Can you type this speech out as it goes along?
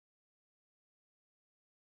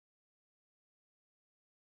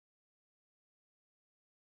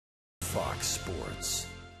Fox Sports.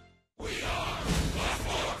 We are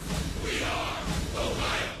Baltimore. We are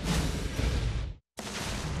Ohio.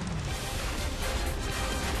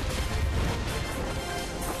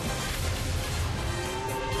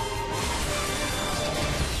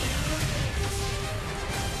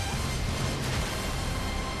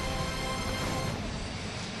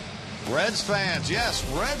 Reds fans, yes,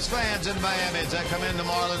 Reds fans in Miami as they come into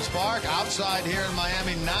Marlins Park. Outside here in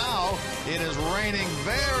Miami now, it is raining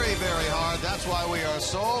very, very hard. That's why we are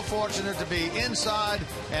so fortunate to be inside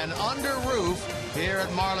and under roof here at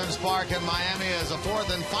Marlins Park in Miami as the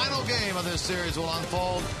fourth and final game of this series will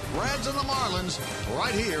unfold. Reds and the Marlins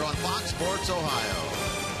right here on Fox Sports Ohio.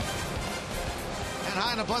 And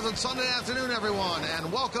hi and a pleasant Sunday afternoon, everyone,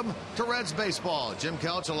 and welcome to Reds Baseball. Jim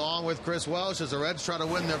Kelch along with Chris Welsh as the Reds try to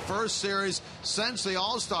win their first series since the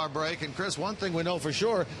All-Star break. And, Chris, one thing we know for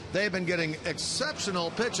sure, they've been getting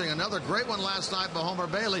exceptional pitching. Another great one last night by Homer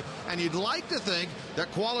Bailey. And you'd like to think that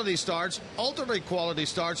quality starts, ultimately quality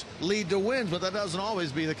starts, lead to wins, but that doesn't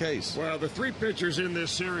always be the case. Well, the three pitchers in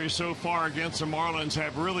this series so far against the Marlins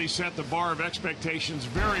have really set the bar of expectations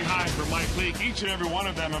very high for Mike Leake. Each and every one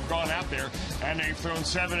of them have gone out there, and they've thrown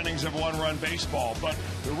 7 innings of one-run baseball. But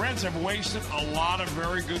the Reds have wasted a lot of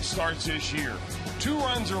very good starts this year. 2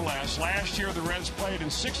 runs or less. Last year, the Reds played in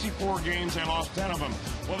 64 games and lost 10 of them.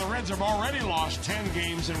 Well, the Reds have already lost 10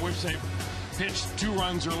 games in which they've pitched 2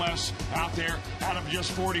 runs or less out there out of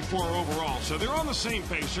just 44 overall. So they're on the same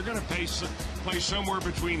pace. They're going to play somewhere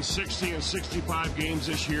between 60 and 65 games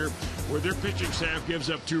this year where their pitching staff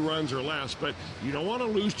gives up 2 runs or less. But you don't want to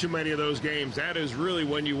lose too many of those games. That is really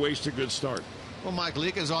when you waste a good start. Well, Mike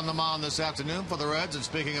Leake is on the mound this afternoon for the Reds, and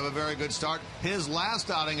speaking of a very good start, his last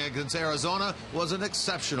outing against Arizona was an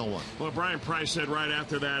exceptional one. Well, Brian Price said right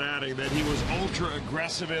after that outing that he was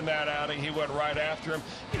ultra-aggressive in that outing. He went right after him.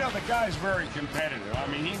 You know, the guy's very competitive. I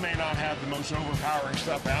mean, he may not have the most overpowering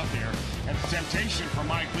stuff out there. And the temptation for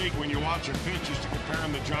Mike Leake when you watch him pitch is to compare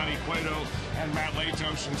him to Johnny Cueto and Matt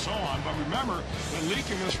Latos and so on. But remember, the Leake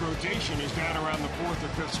in this rotation is down around the 4th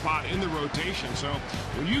or 5th spot in the rotation. So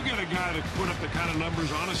when you get a guy to put up the kind of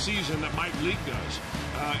numbers on a season that Mike Leake does,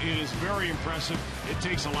 it is very impressive. It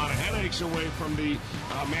takes a lot of headaches away from the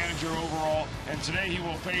manager overall. And today he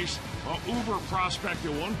will face uber prospect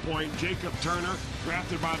at one point, Jacob Turner,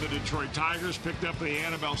 drafted by the Detroit Tigers, picked up the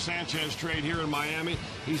Anibal Sanchez trade here in Miami.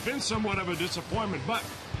 He's been somewhat of a disappointment, but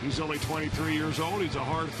he's only 23 years old. He's a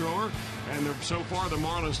hard thrower. And so far, the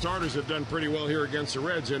Marlins starters have done pretty well here against the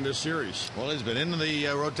Reds in this series. Well, he's been into the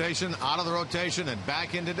rotation, out of the rotation, and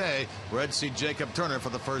back in today. Reds see Jacob Turner for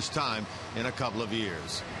the first time in a couple of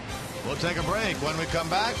years. We'll take a break. When we come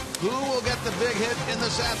back, who will get the big hit in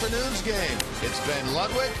this afternoon's game? It's been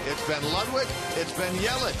Ludwig, it's been Ludwig, it's been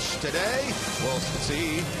Yelich. Today, we'll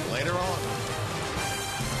see later on.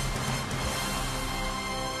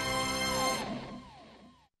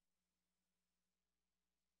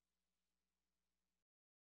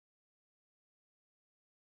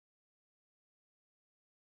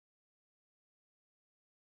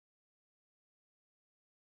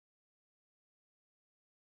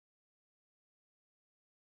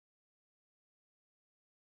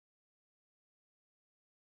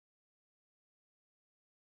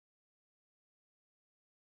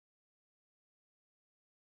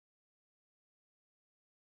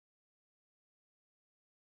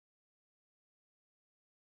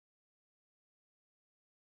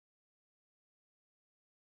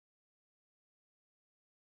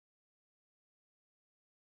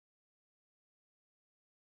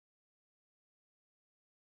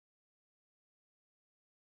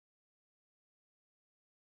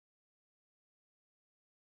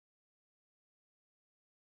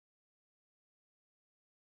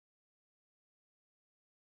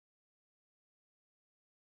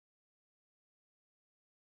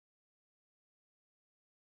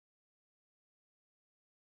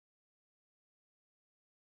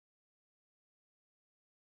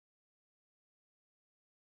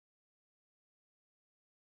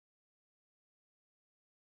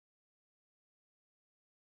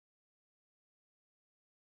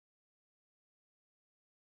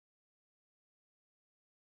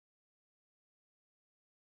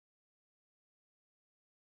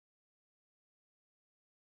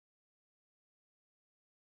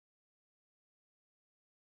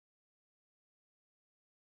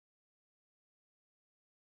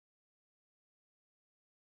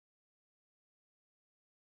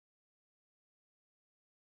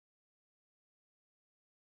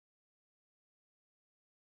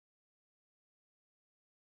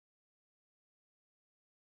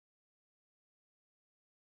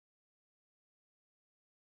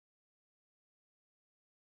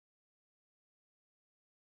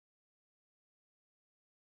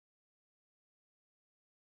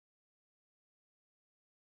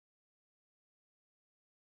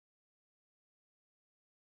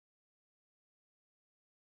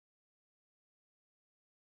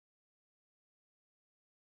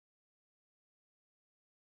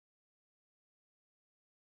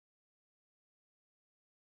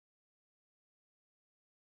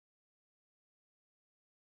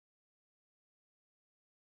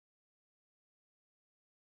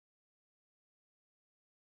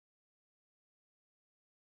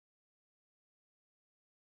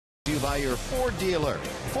 to you by your Ford dealer.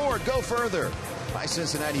 Ford, go further. By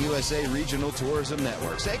Cincinnati USA Regional Tourism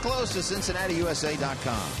Network. Stay close to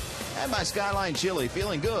CincinnatiUSA.com. And by Skyline Chili.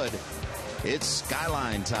 Feeling good? It's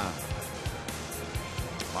Skyline time.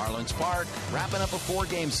 Marlins Park, wrapping up a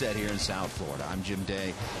 4-game set here in South Florida. I'm Jim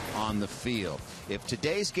Day on the field. If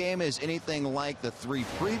today's game is anything like the 3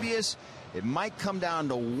 previous, it might come down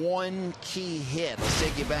to one key hit. Let's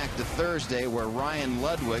take you back to Thursday where Ryan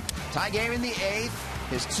Ludwig, tie game in the 8th,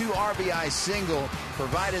 his 2 RBI single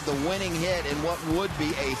provided the winning hit in what would be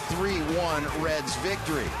a 3-1 Reds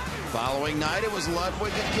victory. Following night, it was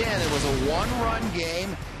Ludwig again. It was a 1-run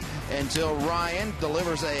game until Ryan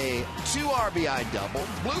delivers a 2 RBI double,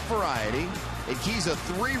 blue variety. It keys a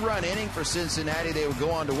 3-run inning for Cincinnati. They would go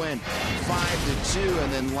on to win 5-2.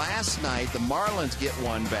 And then last night, the Marlins get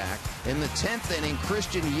one back. In the 10th inning,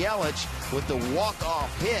 Christian Yelich with the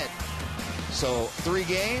walk-off hit. So 3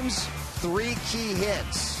 games, 3 key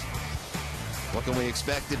hits. What can we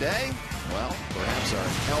expect today? Well, perhaps our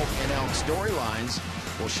Elk and Elk storylines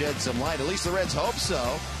will shed some light. At least the Reds hope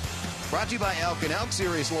so. Brought to you by Elk and Elk,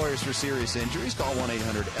 serious lawyers for serious injuries. Call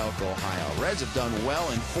 1-800-ELK-OHIO. Reds have done well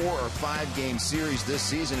in 4 or 5 game series this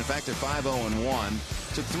season. In fact, they're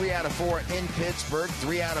 5-0-1. Took 3 out of 4 in Pittsburgh,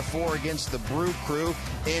 3 out of 4 against the Brew Crew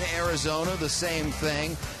in Arizona. The same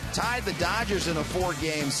thing. Tied the Dodgers in a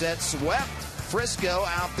 4-game set. Swept Frisco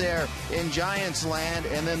out there in Giants land.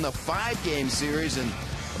 And then the 5-game series and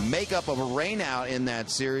makeup of a rainout in that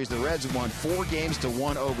series. The Reds have won 4 games to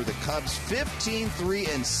 1 over the Cubs,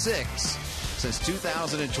 15-3-6 since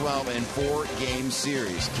 2012 in 4-game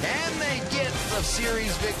series. Can they get the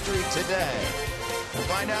series victory today? We'll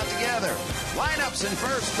find out together. Lineups and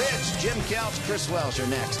first pitch. Jim Couch, Chris Welsh are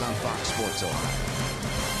next on Fox Sports Ohio.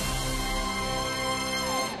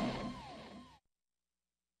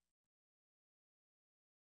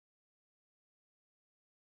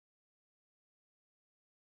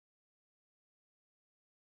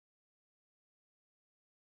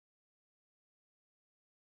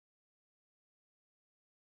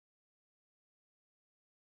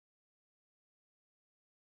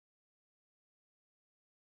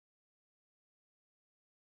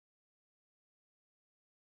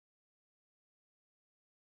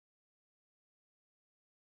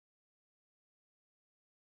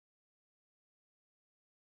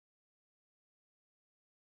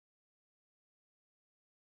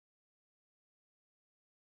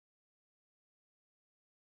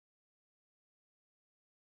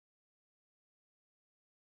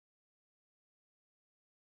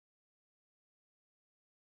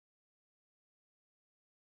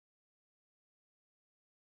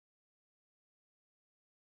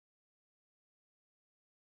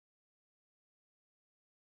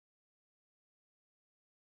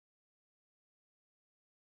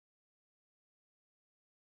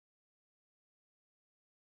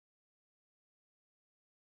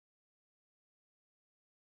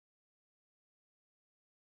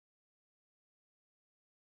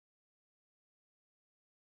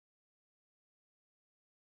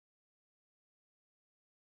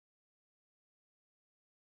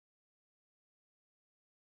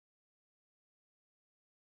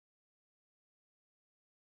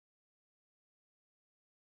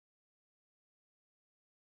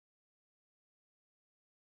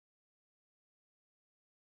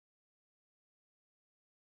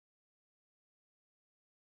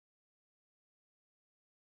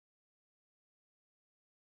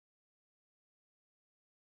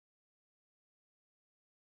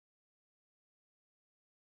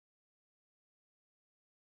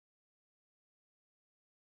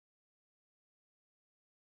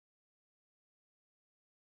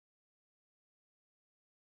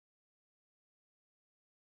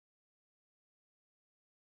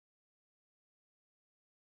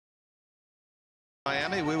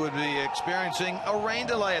 Miami, we would be experiencing a rain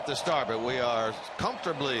delay at the start, but we are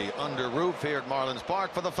comfortably under roof here at Marlins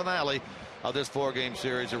Park for the finale of this 4-game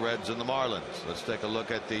series, the Reds and the Marlins. Let's take a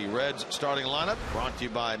look at the Reds starting lineup, brought to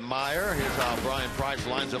you by Meyer. Here's how Brian Price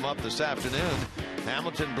lines them up this afternoon.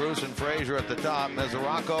 Hamilton, Bruce, and Frazier at the top.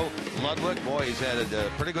 Mesoraco, Ludwig. Boy, he's had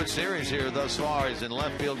a pretty good series here thus far. He's in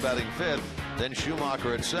left field batting 5th. Then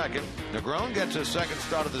Schumacher at 2nd. Negron gets his 2nd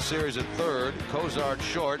start of the series at 3rd. Cozart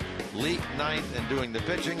short. Leak 9th, and doing the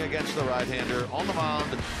pitching against the right-hander on the mound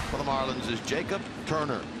for the Marlins is Jacob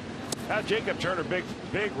Turner. Jacob Turner, big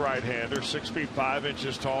right-hander, 6 feet 5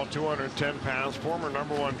 inches tall, 210 pounds, former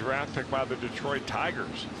 #1 draft pick by the Detroit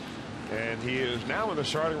Tigers. And he is now in the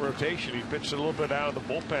starting rotation. He pitched a little bit out of the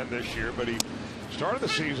bullpen this year, but he started the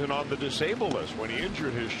season on the disabled list when he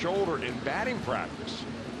injured his shoulder in batting practice.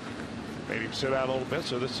 Made him sit out a little bit,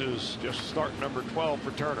 so this is just start number 12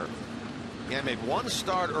 for Turner. Yeah, made one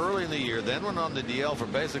start early in the year, then went on the DL for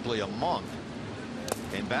basically a month.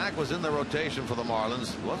 Came back, was in the rotation for the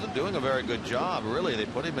Marlins. Wasn't doing a very good job, really. They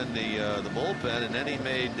put him in the bullpen, and then he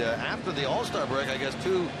made, after the All-Star break, I guess,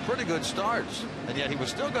 2 pretty good starts. And yet he was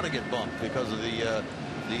still going to get bumped because of the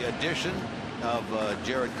addition of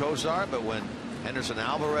Jared Kozar. But when Henderson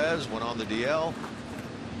Alvarez went on the DL,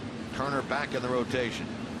 Turner back in the rotation.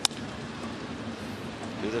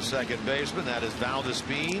 To the second baseman, that is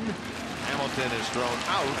Valdespin. Hamilton is thrown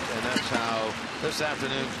out, and that's how this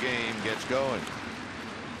afternoon's game gets going.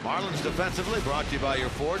 Marlins defensively brought to you by your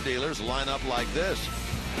Ford dealers. Line up like this.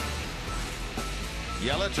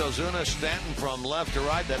 Yelich, Ozuna, Stanton from left to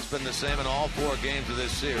right. That's been the same in all 4 games of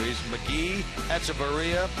this series. McGee,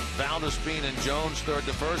 Echeverria, Valdespin, and Jones third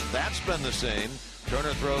to first. That's been the same.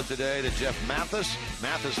 Turner throws today to Jeff Mathis.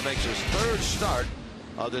 Mathis makes his 3rd start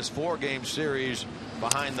of this 4-game series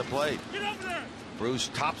behind the plate. Bruce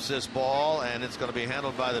tops this ball, and it's going to be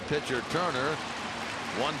handled by the pitcher, Turner.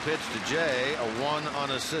 1 pitch to Jay, a 1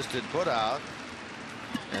 unassisted putout,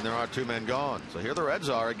 and there are 2 men gone. So here the Reds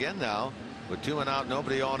are again now with 2 men out,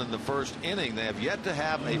 nobody on in the first inning. They have yet to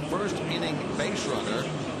have a first inning base runner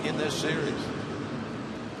in this series.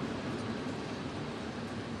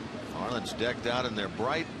 Marlins decked out in their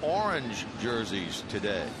bright orange jerseys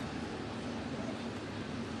today.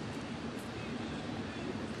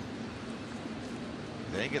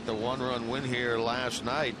 They get the 1-run win here last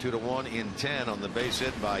night, 2-1 in 10 on the base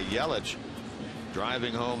hit by Yelich,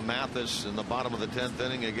 driving home Mathis in the bottom of the 10th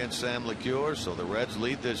inning against Sam LeCure. So the Reds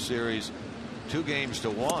lead this series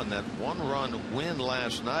 2-1. That 1-run win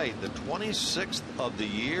last night, the 26th of the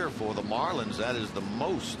year for the Marlins. That is the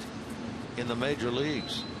most in the major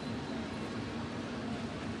leagues.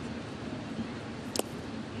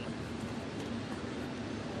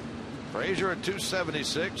 Frazier at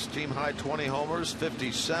 276, team high 20 homers,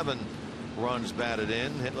 57 runs batted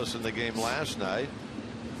in, hitless in the game last night.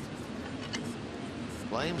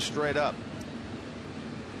 Flames straight up.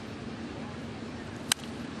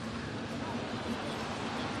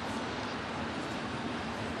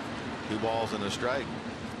 Two balls and a strike.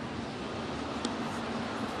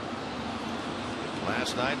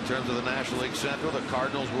 Last night, in terms of the National League Central, the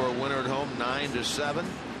Cardinals were a winner at home, 9-7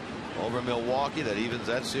 over Milwaukee. That evens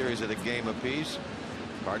that series at a game apiece.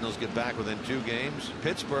 Cardinals get back within 2 games.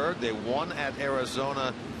 Pittsburgh, they won at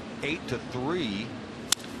Arizona 8-3.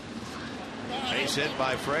 Base hit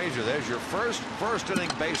by Frazier. There's your first inning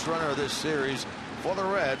base runner of this series for the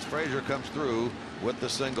Reds. Frazier comes through with the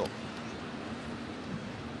single.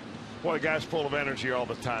 Boy, the guy's full of energy all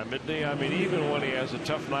the time, isn't he? I mean, even when he has a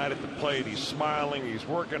tough night at the plate, he's smiling, he's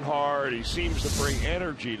working hard, he seems to bring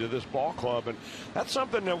energy to this ball club. And that's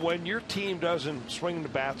something that when your team doesn't swing the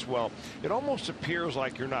bats well, it almost appears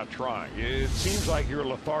like you're not trying. It seems like you're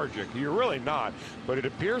lethargic. You're really not, but it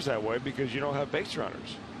appears that way because you don't have base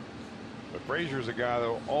runners. But Frazier's a guy that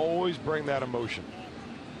will always bring that emotion.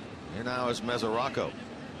 Here now is Mesoraco.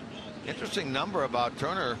 Interesting number about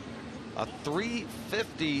Turner. A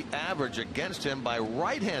 .350 average against him by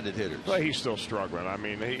right-handed hitters. Well, he's still struggling. I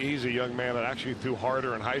mean, he's a young man that actually threw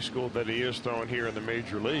harder in high school than he is throwing here in the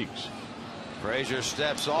major leagues. Frazier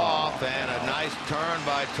steps off, and a nice turn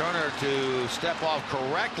by Turner to step off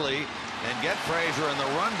correctly and get Frazier in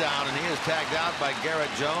the rundown, and he is tagged out by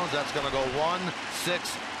Garrett Jones. That's going to go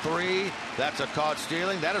 1-6-3. That's a caught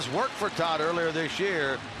stealing. That has worked for Todd earlier this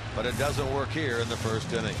year, but it doesn't work here in the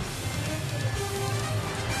first inning.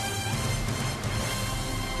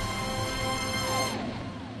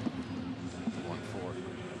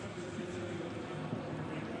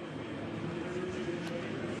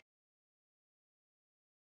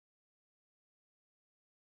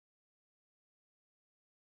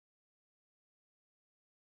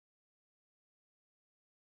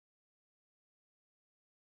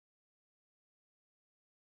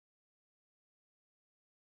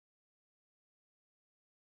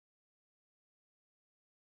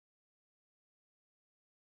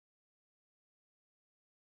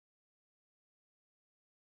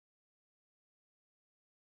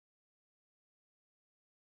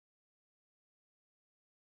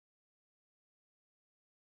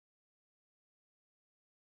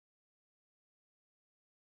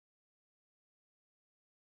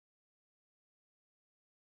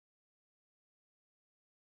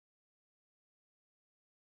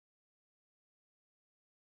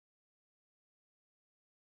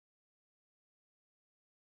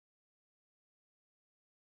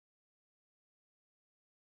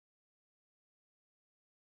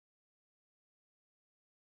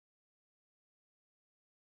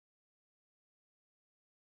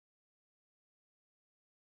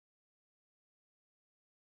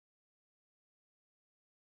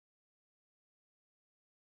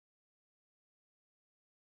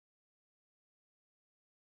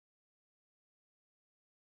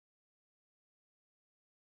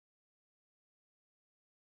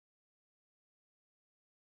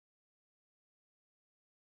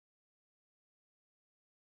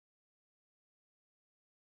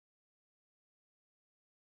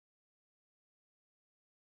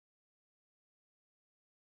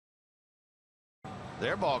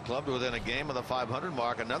 their ball club to within a game of the 500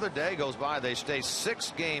 mark. Another day goes by. They stay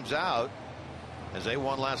 6 games out as they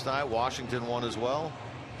won last night. Washington won as well.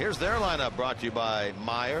 Here's their lineup, brought to you by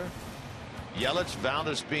Meyer, Yelich,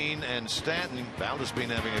 Valdespin, and Stanton. Valdespin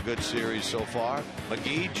having a good series so far.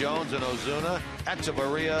 McGee, Jones, and Ozuna.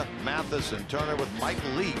 Echeverria, Mathis, and Turner, with Mike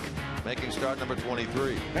Leake making start number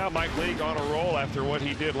 23. Now Mike Leake on a roll after what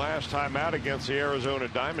he did last time out against the Arizona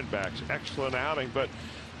Diamondbacks. Excellent outing, but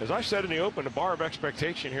as I said in the open, the bar of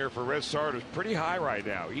expectation here for Red starters is pretty high right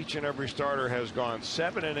now. Each and every starter has gone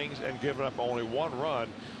 7 innings and given up only 1 run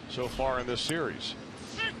so far in this series.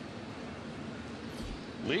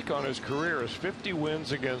 Leake on his career is 50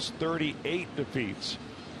 wins against 38 defeats.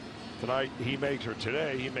 Tonight he makes, or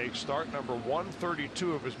today he makes, start number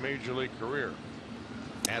 132 of his major league career.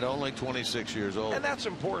 At only 26 years old. And that's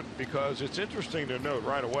important because it's interesting to note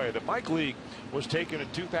right away that Mike Leake was taken in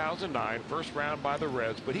 2009, first round by the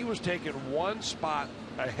Reds, but he was taken 1 spot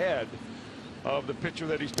ahead of the pitcher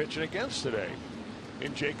that he's pitching against today,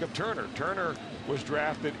 in Jacob Turner. Turner was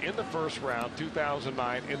drafted in the first round,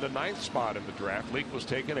 2009, in the 9th spot in the draft. Leake was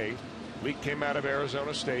taken 8th. Leake came out of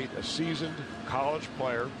Arizona State, a seasoned college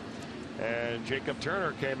player, and Jacob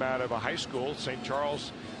Turner came out of a high school, St.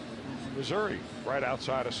 Charles, Missouri, right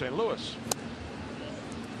outside of St. Louis.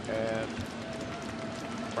 And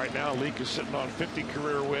right now Leake is sitting on 50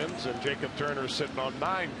 career wins and Jacob Turner is sitting on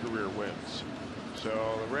 9 career wins.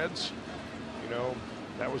 So the Reds, you know,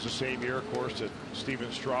 that was the same year, of course, that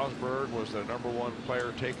Steven Strasburg was the #1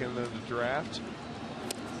 player taken in the draft.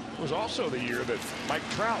 It was also the year that Mike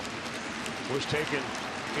Trout was taken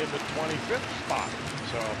in the 25th spot.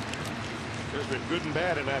 So there's been good and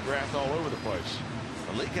bad in that draft all over the place.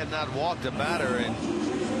 Leake had not walked a batter in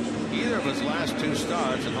either of his last 2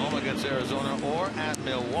 starts, at home against Arizona or at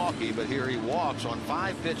Milwaukee, but here he walks on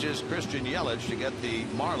 5 pitches. Christian Yelich to get the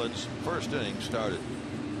Marlins first inning started.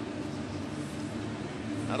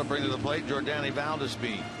 That'll bring to the plate Jordani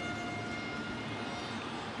Valdespin.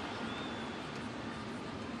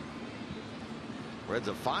 Reds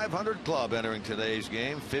a 500 club entering today's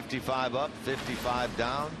game. 55 up, 55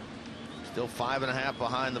 down. Still 5.5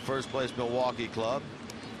 behind the first place Milwaukee club.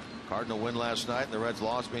 Cardinal win last night and the Reds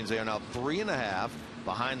loss means they are now 3.5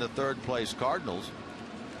 behind the 3rd place Cardinals.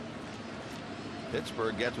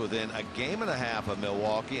 Pittsburgh gets within a game and a half of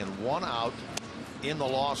Milwaukee and 1 out in the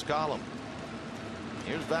loss column.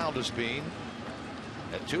 Here's Valdespin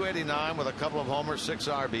at 289 with a couple of homers, 6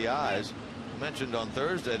 RBIs. I mentioned on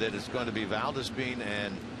Thursday that it's going to be Valdespin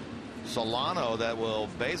and Solano that will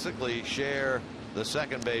basically share the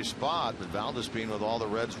second base spot, but Valdespin, with all the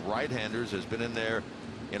Reds right-handers, has been in there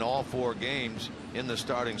in all 4 games in the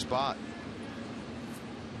starting spot.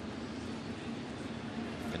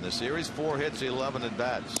 In the series, 4 hits, 11 at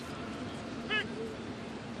bats.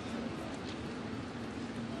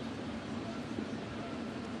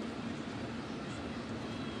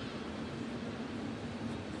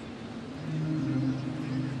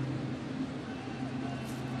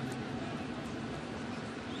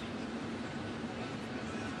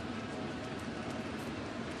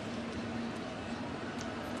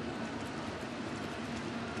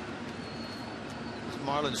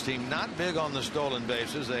 Marlins team not big on the stolen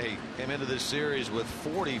bases. They came into this series with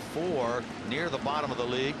 44, near the bottom of the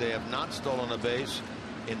league. They have not stolen a base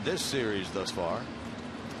in this series thus far.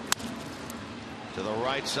 To the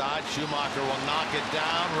right side, Schumacher will knock it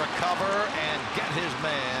down, recover, and get his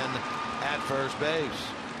man at first base.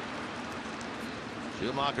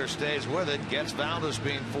 Schumacher stays with it, gets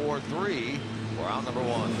Valdespin 4-3. We're out number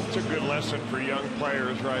 1. It's a good lesson for young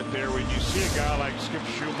players right there. When you see a guy like Skip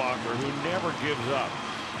Schumacher who never gives up.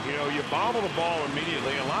 You know, you bobble the ball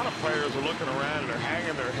immediately. A lot of players are looking around and they're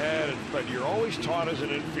hanging their head, but you're always taught as an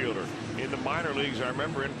infielder. In the minor leagues, I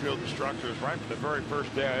remember infield instructors right from the very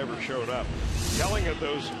first day I ever showed up, yelling at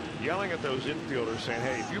those infielders, saying,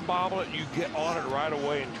 hey, if you bobble it, you get on it right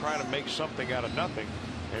away and try to make something out of nothing.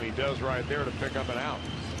 And he does right there to pick up an out.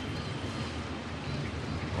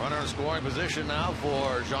 Runner in scoring position now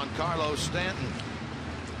for Giancarlo Stanton.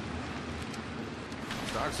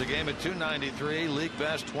 Starts the game at 293. League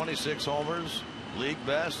best 26 homers. League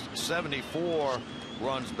best 74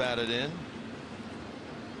 runs batted in.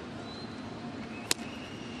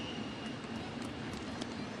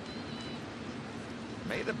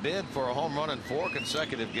 Made a bid for a home run in 4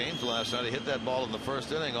 consecutive games last night. He hit that ball in the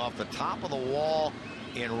first inning off the top of the wall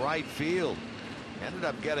in right field. Ended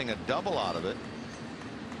up getting a double out of it.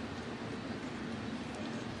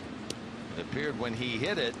 It appeared when he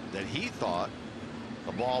hit it that he thought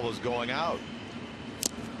the ball was going out.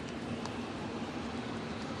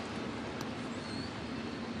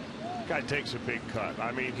 guy takes a big cut.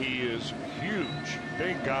 I mean, he is huge,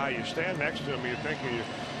 big guy. You stand next to him, you're thinking,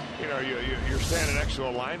 you're standing next to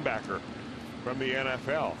a linebacker from the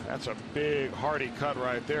NFL. That's a big, hardy cut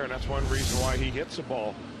right there, and that's one reason why he hits the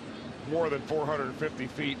ball more than 450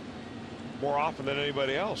 feet more often than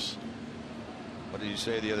anybody else. What did you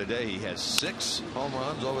say the other day? He has 6 home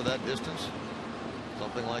runs over that distance,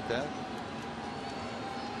 something like that.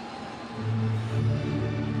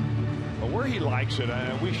 But where he likes it,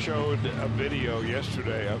 and we showed a video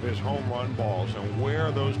yesterday of his home run balls and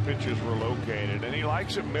where those pitches were located, and he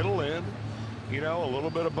likes it middle in, a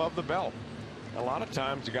little bit above the belt. A lot of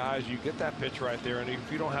times, guys, you get that pitch right there, and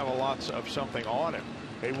if you don't have a lot of something on it,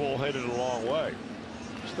 they will hit it a long way.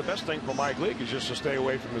 So the best thing for Mike Leake is just to stay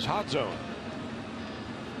away from his hot zone.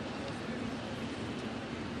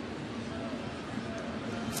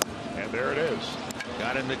 And there it is.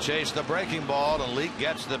 Got him to chase the breaking ball, and Leake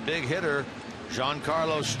gets the big hitter,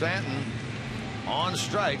 Giancarlo Stanton, on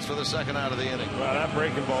strikes for the second out of the inning. Well, that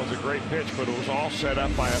breaking ball is a great pitch, but it was all set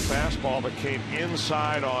up by a fastball that came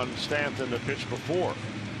inside on Stanton the pitch before.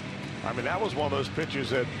 I mean, that was one of those pitches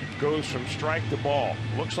that goes from strike to ball.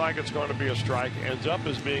 Looks like it's going to be a strike, ends up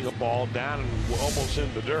as being a ball down and almost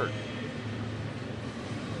in the dirt.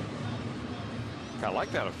 I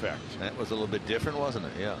like that effect. That was a little bit different, wasn't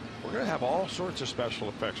it? Yeah. We're going to have all sorts of special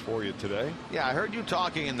effects for you today. Yeah, I heard you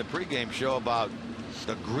talking in the pregame show about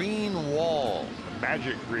the green wall. The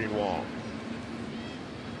magic green wall.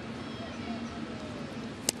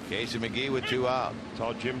 Casey McGee with 2 out.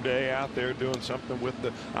 Saw Jim Day out there doing something with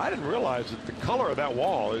the. I didn't realize that the color of that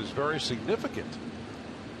wall is very significant.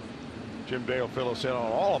 Jim Day will fill us in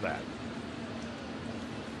on all of that.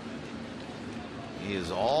 He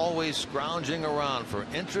is always scrounging around for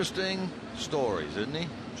interesting stories, isn't he?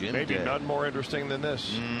 Jim Maybe Day. none more interesting than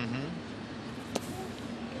this.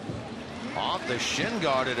 Off the shin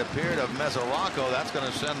guard, it appeared, of Mesoraco. That's going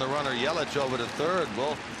to send the runner Yelich over to third.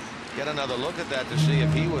 We'll get another look at that to see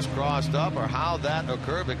if he was crossed up or how that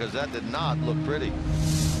occurred, because that did not look pretty.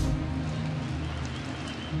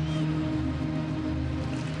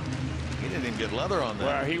 He didn't even get leather on that.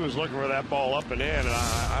 Well, he was looking for that ball up and in, and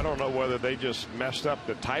I don't know whether they just messed up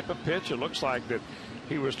the type of pitch. It looks like that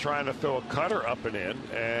he was trying to throw a cutter up and in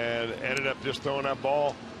and ended up just throwing that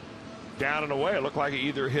ball down and away. It looked like he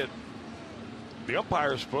either hit the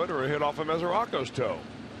umpire's foot or it hit off of Mesoraco's toe.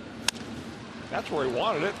 That's where he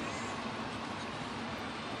wanted it.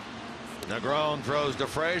 Negron throws to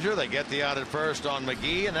Frazier. They get the out at first on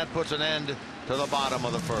McGee, and that puts an end to the bottom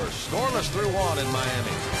of the first. Scoreless 3-1 in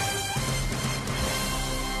Miami.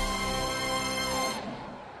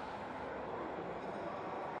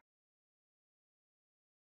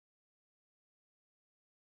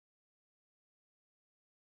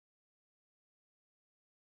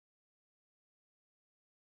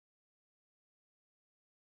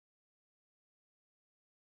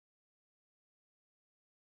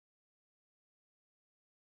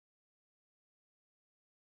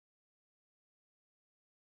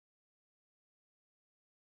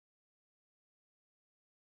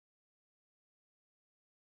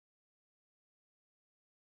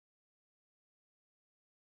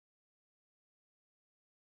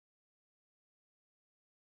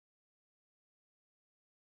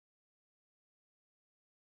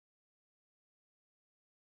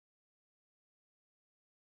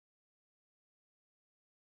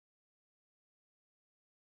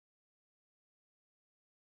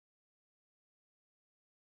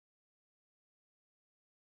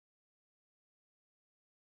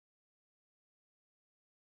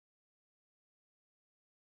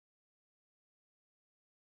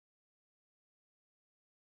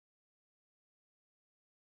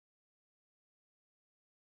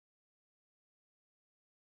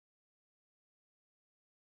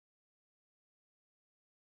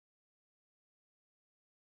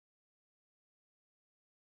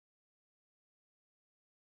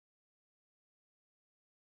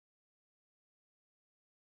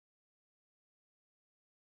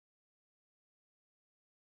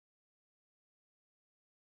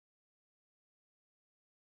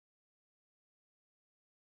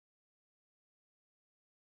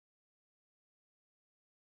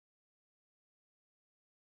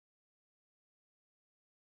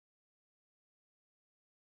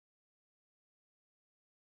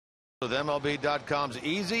 With MLB.com's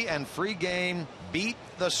easy and free game, Beat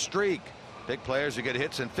the Streak. Pick players who get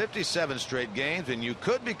hits in 57 straight games, and you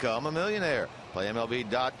could become a millionaire. Play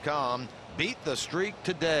MLB.com. Beat the Streak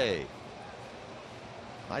today.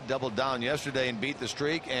 I doubled down yesterday and Beat the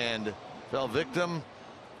Streak and fell victim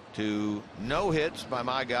to no hits by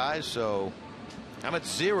my guys, so I'm at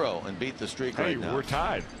 0 and Beat the Streak right now. We're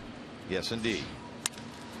tied. Yes, indeed.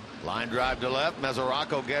 Line drive to left.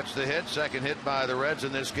 Mesoraco gets the hit. Second hit by the Reds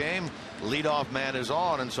in this game. Leadoff man is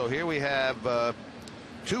on, and so here we have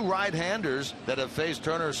two right-handers that have faced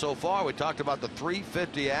Turner so far. We talked about the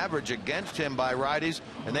 .350 average against him by righties,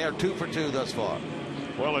 and they are 2 for 2 thus far.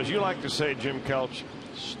 Well, as you like to say, Jim Kelch,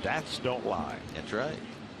 stats don't lie. That's right.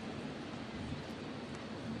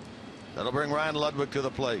 That'll bring Ryan Ludwig to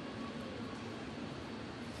the plate.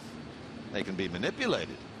 They can be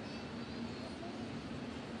manipulated.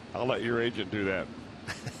 I'll let your agent do that.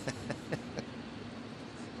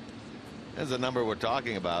 There's the number we're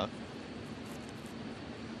talking about.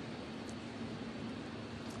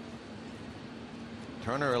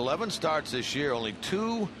 Turner 11 starts this year, only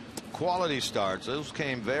 2 quality starts. Those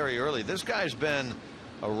came very early. This guy's been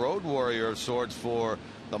a road warrior of sorts for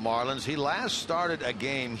the Marlins. He last started a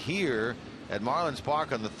game here at Marlins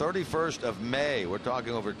Park on the 31st of May. We're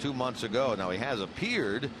talking over 2 months ago. Now he has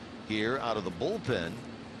appeared here out of the bullpen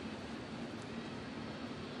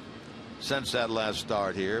since that last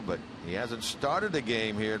start here, but he hasn't started a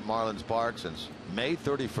game here at Marlins Park since May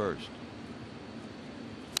 31st.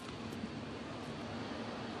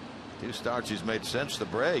 2 starts he's made since the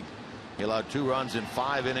break. He allowed 2 runs in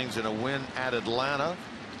 5 innings in a win at Atlanta.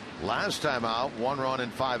 Last time out, 1 run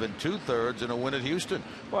in 5 2/3 in a win at Houston.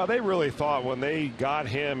 Well, they really thought when they got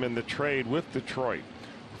him in the trade with Detroit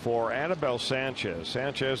for Anibal Sanchez.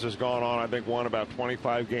 Sanchez has gone on, I think, won about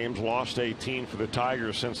 25 games, lost 18 for the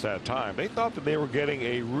Tigers since that time. They thought that they were getting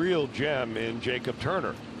a real gem in Jacob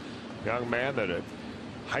Turner, young man that at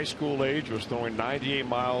high school age was throwing 98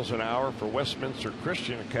 miles an hour for Westminster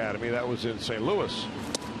Christian Academy. That was in St. Louis.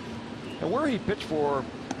 And where he pitched for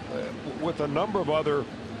with a number of other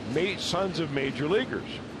sons of major leaguers.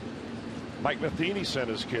 Mike Matheny sent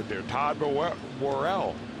his kid there. Todd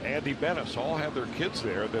Worrell, Andy Bennis, all had their kids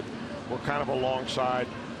there that were kind of alongside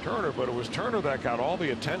Turner, but it was Turner that got all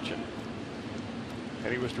the attention.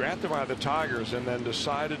 And he was drafted by the Tigers and then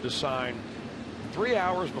decided to sign 3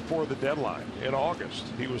 hours before the deadline in August.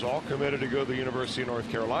 He was all committed to go to the University of North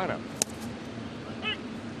Carolina.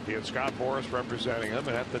 He had Scott Boras representing him,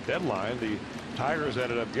 and at the deadline, the Tigers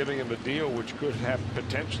ended up giving him a deal which could have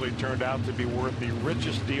potentially turned out to be worth the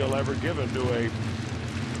richest deal ever given to a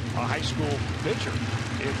high school pitcher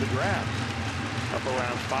in the draft, up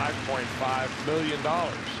around $5.5 million.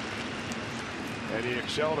 And he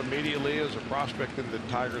excelled immediately as a prospect in the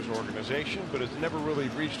Tigers organization, but has never really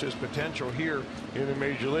reached his potential here in the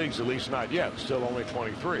major leagues, at least not yet. Still only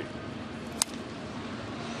 23.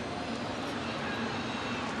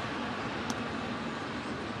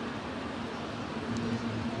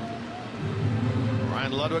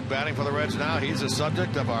 Ryan Ludwig batting for the Reds now. He's the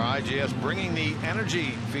subject of our IGS Bringing the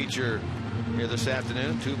Energy feature here this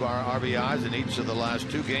afternoon. 2 RBIs in each of the last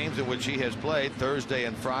 2 games in which he has played. Thursday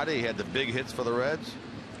and Friday he had the big hits for the Reds.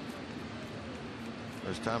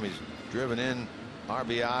 First time he's driven in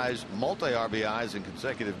RBIs, multi RBIs in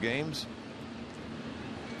consecutive games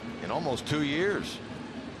in almost 2 years.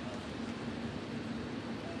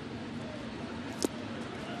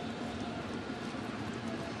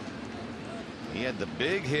 He had the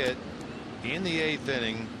big hit in the 8th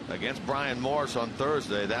inning against Brian Morse on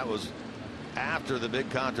Thursday. That was after the big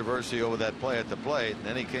controversy over that play at the plate. And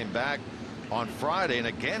then he came back on Friday and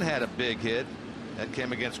again had a big hit that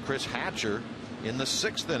came against Chris Hatcher in the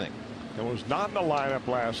 6th inning. And was not in the lineup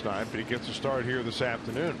last night, but he gets a start here this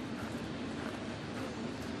afternoon.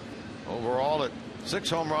 Overall at 6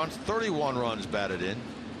 home runs, 31 runs batted in.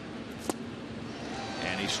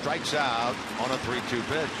 And he strikes out on a 3-2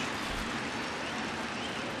 pitch.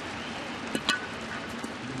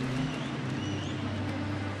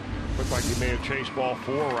 Looked like he may have chased ball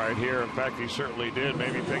 4 right here. In fact, he certainly did.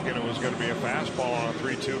 Maybe thinking it was going to be a fastball on a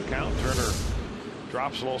 3-2 count. Turner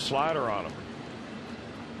drops a little slider on him.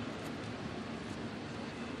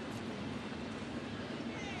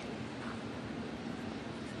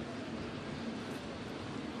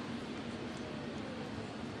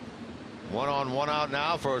 One on, one out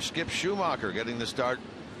now for Skip Schumacher, getting the start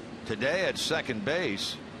today at second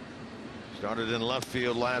base. Started in left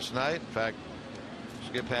field last night. In fact,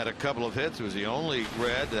 Skip had a couple of hits. It was the only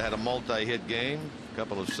Red that had a multi-hit game, a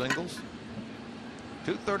couple of singles.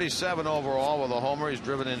 237 overall with a homer. He's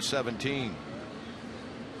driven in 17.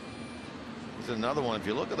 It's another one. If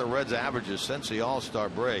you look at the Reds' averages since the All-Star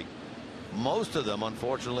break, most of them,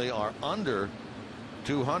 unfortunately, are under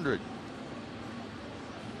 200.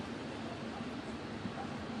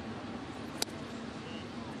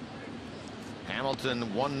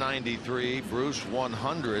 Hamilton 193, Bruce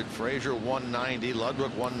 100, Frazier 190,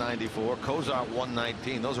 Ludwig 194, Cozart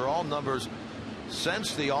 119. Those are all numbers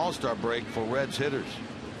since the All-Star break for Reds hitters.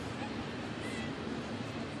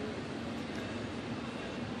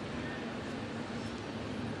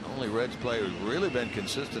 only Reds player who's really been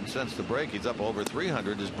consistent since the break. He's up over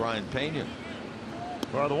 300 is Brian Pena.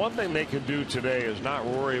 Well, the one thing they can do today is not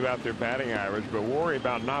worry about their batting average, but worry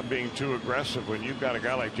about not being too aggressive when you've got a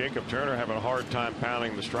guy like Jacob Turner having a hard time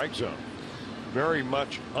pounding the strike zone. Very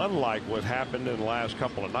much unlike what happened in the last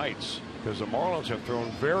couple of nights, because the Marlins have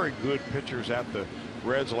thrown very good pitchers at the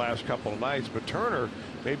Reds the last couple of nights, but Turner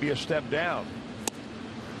may be a step down.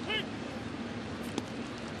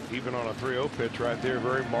 Even on a 3-0 pitch right there,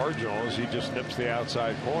 very marginal as he just nips the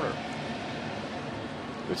outside corner.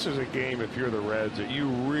 This is a game, if you're the Reds, that you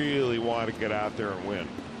really want to get out there and win.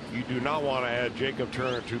 You do not want to add Jacob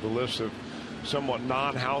Turner to the list of somewhat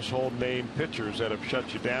non-household name pitchers that have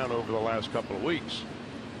shut you down over the last couple of weeks.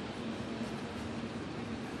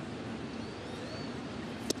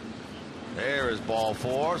 There is ball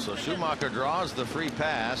 4. So Schumacher draws the free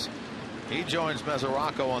pass. He joins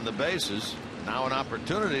Mesoraco on the bases. Now an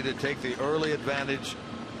opportunity to take the early advantage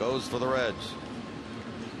goes for the Reds.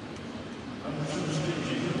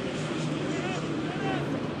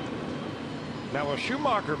 Now, with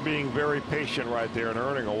Schumacher being very patient right there and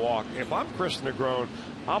earning a walk, if I'm Chris Negron,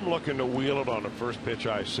 I'm looking to wheel it on the first pitch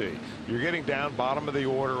I see. You're getting down bottom of the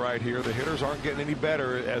order right here. The hitters aren't getting any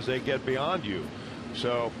better as they get beyond you.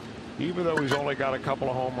 So even though he's only got a couple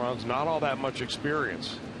of home runs, not all that much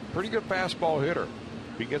experience. Pretty good fastball hitter.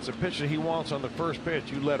 If he gets a pitch that he wants on the first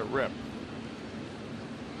pitch, you let it rip.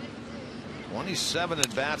 27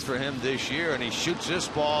 at bats for him this year, and he shoots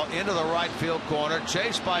this ball into the right field corner,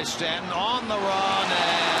 chased by Stanton on the run,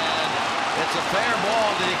 and it's a fair ball.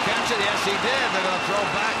 Did he catch it? Yes, he did. They're going to throw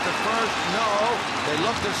back to first. No. They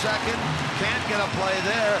look to second. Can't get a play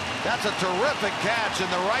there. That's a terrific catch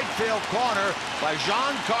in the right field corner by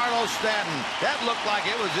Giancarlo Stanton. That looked like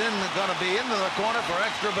it was going to be into the corner for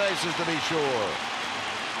extra bases, to be sure.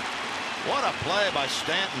 What a play by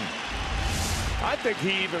Stanton. I think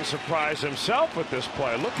he even surprised himself with this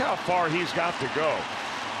play. Look how far he's got to go.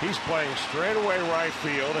 He's playing straightaway right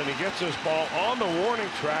field, and he gets this ball on the warning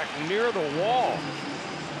track near the wall.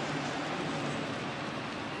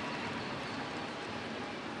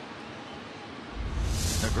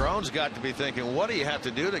 Negron's got to be thinking, what do you have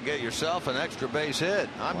to do to get yourself an extra base hit?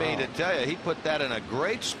 I mean, to tell you, he put that in a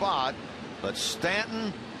great spot, but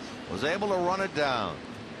Stanton was able to run it down.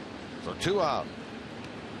 So 2 out.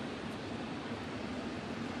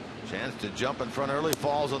 Chance to jump in front early,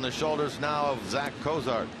 falls on the shoulders now of Zach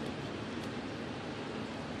Cozart.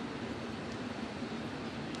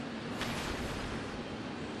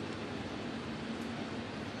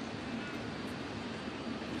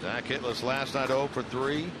 Zach hitless last night, 0 for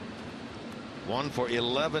 3. 1 for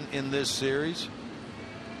 11 in this series.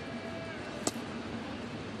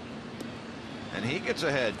 And he gets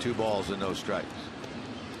ahead, 2 balls and no strikes.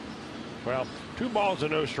 Well, 2 balls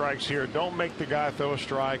and no strikes here. Don't make the guy throw a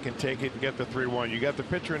strike and take it and get the 3-1. You got the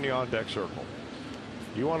pitcher in the on-deck circle.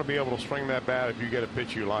 You want to be able to swing that bat if you get a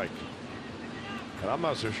pitch you like. And I'm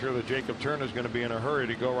not so sure that Jacob Turner is going to be in a hurry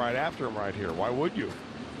to go right after him right here. Why would you?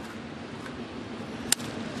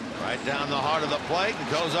 Right down the heart of the plate, and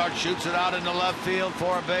Cozart shoots it out into left field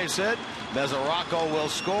for a base hit. Mesoraco will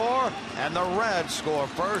score, and the Reds score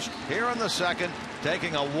first here in the second,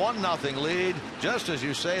 taking a 1-0 lead. Just as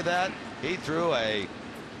you say that, he threw a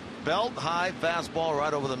belt-high fastball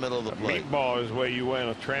right over the middle of the plate. Meatball is the way you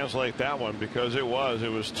want to translate that one, because it was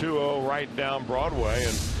 2-0 right down Broadway,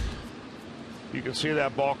 and you can see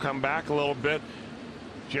that ball come back a little bit.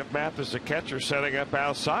 Jim Mathis, the catcher, setting up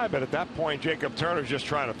outside, but at that point Jacob Turner's just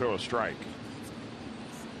trying to throw a strike.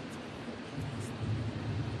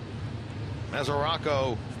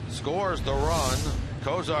 Mesoraco scores the run.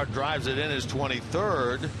 Cozart drives it in his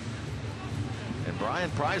 23rd. And Brian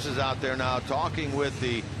Price is out there now talking with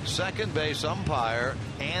the second base umpire,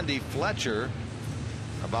 Andy Fletcher,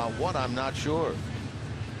 about what, I'm not sure.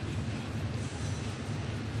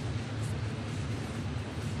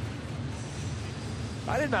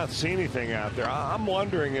 I did not see anything out there. I'm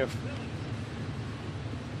wondering if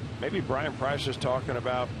maybe Brian Price is talking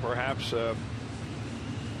about perhaps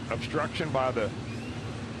obstruction by the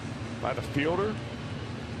fielder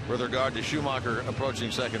with regard to Schumacher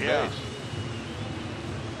approaching second base.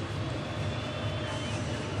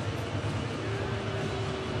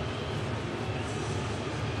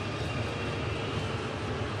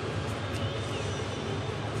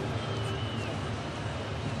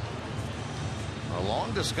 A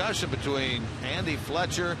long discussion between Andy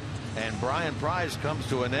Fletcher and Brian Price comes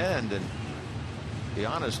to an end, and to be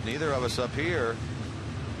honest, neither of us up here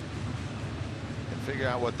can figure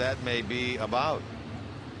out what that may be about.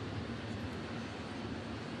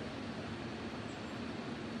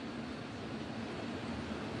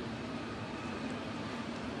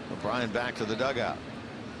 Brian back to the dugout.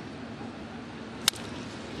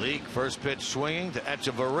 Leak first pitch swinging to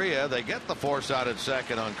Echeverria. They get the force-out at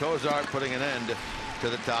second on Cozart, putting an end to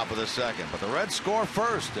the top of the second. But the Reds score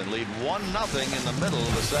first and lead 1-0 in the middle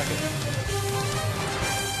of the second.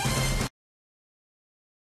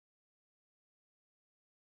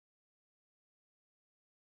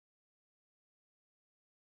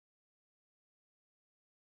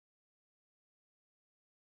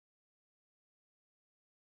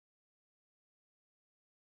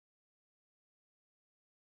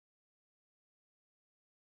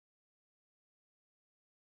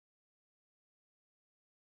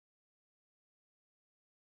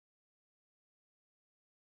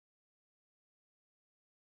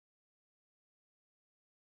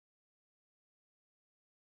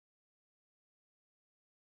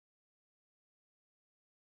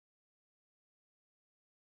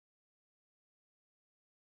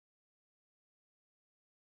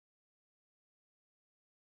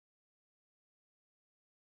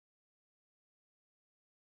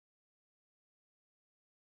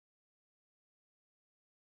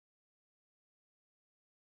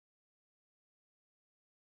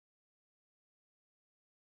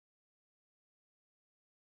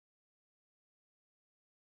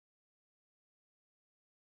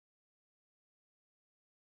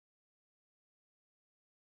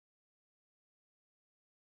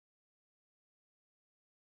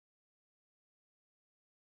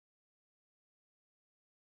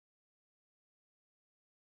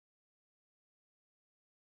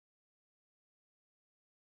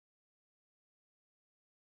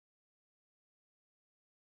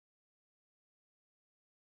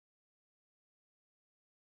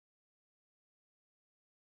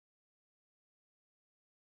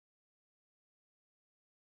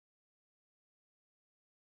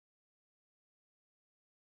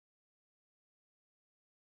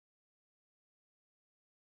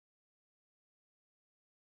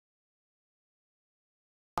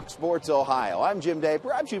 Sports Ohio. I'm Jim Day.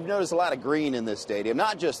 Perhaps you've noticed a lot of green in this stadium,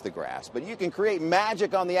 not just the grass, but you can create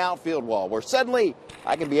magic on the outfield wall where suddenly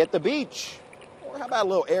I can be at the beach. Or how about a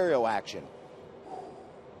little aerial action?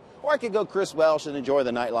 Or I could go Chris Welsh and enjoy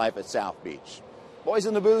the nightlife at South Beach. Boys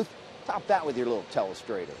in the booth, top that with your little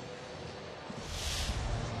telestrator.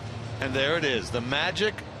 And there it is, the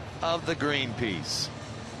magic of the green piece.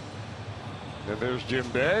 And there's Jim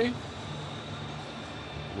Day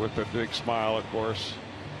with a big smile, of course,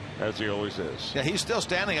 as he always is. Yeah, he's still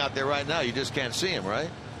standing out there right now. You just can't see him, right?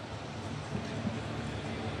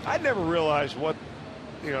 I never realized what,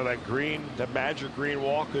 that green, that magic green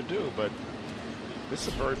wall could do, but this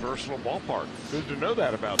is a very versatile ballpark. Good to know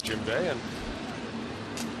that about Jim Day and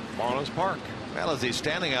Marlins Park. Well, as he's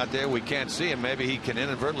standing out there, we can't see him. Maybe he can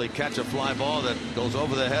inadvertently catch a fly ball that goes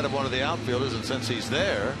over the head of one of the outfielders, and since he's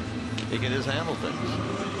there, he can just handle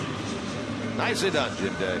things. Nicely done,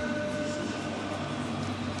 Jim Day.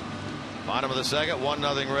 Bottom of the second,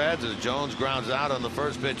 1-0 Reds as Jones grounds out on the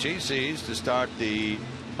first pitch he sees to start the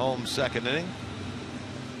home second inning.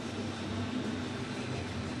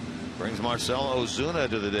 Brings Marcell Ozuna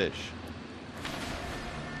to the dish.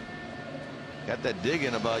 Got that dig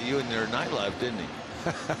in about you and your nightlife, didn't he?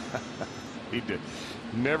 He did.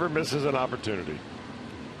 Never misses an opportunity.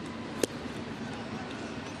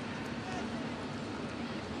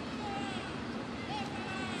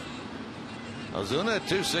 Ozuna at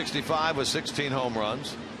 265 with 16 home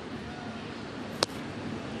runs.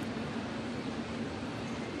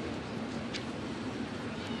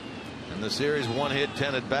 In the series, 1 hit,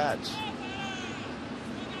 10 at bats.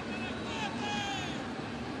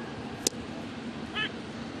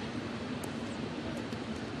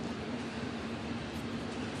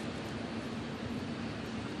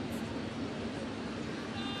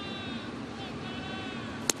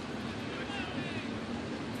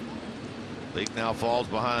 Leak now falls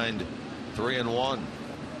behind 3-1.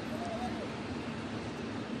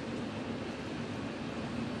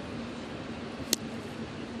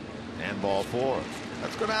 And ball 4.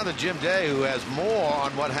 Let's go down to Jim Day, who has more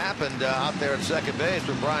on what happened out there at second base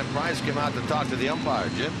when Brian Price came out to talk to the umpire.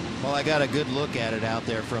 Jim? Well, I got a good look at it out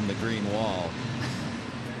there from the green wall.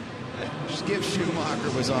 Skip Schumacher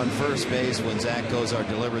was on first base when Zach Cozart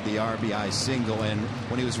delivered the RBI single, and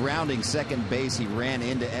when he was rounding second base, he ran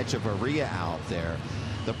into Echeverria out there.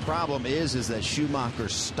 The problem is that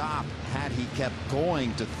Schumacher's stop, had he kept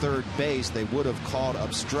going to third base, they would have called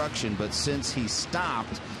obstruction, but since he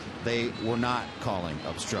stopped, they were not calling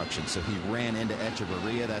obstruction. So he ran into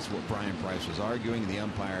Echeverria. That's what Brian Price was arguing. The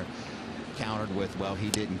umpire countered with, well, he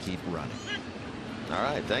didn't keep running. All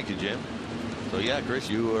right. Thank you, Jim. So, yeah, Chris,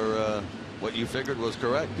 you were what you figured was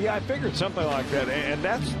correct. Yeah, I figured something like that, and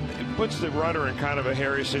it puts the runner in kind of a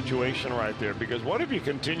hairy situation right there, because what if you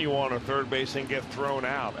continue on a third base and get thrown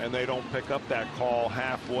out and they don't pick up that call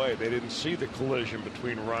halfway? They didn't see the collision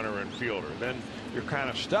between runner and fielder. Then you're kind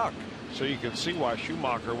of stuck. So you can see why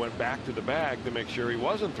Schumacher went back to the bag to make sure he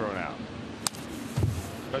wasn't thrown out,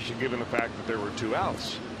 especially given the fact that there were 2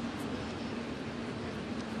 outs.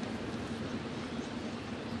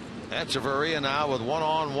 Echeverria now with 1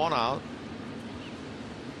 on, 1 out.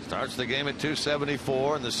 Starts the game at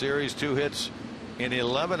 274 in the series, 2 hits in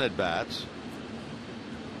 11 at bats.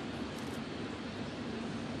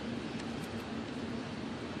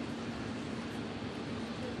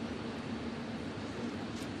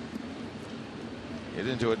 Get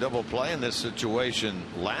into a double play in this situation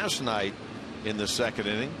last night in the 2nd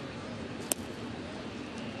inning.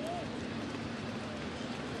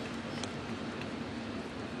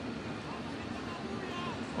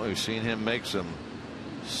 Well, we've seen him make some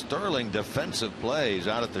sterling defensive plays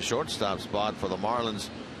out at the shortstop spot for the Marlins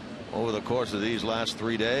over the course of these last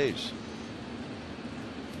 3 days.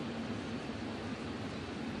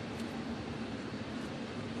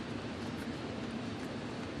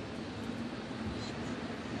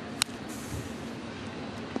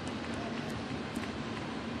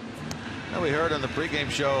 We heard on the pregame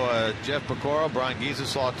show Jeff Pecora, Brian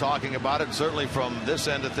Gieseslaw talking about it. Certainly from this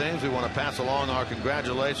end of things, we want to pass along our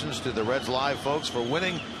congratulations to the Reds Live folks for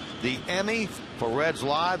winning the Emmy for Reds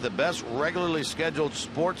Live, the best regularly scheduled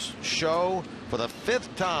sports show for the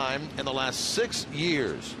 5th time in the last 6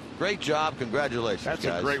 years. Great job. Congratulations, That's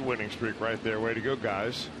guys. a great winning streak right there. Way to go,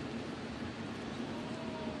 guys.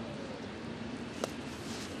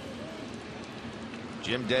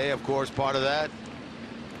 Jim Day, of course, part of that.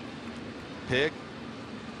 Pig,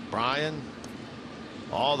 Brian,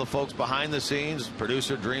 all the folks behind the scenes,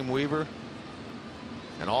 producer Dreamweaver,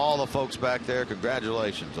 and all the folks back there.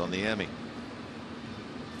 Congratulations on the Emmy.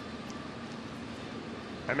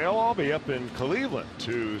 And they'll all be up in Cleveland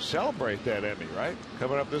to celebrate that Emmy, right?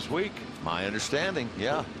 Coming up this week. My understanding,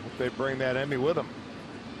 yeah. Hope they bring that Emmy with them.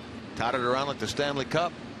 Touted around like the Stanley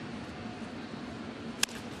Cup.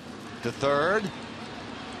 To third,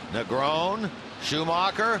 Negron,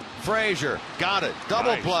 Schumacher, Frazier, got it.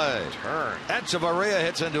 Double Nice play. turn. Echeverria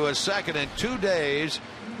hits into his 2nd in 2 days,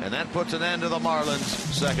 and that puts an end to the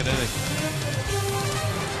Marlins' 2nd inning.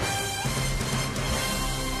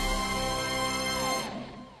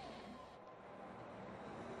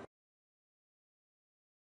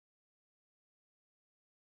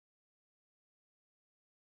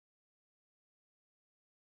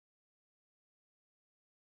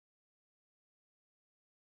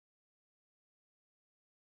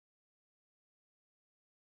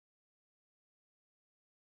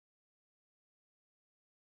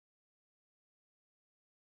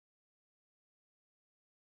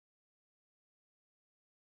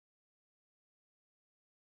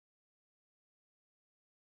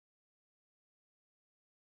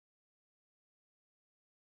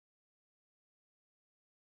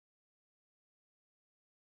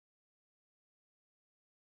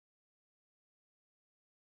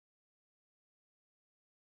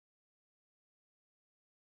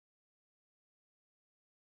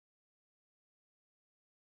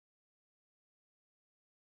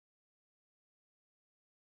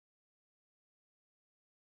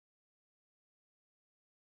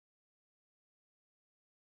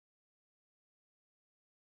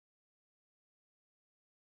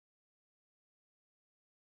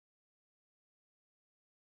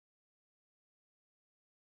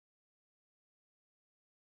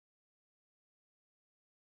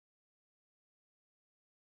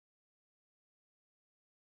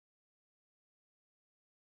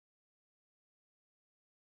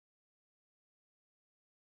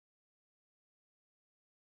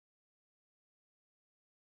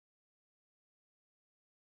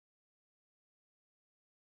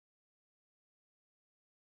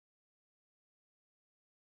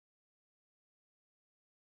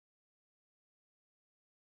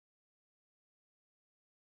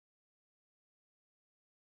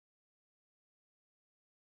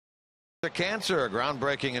 Cancer, a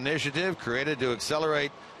groundbreaking initiative created to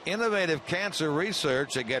accelerate innovative cancer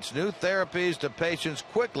research that gets new therapies to patients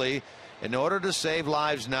quickly in order to save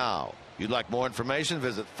lives now. If you'd like more information,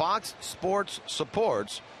 visit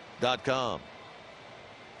foxsportssupports.com.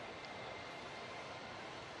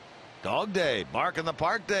 Dog Day, Bark in the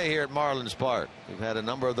Park Day here at Marlins Park. We've had a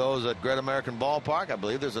number of those at Great American Ballpark. I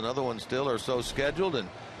believe there's another one still or so scheduled, and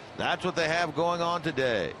that's what they have going on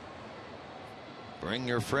today. Bring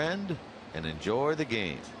your friend and enjoy the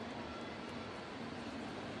game.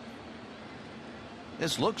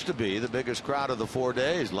 This looks to be the biggest crowd of the 4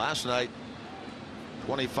 days. Last night,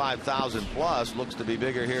 25,000 plus. Looks to be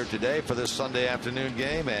bigger here today for this Sunday afternoon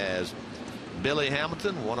game, as Billy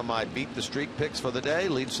Hamilton, one of my beat the streak picks for the day,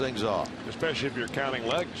 leads things off. Especially if you're counting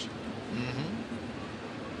legs.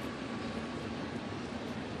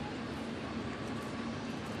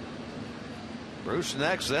 Bruce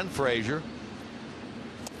next, then Frazier.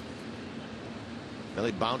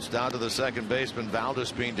 Billy bounced down to the second baseman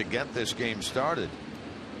Valdespin to get this game started.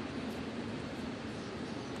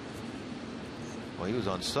 Well, he was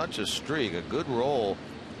on such a streak, a good roll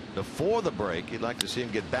before the break. You'd like to see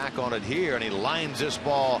him get back on it here, and he lines this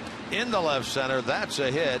ball in the left center. That's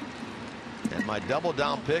a hit. And my double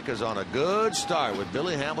down pick is on a good start with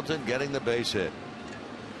Billy Hamilton getting the base hit.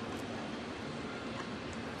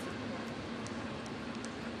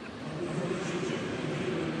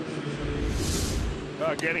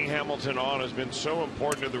 Getting Hamilton on has been so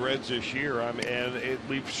important to the Reds this year.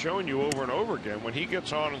 We've shown you over and over again, when he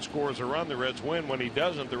gets on and scores a run, the Reds win. When he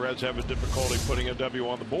doesn't, the Reds have a difficulty putting a W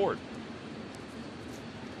on the board.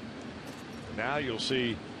 Now you'll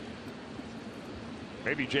see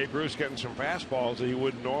maybe Jay Bruce getting some fastballs that he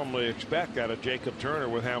wouldn't normally expect out of Jacob Turner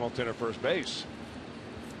with Hamilton at first base.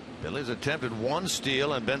 Billy's attempted one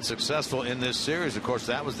steal and been successful in this series. Of course,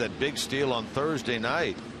 that was that big steal on Thursday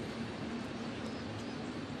night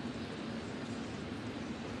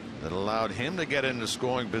that allowed him to get into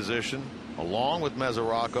scoring position along with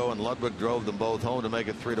Mesoraco, and Ludwig drove them both home to make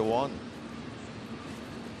it 3-1.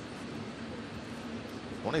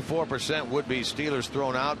 24% would be Steelers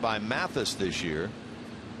thrown out by Mathis this year.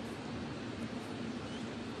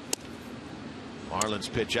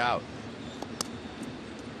 Marlins pitch out.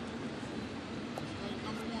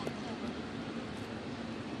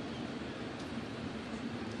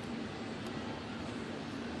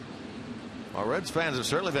 Well, Reds fans have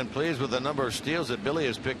certainly been pleased with the number of steals that Billy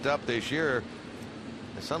has picked up this year.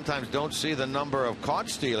 They sometimes don't see the number of caught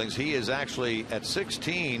stealings. He is actually at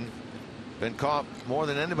 16 been caught more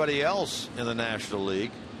than anybody else in the National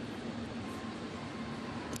League.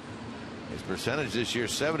 His percentage this year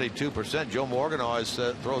 72%. Joe Morgan always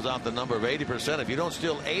throws out the number of 80%. If you don't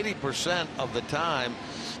steal 80% of the time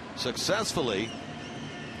successfully,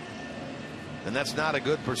 then that's not a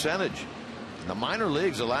good percentage. In the minor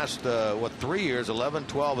leagues, the last 3 years, 11,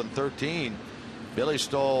 12, and 13, Billy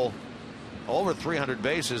stole over 300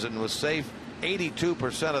 bases and was safe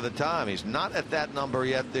 82% of the time. He's not at that number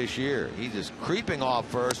yet this year. He's just creeping off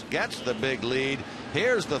first, gets the big lead.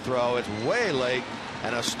 Here's the throw. It's way late,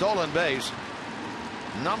 and a stolen base.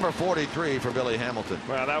 Number 43 for Billy Hamilton.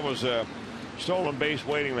 Well, that was a stolen base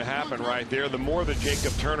waiting to happen right there. The more that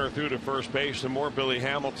Jacob Turner threw to first base, the more Billy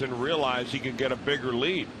Hamilton realized he could get a bigger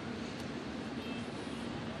lead.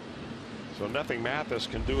 So nothing Mathis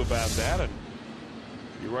can do about that, and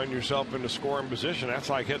you run yourself into scoring position. That's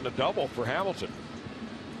like hitting a double for Hamilton.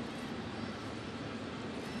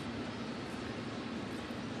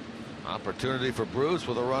 Opportunity for Bruce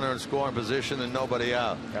with a runner in scoring position and nobody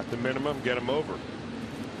out. At the minimum, get him over.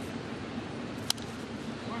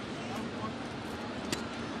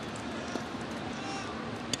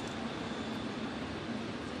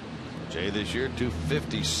 Jay this year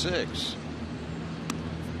 256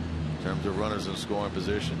 in terms of runners in scoring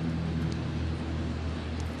position.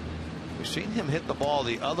 We've seen him hit the ball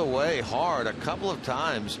the other way hard a couple of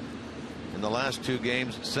times in the last 2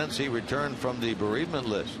 games since he returned from the bereavement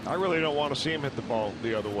list. I really don't want to see him hit the ball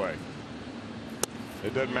the other way.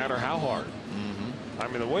 It doesn't matter how hard. I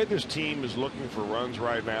mean, the way this team is looking for runs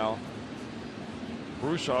right now,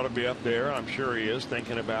 Bruce ought to be up there. I'm sure he is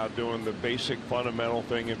thinking about doing the basic fundamental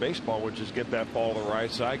thing in baseball, which is get that ball to the right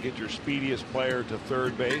side, get your speediest player to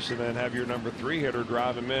third base, and then have your number 3 hitter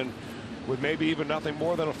drive him in with maybe even nothing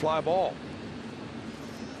more than a fly ball.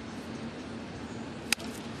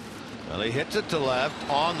 Well, he hits it to left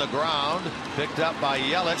on the ground, picked up by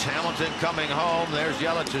Yelich. Hamilton coming home. There's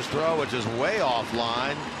Yelich's throw, which is way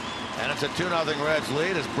offline, and it's a 2-0 Reds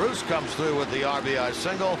lead as Bruce comes through with the RBI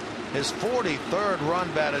single. His 43rd run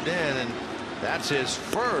batted in, and that's his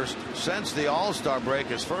first since the All-Star break,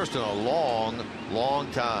 his first in a long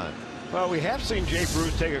time. Well, we have seen Jay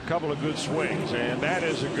Bruce take a couple of good swings, and that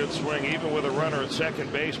is a good swing, even with a runner at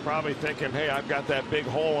second base, probably thinking, hey, I've got that big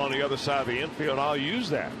hole on the other side of the infield, I'll use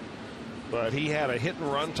that. But he had a hit and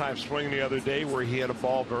run type swing the other day where he had a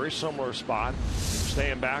ball very similar spot,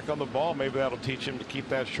 staying back on the ball. Maybe that'll teach him to keep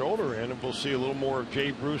that shoulder in, and we'll see a little more of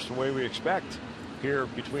Jay Bruce the way we expect here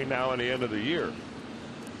between now and the end of the year.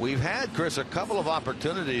 We've had, Chris, a couple of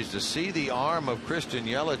opportunities to see the arm of Christian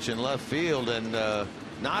Yelich in left field, and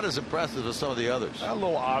not as impressive as some of the others. A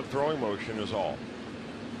little odd throwing motion is all.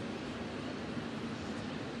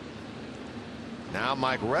 Now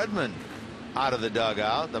Mike Redmond out of the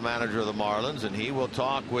dugout, the manager of the Marlins, and he will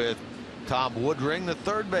talk with Tom Woodring, the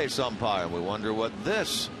third base umpire. We wonder what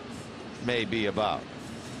this may be about.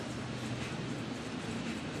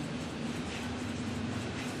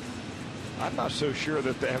 I'm not so sure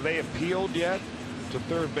that have they appealed yet to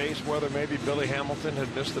third base whether maybe Billy Hamilton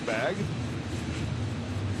had missed the bag.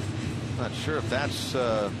 Not sure if that's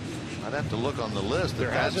I'd have to look on the list. There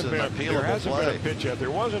hasn't been a pitch yet. There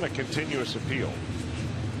wasn't a continuous appeal.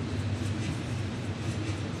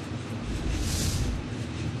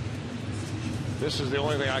 This is the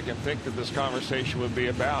only thing I can think that this conversation would be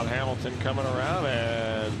about. Hamilton coming around,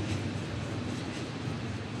 and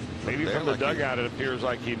maybe from the dugout it appears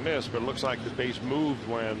like he missed, but it looks like the base moved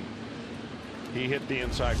when he hit the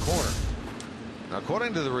inside corner. Now,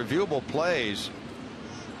 according to the reviewable plays,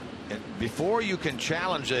 before you can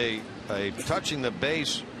challenge a touching the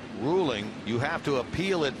base ruling, you have to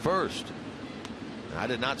appeal it first. I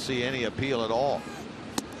did not see any appeal at all.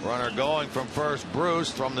 Runner going from first. Bruce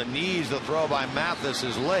from the knees. The throw by Mathis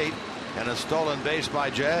is late, and a stolen base by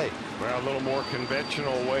Jay. Well, a little more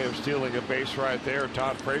conventional way of stealing a base right there.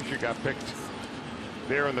 Todd Frazier got picked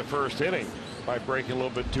there in the first inning by breaking a little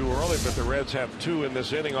bit too early, but the Reds have 2 in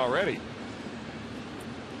this inning already.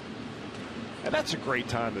 And that's a great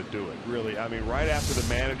time to do it, really. I mean, right after the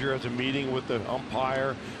manager has a meeting with the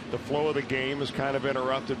umpire, the flow of the game is kind of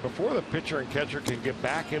interrupted. Before the pitcher and catcher can get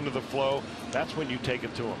back into the flow, that's when you take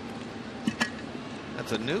it to them.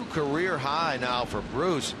 That's a new career high now for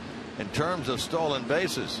Bruce in terms of stolen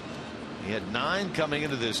bases. He had 9 coming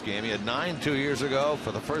into this game. He had 9 2 years ago.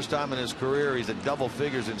 For the first time in his career, he's at double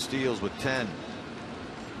figures in steals with 10.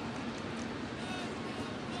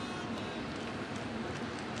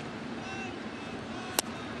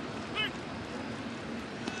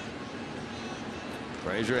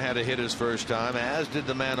 Frazier had to hit his first time, as did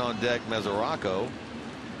the man on deck, Mesoraco.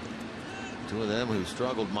 2 of them who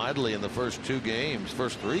struggled mightily in the first 3 games,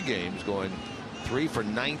 going 3 for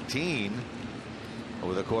 19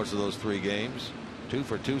 over the course of those 3 games. 2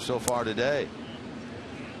 for 2 so far today.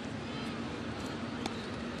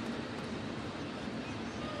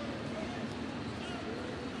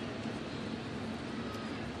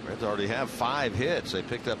 Reds already have 5 hits. They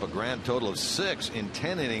picked up a grand total of 6 in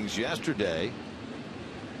 10 innings yesterday.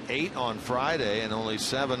 8 on Friday, and only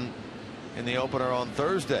 7 in the opener on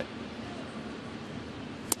Thursday.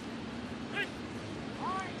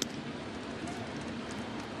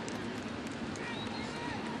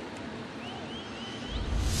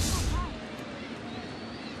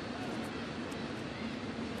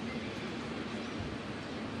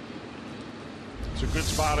 It's a good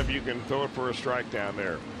spot if you can throw it for a strike down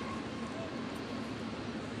there.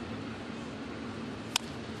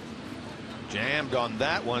 Jammed on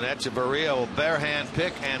that one. Echeverria will bare hand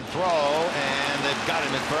pick and throw, and they've got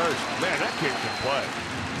him at first. Man, that kid can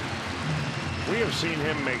play. We have seen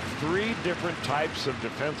him make 3 different types of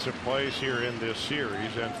defensive plays here in this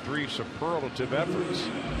series, and 3 superlative efforts.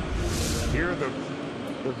 Here, the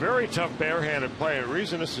very tough barehanded play. And the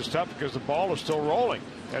reason this is tough because the ball is still rolling,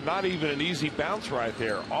 and not even an easy bounce right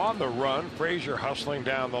there. On the run, Frazier hustling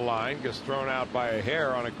down the line, gets thrown out by a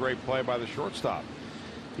hair on a great play by the shortstop.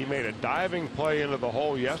 He made a diving play into the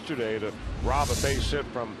hole yesterday to rob a base hit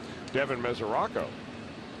from Devin Mesoraco.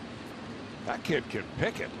 That kid can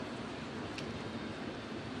pick it.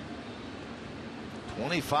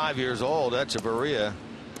 25 years old, Echeverria.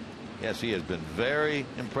 Yes, he has been very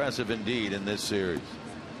impressive indeed in this series.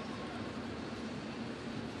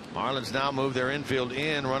 Marlins now move their infield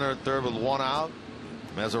in. Runner at third with 1 out.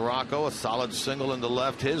 Mesoraco, a solid single into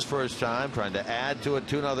left his first time, trying to add to a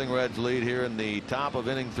 2-0 Reds lead here in the top of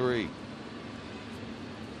inning 3.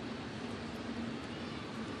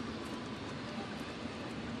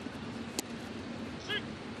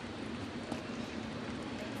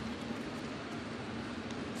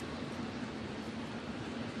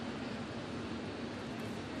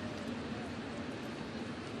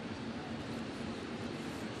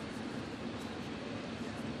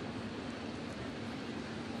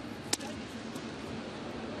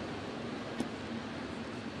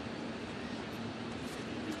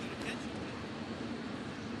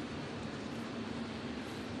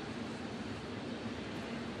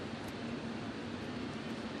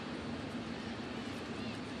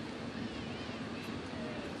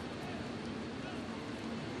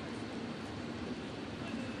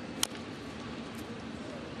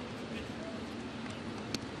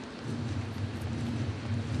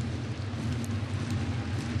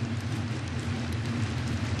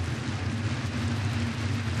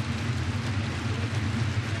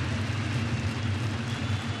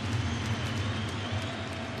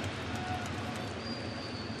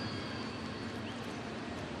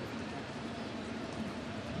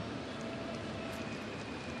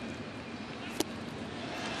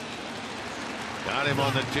 Got him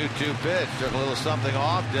on the 2-2 pitch. Took a little something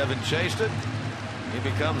off. Devin chased it. He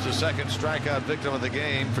becomes the second strikeout victim of the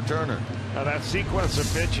game for Turner. Now that sequence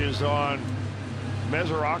of pitches on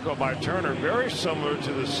Mesoraco by Turner, very similar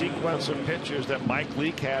to the sequence of pitches that Mike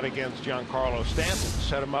Leake had against Giancarlo Stanton.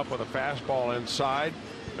 Set him up with a fastball inside.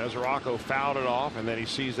 Mesoraco fouled it off, and then he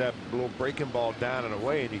sees that little breaking ball down and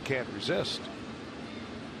away, and he can't resist.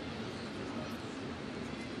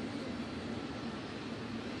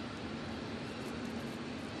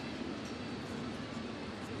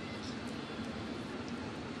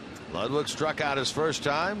 Ludwig struck out his first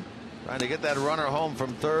time, trying to get that runner home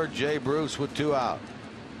from third. Jay Bruce with 2 out.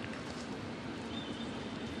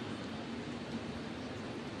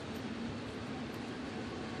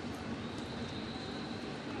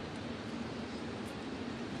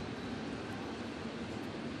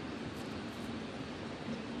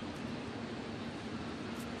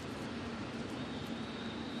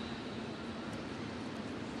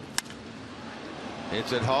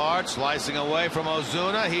 Hits it hard, slicing away from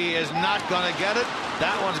Ozuna. He is not going to get it.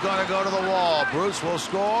 That one's going to go to the wall. Bruce will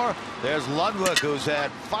score. There's Ludwig, who's had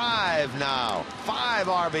 5 now. 5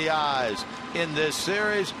 RBIs in this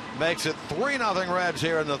series. Makes it 3-0 Reds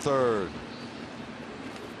here in the third.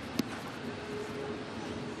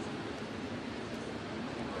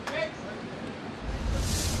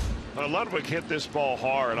 Ludwig hit this ball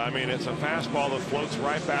hard. I mean, it's a fastball that floats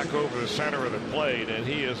right back over the center of the plate, and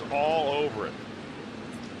he is all over it.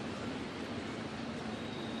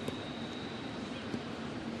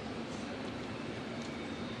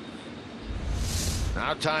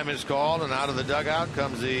 Now time is called, and out of the dugout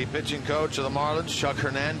comes the pitching coach of the Marlins, Chuck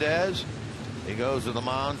Hernandez. He goes to the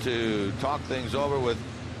mound to talk things over with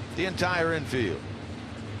the entire infield.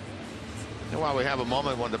 And while we have a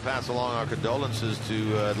moment, I wanted to pass along our condolences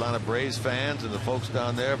to Atlanta Braves fans and the folks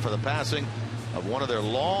down there for the passing of one of their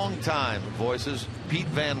longtime voices, Pete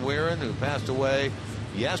Van Wieren, who passed away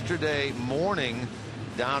yesterday morning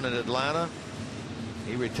down in Atlanta.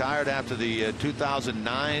 He retired after the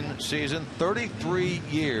 2009 season. 33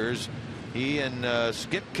 years. He and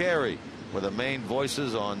Skip Carey were the main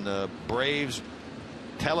voices on Braves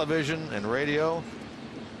television and radio.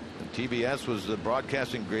 And TBS was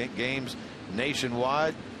broadcasting games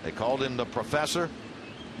nationwide. They called him the Professor.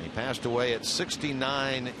 He passed away at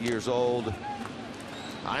 69 years old.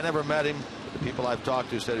 I never met him. The people I've talked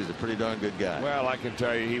to said he's a pretty darn good guy. Well, I can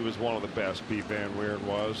tell you he was one of the best. Pete Van Wieren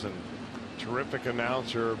was, and terrific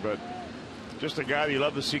announcer, but just a guy that you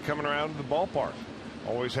love to see coming around to the ballpark.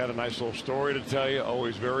 Always had a nice little story to tell you.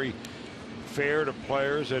 Always very fair to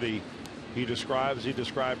players that he describes. He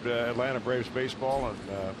described Atlanta Braves baseball,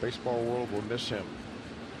 and baseball world will miss him.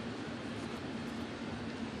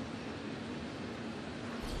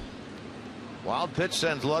 Wild pitch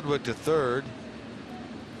sends Ludwig to third.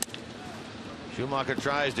 Schumacher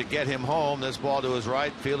tries to get him home. This ball to his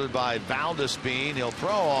right, fielded by Valdespin. He'll throw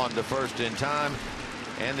on to first in time,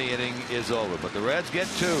 and the inning is over. But the Reds get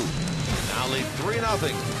 2. Now lead 3-0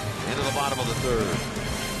 into the bottom of the third.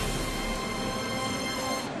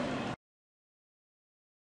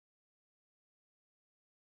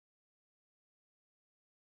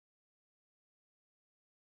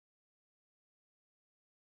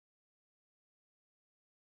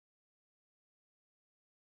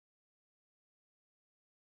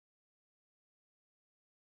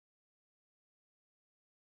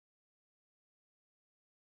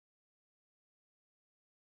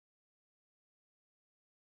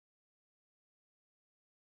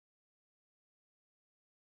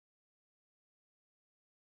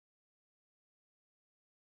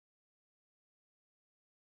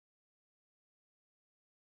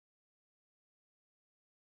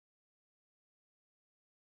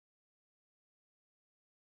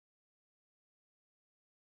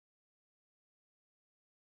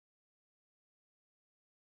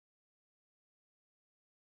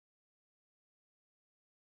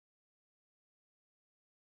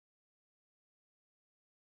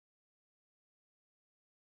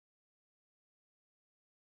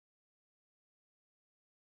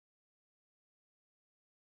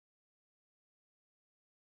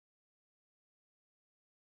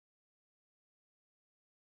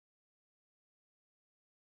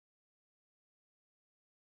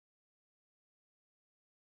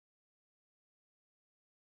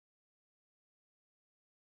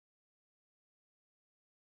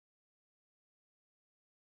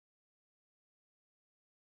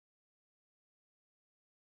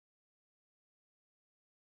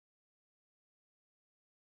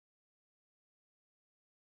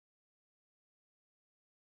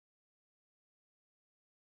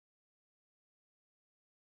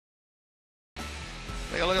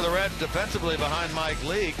 Take a look at the Reds defensively behind Mike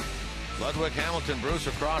Leake. Ludwig, Hamilton, Bruce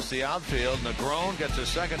across the outfield. Negron gets his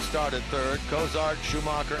second start at third. Cozart,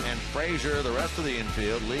 Schumacher, and Frazier the rest of the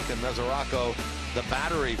infield. Leake and Mesoraco the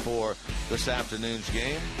battery for this afternoon's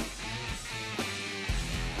game.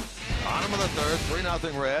 Bottom of the third,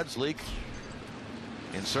 3-0 Reds. Leake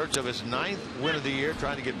in search of his 9th win of the year,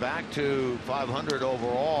 trying to get back to 500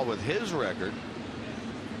 overall with his record.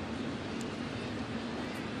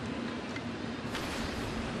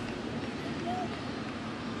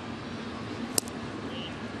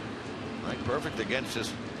 Mike Perfect against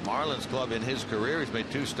his Marlins club in his career. He's made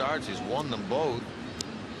 2 starts. He's won them both.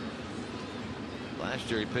 Last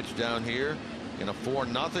year he pitched down here in a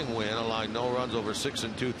 4-0 win, allowing no runs over 6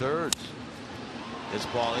 2/3. This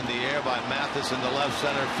ball in the air by Mathis in the left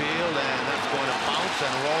center field, and that's going to bounce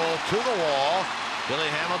and roll to the wall. Billy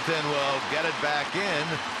Hamilton will get it back in.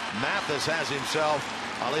 Mathis has himself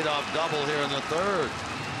a leadoff double here in the third.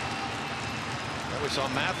 And we saw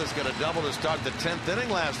Mathis get a double to start the 10th inning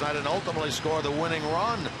last night and ultimately score the winning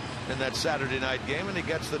run in that Saturday night game, and he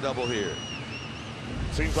gets the double here.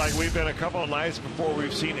 Seems like we've been a couple of nights before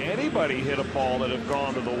we've seen anybody hit a ball that have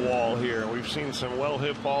gone to the wall here. We've seen some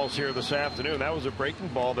well-hit balls here this afternoon. That was a breaking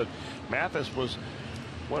ball that Mathis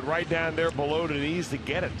went right down there below to the knees to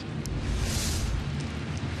get it.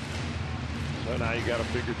 So now you got to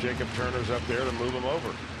figure Jacob Turner's up there to move him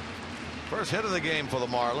over. First hit of the game for the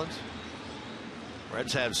Marlins.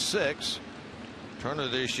 Reds have 6. Turner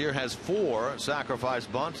this year has 4 sacrifice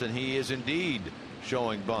bunts, and he is indeed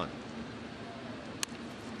showing bunt.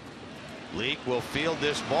 Leake will field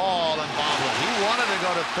this ball and bobble it. He wanted to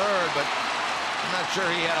go to third, but I'm not sure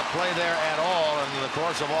he had a play there at all. And in the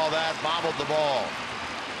course of all that, bobbled the ball.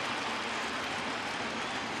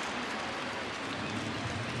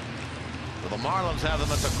 So the Marlins have them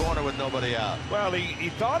at the corner with nobody out. Well, he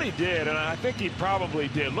thought he did, and I think he probably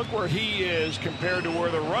did. Look where he is compared to where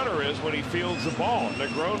the runner is when he fields the ball.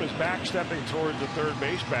 Negron is backstepping towards the third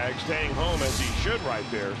base bag, staying home as he should right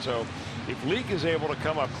there. So if Leake is able to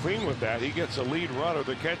come up clean with that, he gets a lead runner,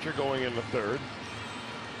 the catcher going in the third.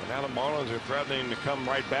 And now the Marlins are threatening to come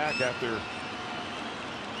right back after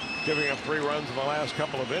giving up 3 runs in the last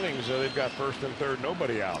couple of innings. So they've got first and third,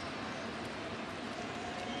 nobody out.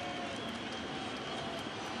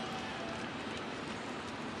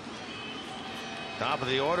 Top of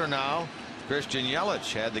the order now. Christian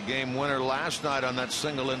Yelich had the game winner last night on that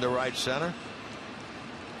single into right center.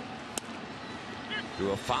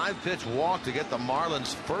 Threw a 5-pitch walk to get the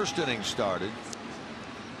Marlins' first inning started.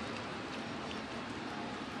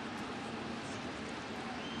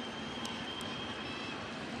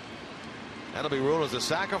 That'll be ruled as a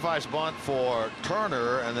sacrifice bunt for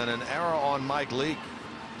Turner, and then an error on Mike Leake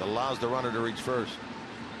that allows the runner to reach first.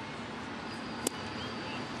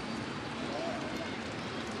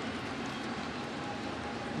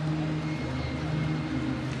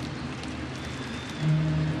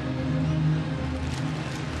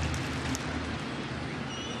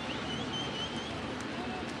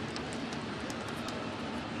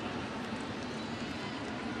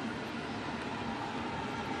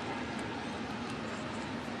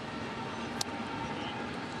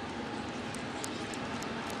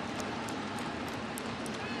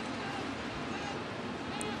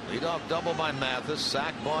 Leadoff double by Mathis.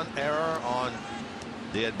 Sack bunt error on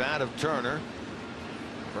the at bat of Turner.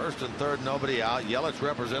 First and third, nobody out. Yelich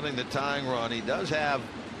representing the tying run. He does have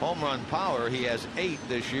home run power. He has 8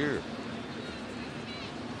 this year.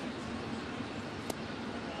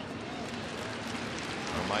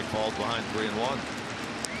 Mike falls behind 3-1.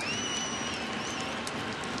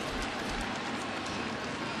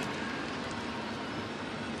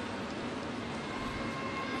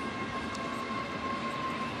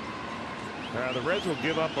 The Reds will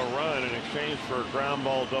give up a run in exchange for a ground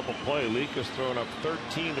ball double play. Leake has thrown up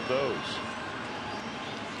 13 of those.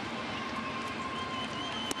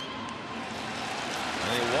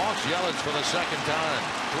 And he walks Yelich for the second time.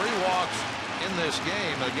 3 walks in this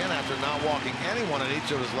game, again after not walking anyone in each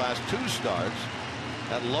of his last 2 starts.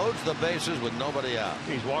 That loads the bases with nobody out.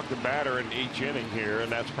 He's walked the batter in each inning here, and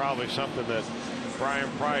that's probably something that Brian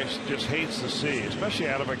Price just hates to see, especially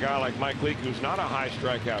out of a guy like Mike Leake, who's not a high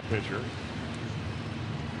strikeout pitcher.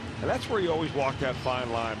 And that's where you always walk that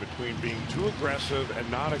fine line between being too aggressive and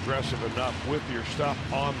not aggressive enough with your stuff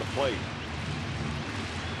on the plate.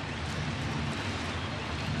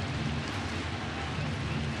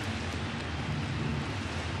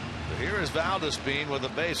 So here is Valdespin with the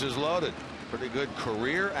bases loaded. Pretty good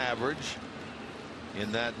career average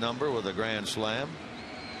in that number with a grand slam.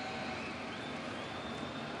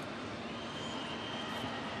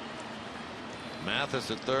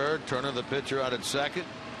 Mathis at third. Turner the pitcher out at second.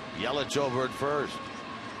 Yelich over at first.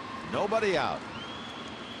 Nobody out.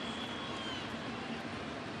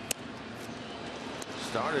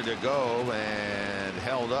 Started to go and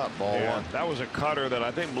held up. Ball one. That was a cutter that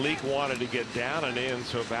I think Malik wanted to get down and in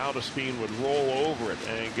so Valdespin would roll over it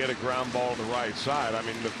and get a ground ball to the right side. I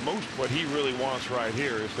mean, what he really wants right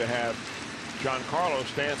here is to have Giancarlo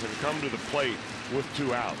Stanton come to the plate with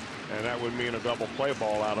 2 out, and that would mean a double play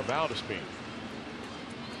ball out of Valdespin.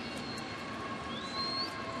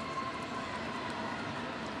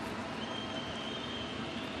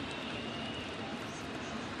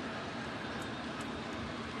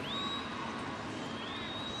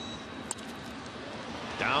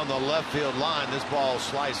 Down the left field line, this ball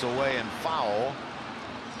slice away and foul.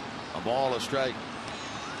 A ball, a strike.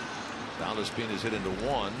 Valdespin has hit into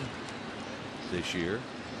 1 this year.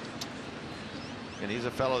 And he's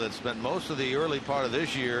a fellow that spent most of the early part of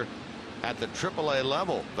this year at the AAA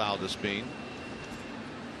level. Valdespin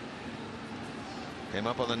came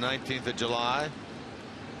up on the 19th of July.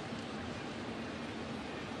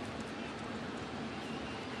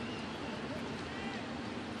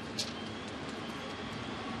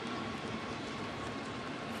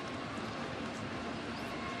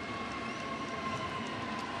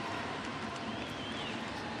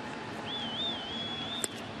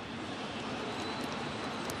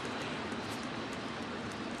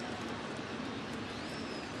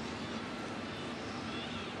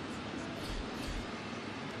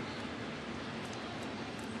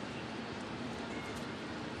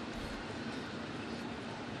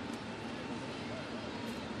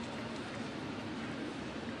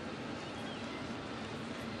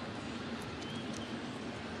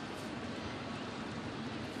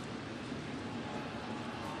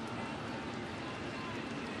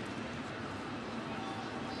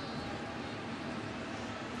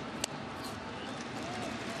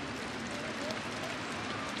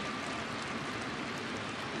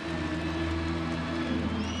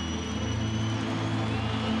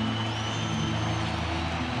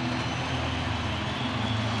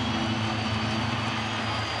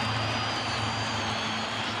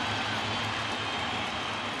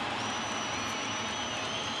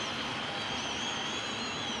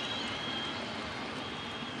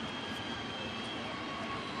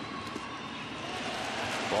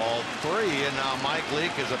 Ball 3, and now Mike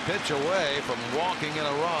Leake is a pitch away from walking in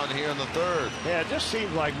a run here in the 3rd. Yeah, it just seems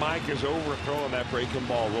like Mike is overthrowing that breaking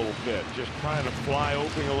ball a little bit, just trying to fly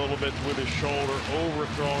open a little bit with his shoulder,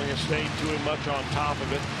 overthrowing it, staying too much on top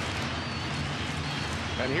of it.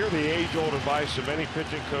 And here the age-old advice of many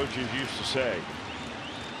pitching coaches used to say,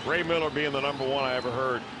 Ray Miller being the #1 I ever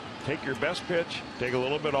heard, take your best pitch, take a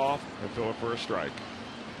little bit off, and throw it for a strike.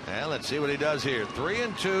 And let's see what he does here.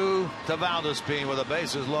 3-2 to Valdespin with the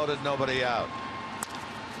bases loaded, nobody out.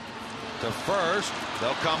 To first,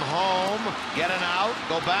 they'll come home, get an out,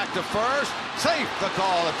 go back to first, safe the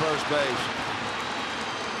call at first base.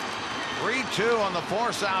 3-2 on the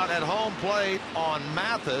force out at home plate on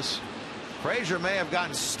Mathis. Frazier may have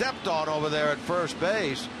gotten stepped on over there at first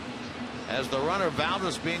base as the runner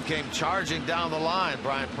Valdespin came charging down the line.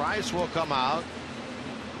 Brian Price will come out.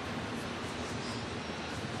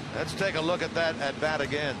 Let's take a look at that at bat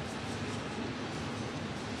again.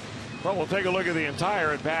 Well, we'll take a look at the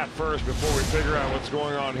entire at bat first before we figure out what's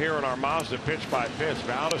going on here in our Mazda pitch by pitch.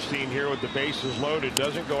 Valdespin here with the bases loaded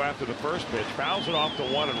doesn't go after the first pitch, fouls it off to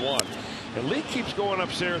 1-1. And Lee keeps going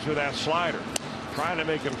upstairs with that slider, trying to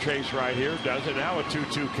make him chase right here. Does it now, a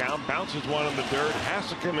 2-2 count, bounces one in the dirt, has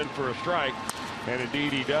to come in for a strike. And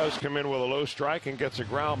indeed he does come in with a low strike and gets a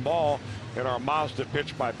ground ball in our Mazda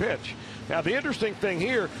pitch by pitch. Now the interesting thing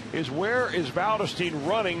here is, where is Valdespin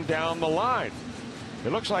running down the line?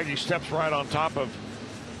 It looks like he steps right on top of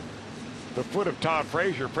the foot of Todd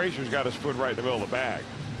Frazier. Frazier's got his foot right in the middle of the bag.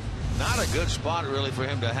 Not a good spot really for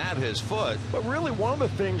him to have his foot. But really one of the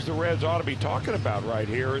things the Reds ought to be talking about right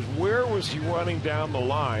here is, where was he running down the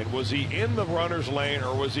line? Was he in the runner's lane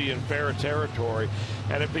or was he in fair territory?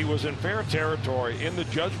 And if he was in fair territory, in the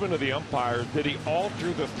judgment of the umpires, did he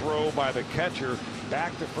alter the throw by the catcher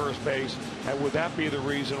back to first base? And would that be the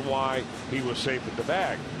reason why he was safe at the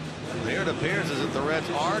bag? Here it appears as if the Reds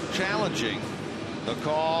are challenging the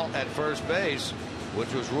call at first base,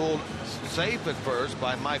 which was ruled safe at first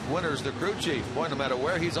by Mike Winters, the crew chief. Boy, no matter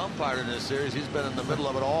where he's umpired in this series, he's been in the middle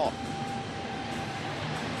of it all.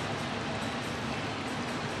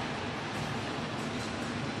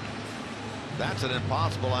 That's an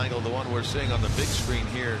impossible angle, the one we're seeing on the big screen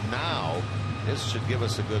here now. This should give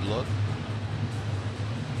us a good look.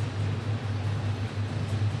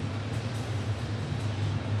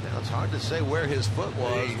 Now let's hard to say where his foot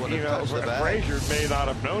was when it touched the bag. Frazier may not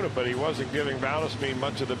have known it, but he wasn't giving Valdespin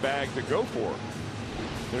much of the bag to go for.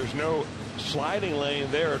 There's no sliding lane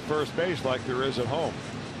there at first base like there is at home.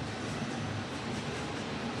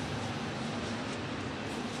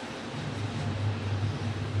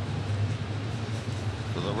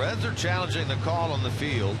 So the Reds are challenging the call on the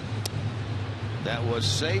field. That was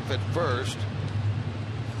safe at first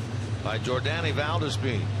by Jordani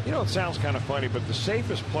Valdespin. You know, it sounds kind of funny, but the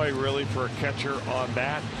safest play really for a catcher on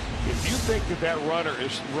that, if you think that that runner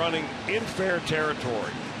is running in fair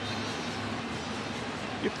territory,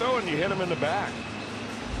 you throw and you hit him in the back,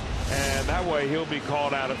 and that way he'll be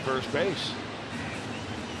called out at first base.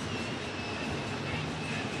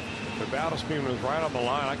 But Valdespin was right on the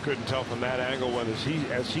line. I couldn't tell from that angle whether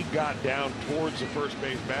as he got down towards the first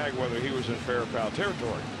base bag whether he was in fair or foul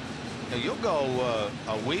territory. Now you'll go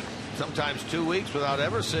a week, sometimes 2 weeks without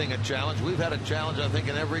ever seeing a challenge. We've had a challenge, I think,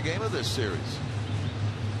 in every game of this series.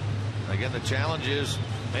 Again, the challenge is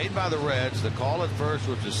made by the Reds. The call at first,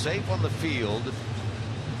 which is safe on the field.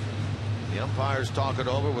 The umpires talk it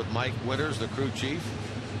over with Mike Winters, the crew chief,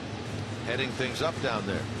 heading things up down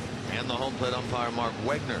there, and the home plate umpire Mark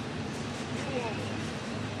Wegner.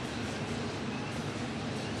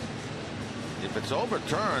 If it's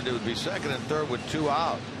overturned, it would be second and third with 2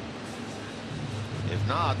 out. If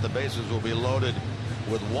not, the bases will be loaded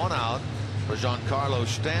with 1 out for Giancarlo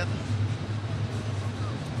Stanton.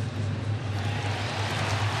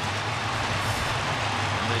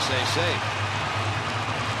 And they say safe.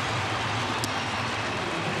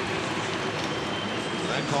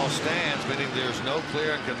 That call stands, meaning there's no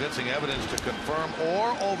clear and convincing evidence to confirm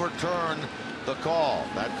or overturn the call.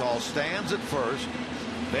 That call stands at first.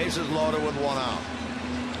 Bases loaded with 1 out.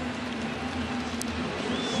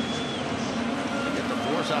 Get the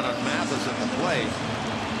force out on Mathis at the plate.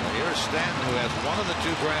 Now here's Stanton, who has 1 of the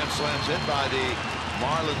 2 grand slams hit by the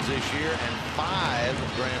Marlins this year and 5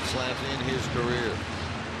 grand slams in his career.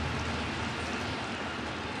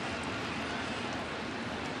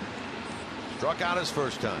 Struck out his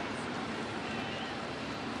first time.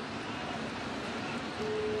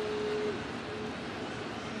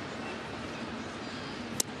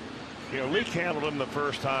 You know, Leake handled him the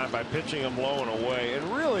first time by pitching him low and away.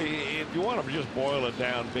 And really, if you want to just boil it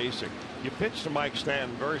down basic, you pitch to Mike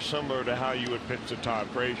Stanton very similar to how you would pitch to Todd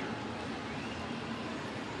Frazier.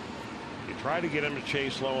 You try to get him to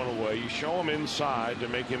chase low and away. You show him inside to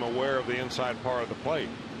make him aware of the inside part of the plate.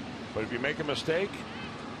 But if you make a mistake,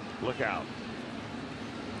 look out.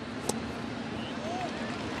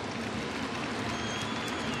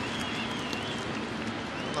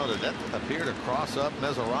 Did that appear to cross up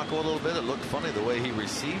Mesoraco a little bit? It looked funny the way he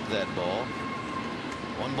received that ball.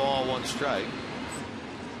 1 ball, 1 strike.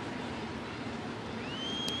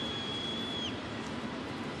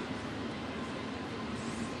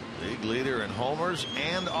 League leader in homers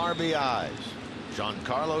and RBIs,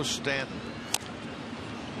 Giancarlo Stanton.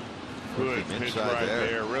 Good pitch right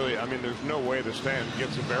there. Really, I mean, there's no way that Stanton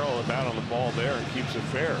gets a barrel of that on the ball there and keeps it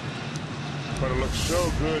fair. But it looks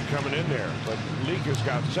so good coming in there. But Leake has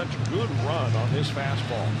got such a good run on his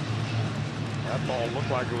fastball. That ball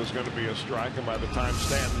looked like it was going to be a strike, and by the time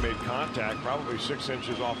Stanton made contact, probably 6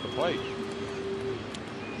 inches off the plate.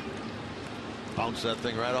 Bounced that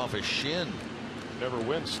thing right off his shin. Never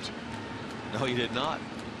winced. No, he did not.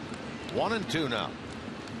 1 and 2 now.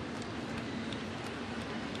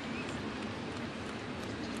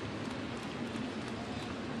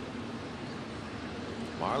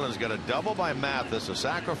 Marlins got a double by Mathis, a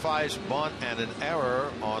sacrifice bunt, and an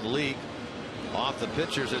error on Leake off the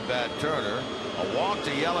pitchers at bat Turner. A walk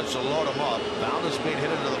to Yelich to load him up. Valdespin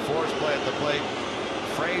hit into the force play at the plate.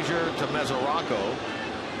 Frazier to Mesoraco.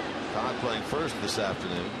 Todd playing first this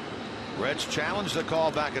afternoon. Reds challenged the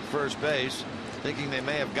call back at first base, thinking they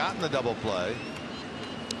may have gotten the double play.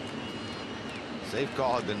 Safe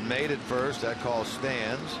call had been made at first. That call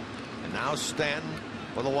stands. And now Stanton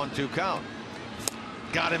with a 1-2 count.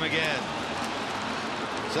 Got him again.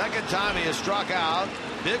 Second time he has struck out.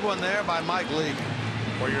 Big one there by Mike Leake.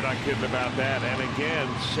 Well, you're not kidding about that. And again,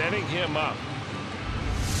 setting him up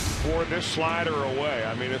for this slider away.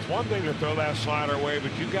 I mean, it's one thing to throw that slider away,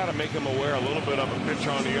 but you got to make him aware a little bit of a pitch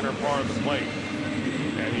on the inner part of the plate.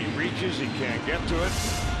 And he reaches, he can't get to it.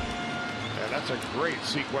 And that's a great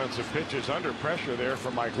sequence of pitches under pressure there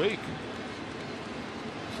for Mike Leake.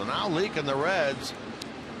 So now Leake and the Reds,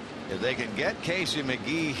 if they can get Casey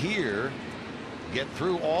McGee here, get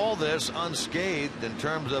through all this unscathed in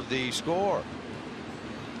terms of the score.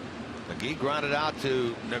 McGee grounded out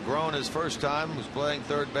to Negron his first time, was playing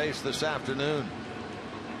third base this afternoon.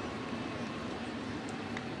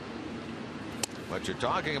 What you're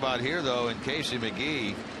talking about here, though, in Casey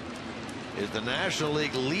McGee, is the National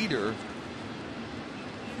League leader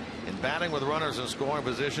in batting with runners in scoring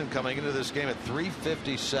position coming into this game at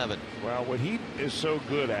 .357. Well, what he is so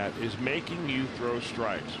good at is making you throw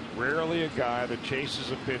strikes. Rarely a guy that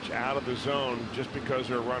chases a pitch out of the zone just because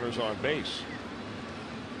there are runners on base.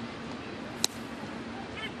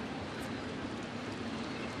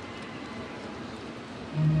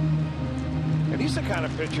 And he's the kind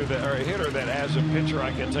of pitcher that, or a hitter that, as a pitcher,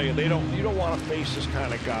 I can tell you, you don't want to face this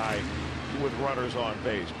kind of guy with runners on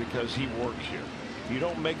base because he works you. You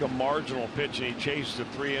don't make a marginal pitch and he chases it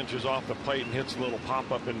 3 inches off the plate and hits a little pop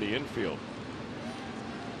up in the infield.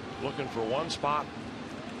 Looking for one spot,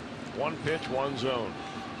 one pitch, one zone.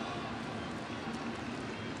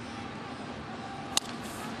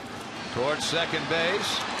 Towards second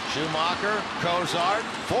base, Schumacher, Cozart,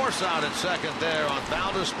 force out at second there on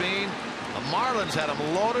Valdespin. The Marlins had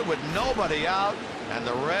him loaded with nobody out, and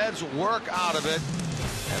the Reds work out of it,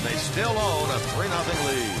 and they still own a 3-0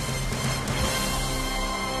 lead.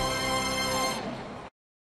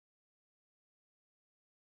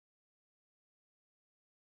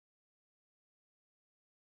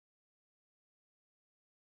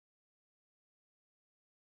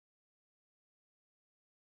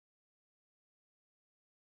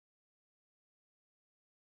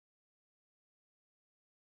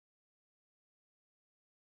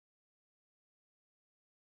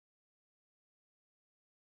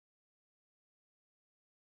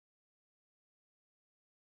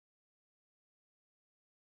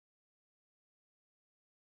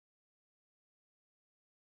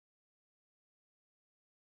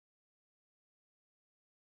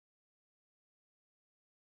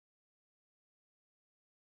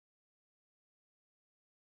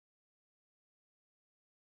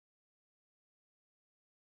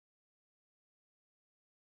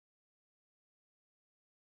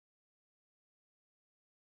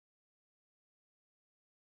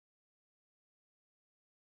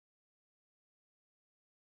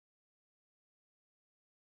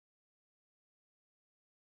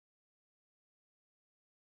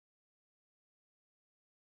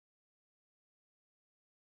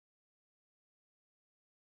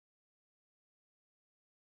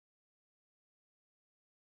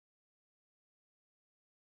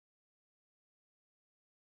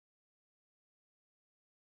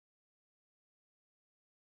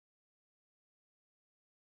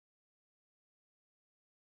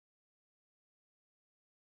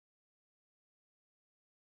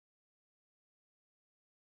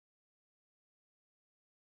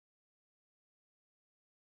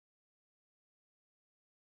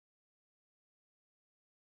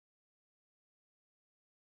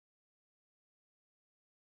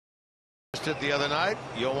 The other night,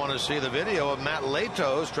 you'll want to see the video of Matt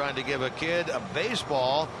Latos trying to give a kid a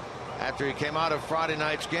baseball after he came out of Friday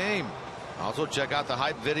night's game. Also check out the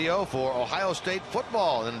hype video for Ohio State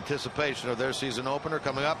football in anticipation of their season opener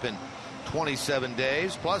coming up in 27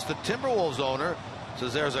 days. Plus the Timberwolves owner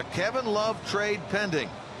says there's a Kevin Love trade pending.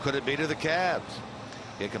 Could it be to the Cavs?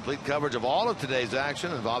 Get complete coverage of all of today's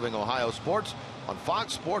action involving Ohio sports on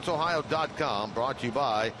FoxSportsOhio.com. Brought to you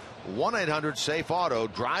by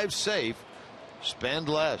 1-800-SAFE-AUTO. Drive safe, spend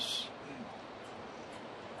less.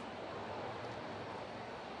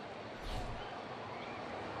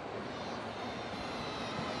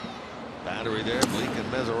 Battery there, Bleak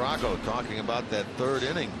and Mesoraco talking about that third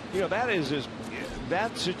inning. You know,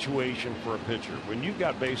 that situation for a pitcher, when you've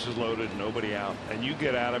got bases loaded, nobody out, and you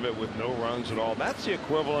get out of it with no runs at all, that's the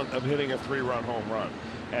equivalent of hitting a 3-run home run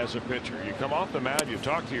as a pitcher. You come off the mound, you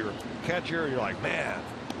talk to your catcher, and you're like, man,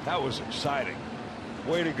 that was exciting.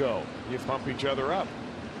 Way to go. You pump each other up.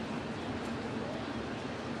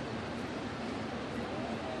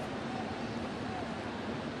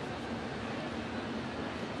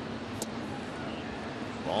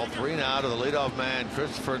 Ball 3 now to the leadoff man,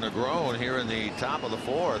 Christopher Negron, here in the top of the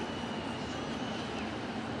fourth.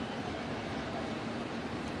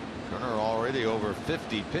 Turner already over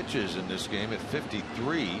 50 pitches in this game at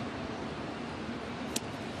 53.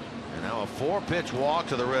 And now a 4-pitch walk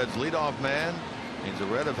to the Reds leadoff man. Means the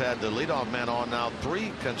Reds have had the leadoff man on now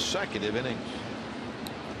 3 consecutive innings.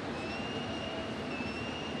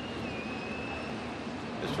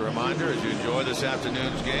 Just a reminder, as you enjoy this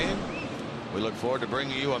afternoon's game, we look forward to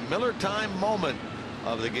bringing you a Miller Time moment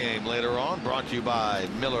of the game later on, brought to you by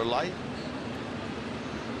Miller Lite.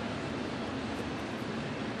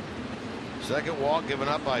 Second walk given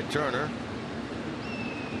up by Turner.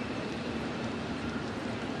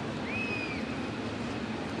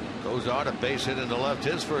 Goes on a base hit into left,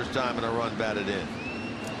 his first time in a run batted in.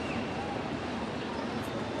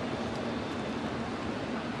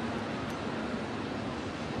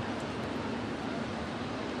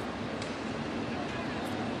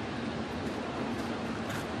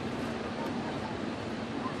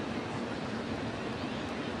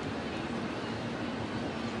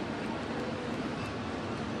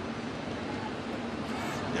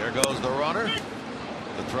 There goes the runner.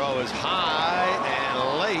 The throw is high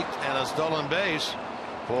and late, and a stolen base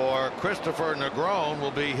for Christopher Negron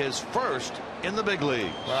will be his first in the big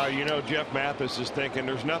leagues. Well, you know, Jeff Mathis is thinking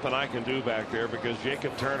there's nothing I can do back there because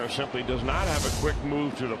Jacob Turner simply does not have a quick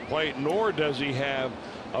move to the plate, nor does he have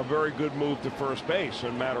a very good move to first base.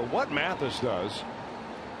 No matter what Mathis does,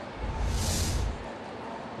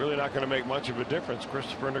 really not going to make much of a difference.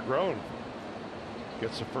 Christopher Negron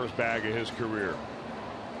gets the first bag of his career.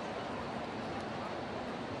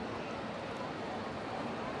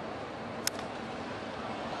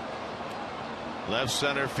 Left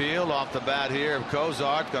center field off the bat here of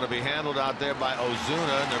Cozart, going to be handled out there by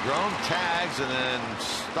Ozuna. Negron tags and then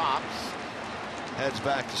stops, heads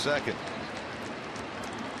back to second.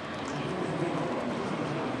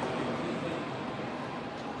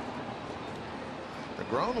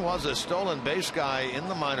 Negron was a stolen base guy in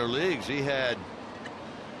the minor leagues. He had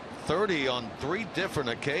 30 on 3 different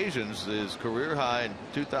occasions. His career high in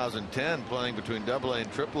 2010, playing between AA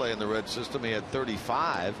and AAA in the Red system. He had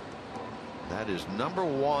 35. That is number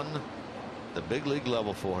 1, the big league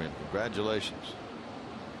level for him. Congratulations.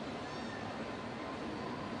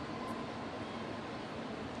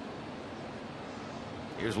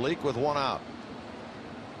 Here's Leake with 1 out.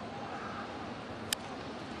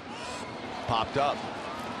 Popped up.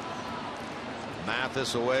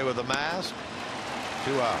 Mathis away with a mask.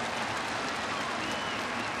 2 out.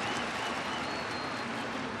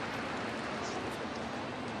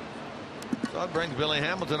 So that brings Billy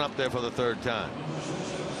Hamilton up there for the 3rd time.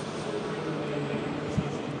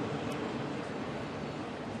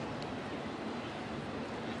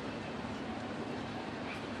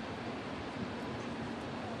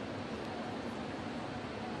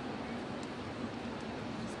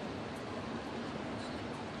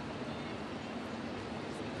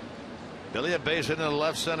 Billy at base hit in the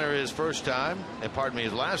left center his first time, and pardon me,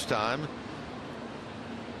 his last time.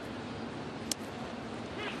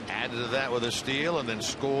 Added to that with a steal and then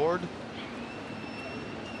scored.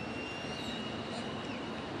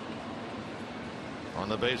 On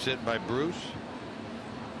the base hit by Bruce.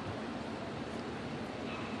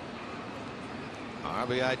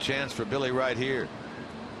 RBI chance for Billy right here.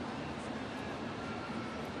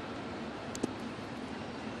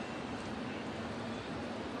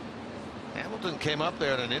 Hamilton came up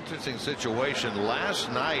there in an interesting situation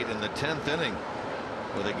last night in the 10th inning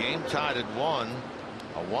with a game tied at 1.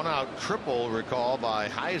 A 1-out triple, recall, by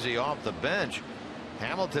Heisey off the bench.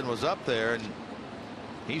 Hamilton was up there and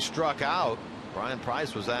he struck out. Brian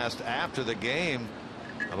Price was asked after the game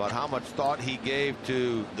about how much thought he gave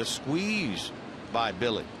to the squeeze by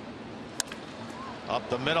Billy. Up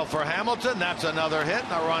the middle for Hamilton. That's another hit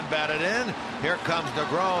and a run batted in. Here comes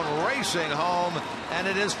Negron racing home, and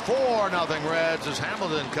it is 4-0 Reds as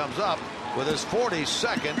Hamilton comes up with his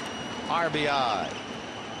 42nd RBI.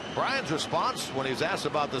 Brian's response when he was asked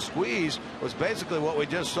about the squeeze was basically what we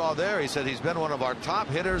just saw there. He said he's been one of our top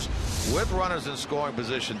hitters with runners in scoring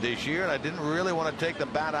position this year, and I didn't really want to take the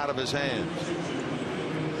bat out of his hands.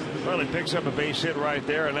 Well, he picks up a base hit right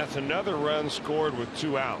there, and that's another run scored with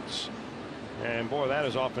 2 outs. And boy, that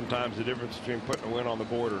is oftentimes the difference between putting a win on the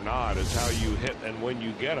board or not, is how you hit and when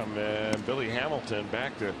you get them. And Billy Hamilton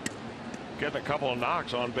back to getting a couple of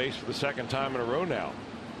knocks on base for the 2nd time in a row now.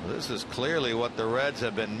 This is clearly what the Reds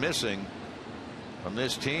have been missing from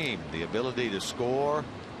this team. The ability to score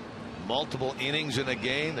multiple innings in a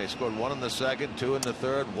game. They scored 1 in the 2nd, 2 in the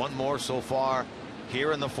 3rd, 1 more so far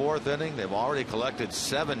here in the 4th inning. They've already collected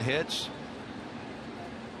 7 hits.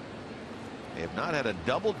 They have not had a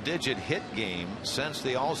double-digit hit game since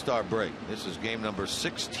the All-Star break. This is game number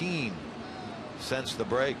 16 since the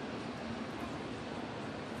break.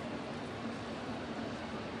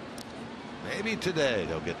 Maybe today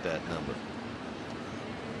they'll get that number.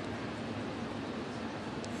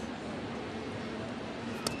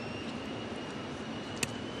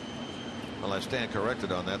 Well, I stand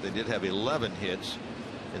corrected on that. They did have 11 hits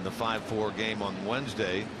in the 5-4 game on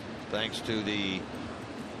Wednesday, thanks to the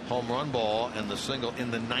home run ball and the single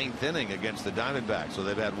in the 9th inning against the Diamondbacks. So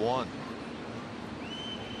they've had 1.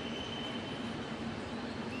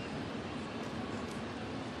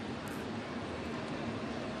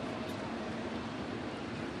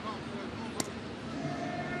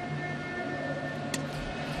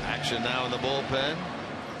 Action now in the bullpen.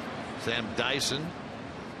 Sam Dyson.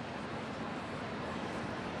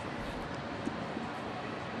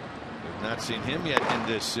 We've not seen him yet in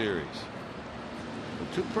this series.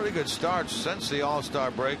 2 pretty good starts since the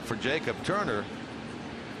All-Star break for Jacob Turner.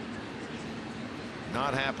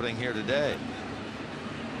 Not happening here today.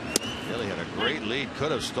 Really had a great lead,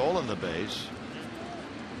 could have stolen the base.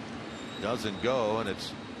 Doesn't go, and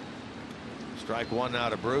it's Strike one now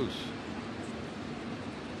to Bruce.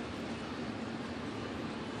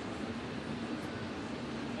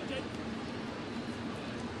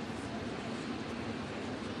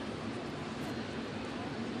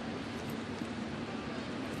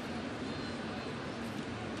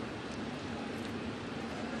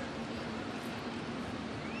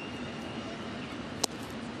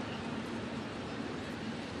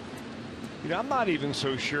 I'm not even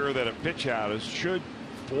so sure that a pitch out should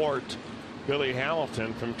thwart Billy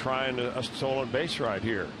Hamilton from trying a stolen base right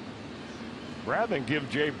here. Rather than give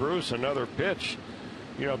Jay Bruce another pitch,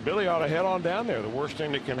 Billy ought to head on down there. The worst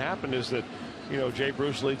thing that can happen is that, Jay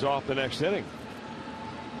Bruce leads off the next inning.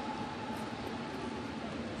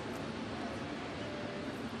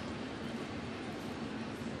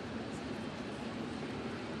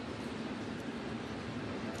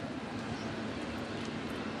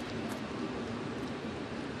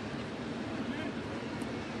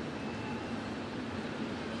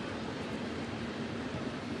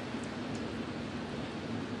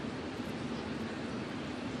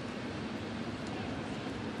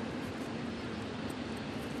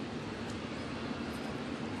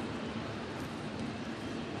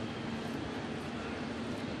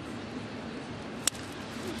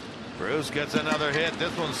 Bruce gets another hit.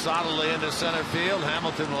 This one solidly into center field.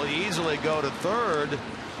 Hamilton will easily go to third.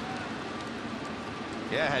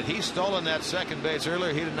 Yeah, had he stolen that second base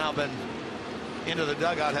earlier, he'd have now been into the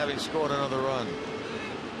dugout having scored another run.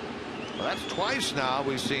 Well, that's twice now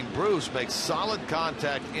we've seen Bruce make solid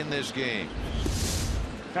contact in this game.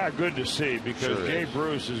 Good to see, because Sure Jay is.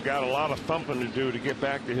 Bruce has got a lot of thumping to do to get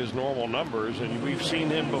back to his normal numbers, and we've seen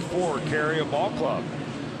him before carry a ball club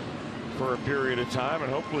for a period of time,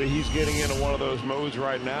 and hopefully he's getting into one of those modes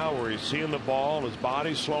right now where he's seeing the ball, his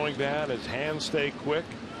body's slowing down, his hands stay quick,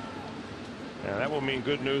 and that will mean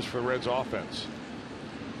good news for Reds offense.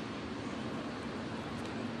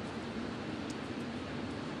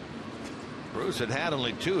 Bruce had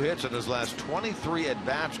only 2 hits in his last 23 at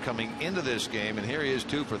bats coming into this game, and here he is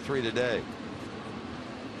 2 for 3 today.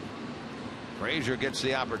 Frazier gets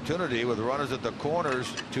the opportunity with runners at the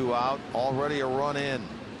corners, 2 out, already a run in.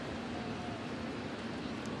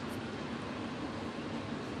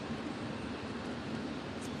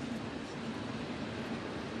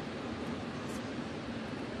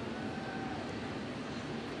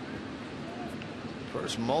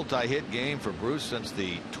 First multi-hit game for Bruce since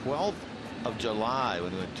the 12th of July,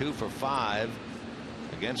 when he went 2 for 5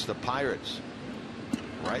 against the Pirates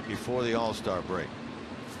right before the All-Star break.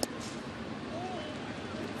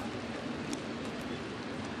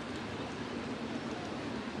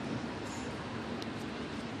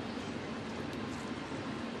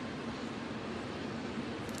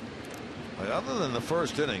 Other than the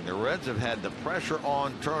first inning, the Reds have had the pressure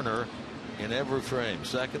on Turner in every frame.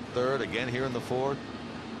 Second, third, again here in the fourth.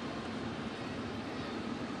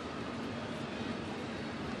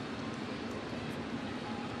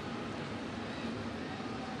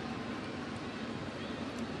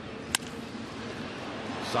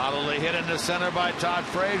 Solidly hit into center by Todd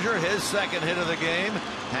Frazier, his second hit of the game.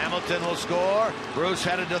 Hamilton will score. Bruce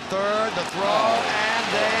headed to third. The throw, and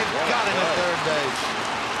they've got him at third base.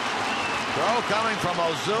 Throw coming from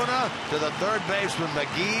Ozuna to the third baseman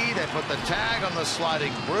McGee. They put the tag on the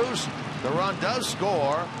sliding Bruce. The run does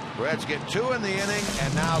score. Reds get 2 in the inning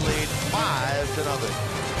and now lead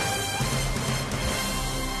 5-0.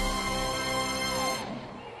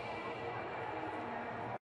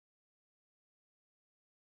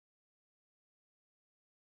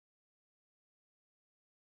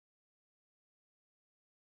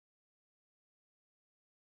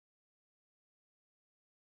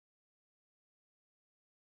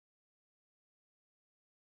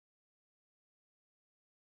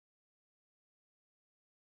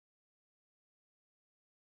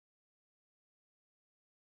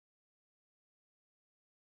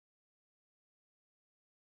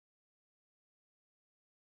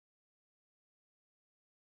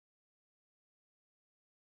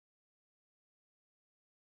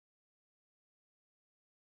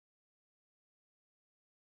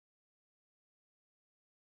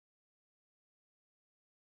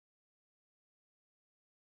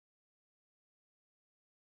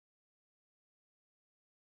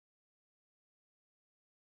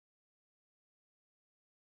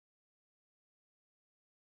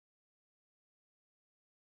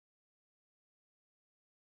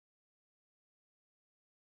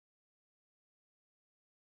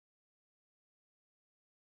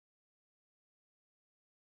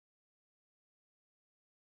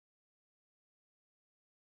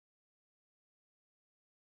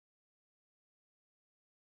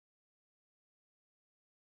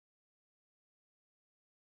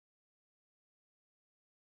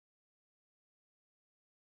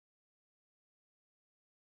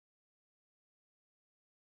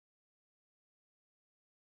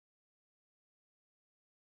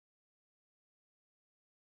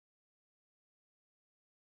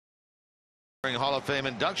 During Hall of Fame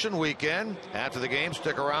induction weekend. After the game,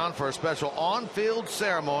 stick around for a special on-field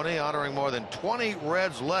ceremony honoring more than 20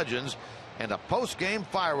 Reds legends and a post-game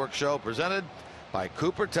fireworks show presented by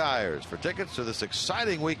Cooper Tires. For tickets to this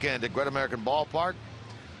exciting weekend at Great American Ballpark,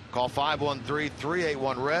 call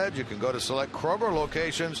 513-381-RED. You can go to select Kroger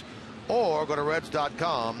locations or go to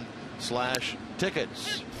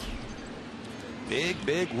Reds.com/tickets.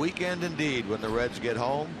 Big weekend indeed when the Reds get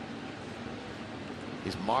home.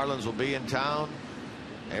 These Marlins will be in town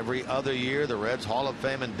every other year, the Reds Hall of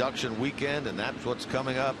Fame induction weekend, and that's what's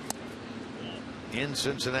coming up in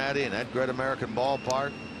Cincinnati and at Great American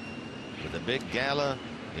Ballpark with a big gala,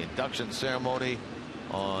 the induction ceremony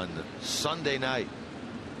on Sunday night.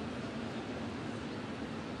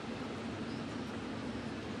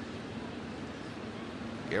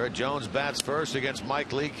 Garrett Jones bats first against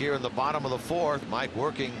Mike Leake here in the bottom of the fourth. Mike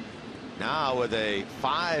working now with a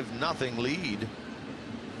 5-0 lead.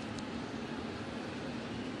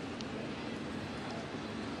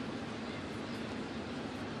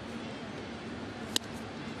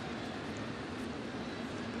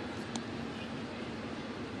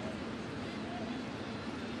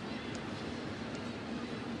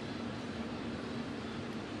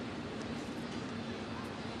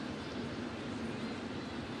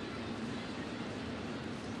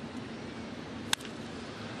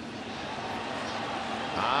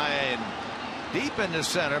 Deep into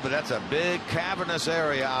center, but that's a big cavernous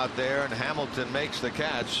area out there, and Hamilton makes the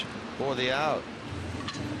catch for the out.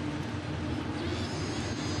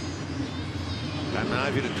 Time now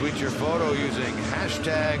for you to tweet your photo using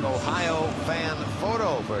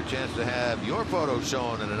 #OhioFanPhoto for a chance to have your photo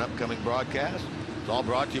shown in an upcoming broadcast. It's all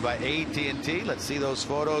brought to you by AT&T. Let's see those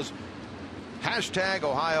photos.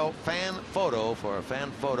 #OhioFanPhoto for a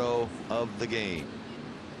fan photo of the game.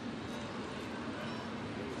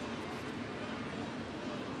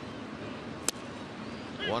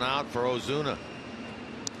 One out for Ozuna.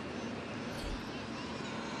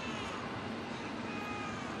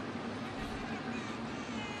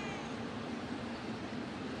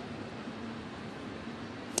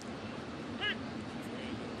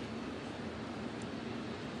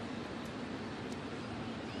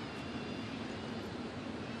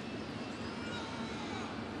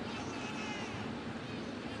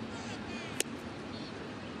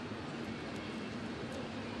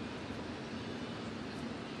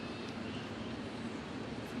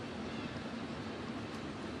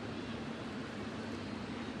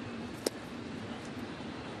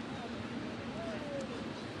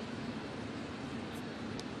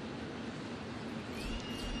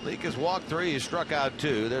 Leake has walked 3. He struck out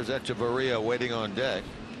 2. There's Echeverria waiting on deck.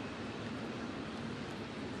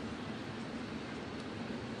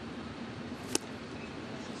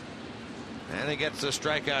 And he gets the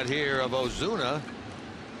strikeout here of Ozuna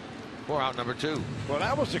for out number 2. Well,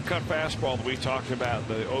 that was the cut fastball that we talked about,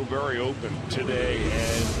 the very open today,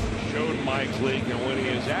 and showed Mike Leake. And when he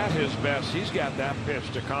is at his best, he's got that pitch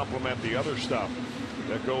to complement the other stuff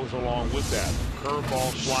that goes along with that.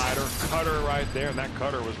 Curveball, slider, cutter right there, and that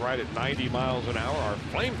cutter was right at 90 miles an hour. Our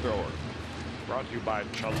flamethrower brought to you by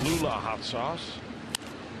Cholula hot sauce.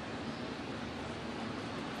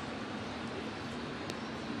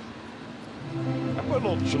 I put a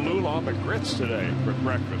little Cholula on the grits today for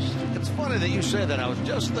breakfast. It's funny that you say that. I was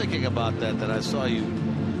just thinking about that I saw you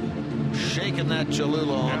shaking that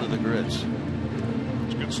Cholula onto the grits.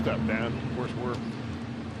 It's good stuff, Dan. Of course, we're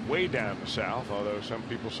way down the south, although some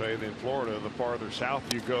people say that in Florida, the farther south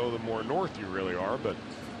you go, the more north you really are, but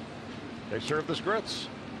they serve this grits.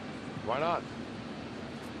 Why not?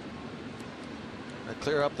 I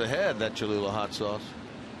clear up the head, that Cholula hot sauce.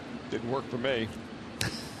 Didn't work for me.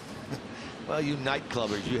 Well, you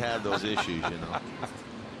nightclubbers, you have those issues, you know.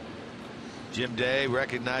 Jim Day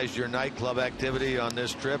recognized your nightclub activity on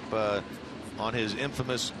this trip on his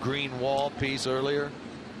infamous green wall piece earlier.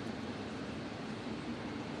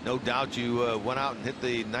 No doubt you went out and hit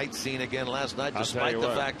the night scene again last night, despite the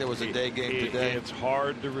fact there was a day game today. It's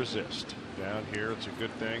hard to resist down here. It's a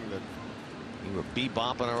good thing that you were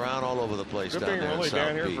bebopping around all over the place down there. Good thing we're only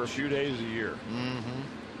down here Beach for a few days a year.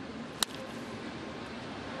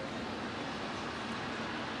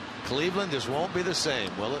 Cleveland just won't be the same,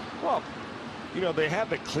 will it? Well, you know, they have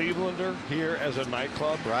the Clevelander here as a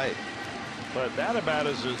nightclub. Right. But that about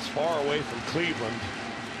is as far away from Cleveland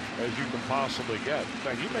as you can possibly get. In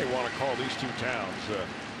fact, you may want to call these two towns,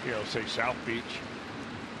 you know, say South Beach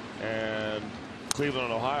and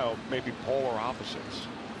Cleveland, Ohio, maybe polar opposites.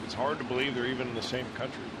 It's hard to believe they're even in the same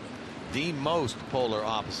country. The most polar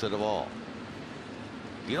opposite of all.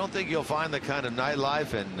 You don't think you'll find the kind of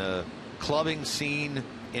nightlife and clubbing scene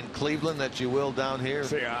in Cleveland that you will down here?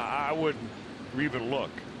 See, I wouldn't even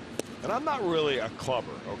look. And I'm not really a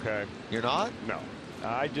clubber, okay? You're not? No.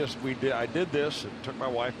 I did this and took my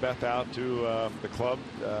wife Beth out to the club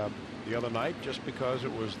the other night just because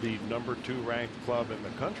it was the #2 ranked club in the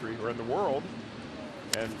country or in the world,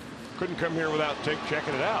 and couldn't come here without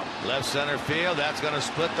checking it out. Left center field. That's going to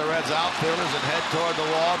split the Reds outfielders and head toward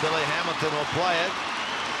the wall. Billy Hamilton will play it.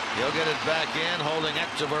 He'll get it back in, holding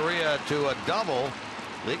Echeverria to a double.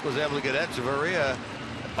 Leake was able to get Echeverria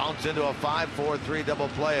bounce into a 5-4-3 double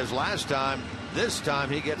play as last time. This time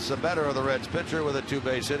he gets the better of the Reds pitcher with a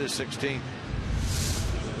 2-base hit, his 16th.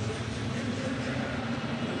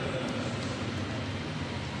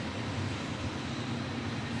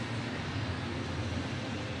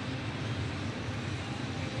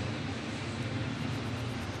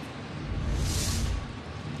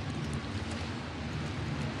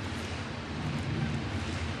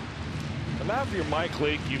 And now if you're Mike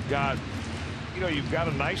Leake, you've got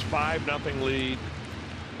a nice 5-0 lead.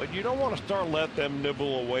 But you don't want to start let them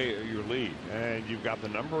nibble away at your lead. And you've got the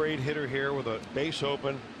 #8 hitter here with a base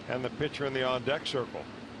open and the pitcher in the on-deck circle.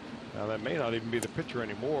 Now that may not even be the pitcher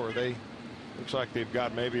anymore. Looks like they've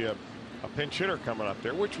got maybe a pinch hitter coming up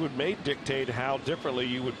there, which may dictate how differently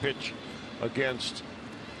you would pitch against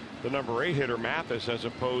the #8 hitter Mathis as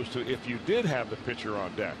opposed to if you did have the pitcher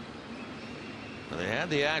on deck. They had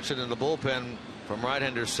the action in the bullpen from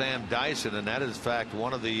right-hander Sam Dyson, and that is in fact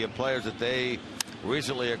one of the players that they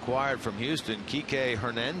recently acquired from Houston, Kike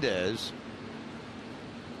Hernandez,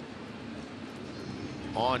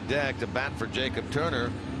 on deck to bat for Jacob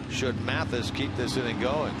Turner should Mathis keep this inning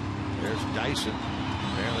going. There's Dyson,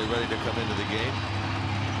 apparently ready to come into the game.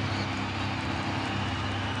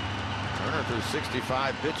 Turner threw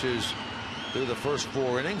 65 pitches through the first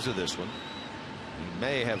 4 innings of this one. He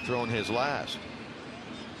may have thrown his last.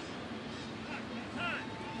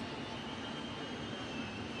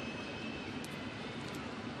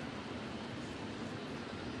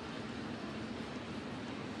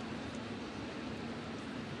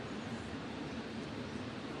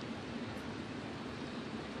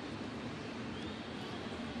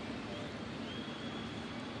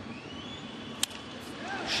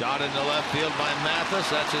 Shot into left field by Mathis.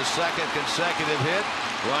 That's his 2nd consecutive hit.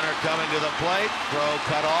 Runner coming to the plate. Throw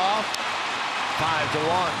cut off.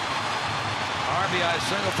 5-1. RBI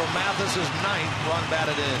single for Mathis, his 9th run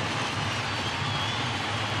batted in.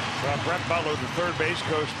 Well, Brett Butler, the third base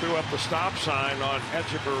coach, threw up the stop sign on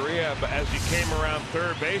Echeverria as he came around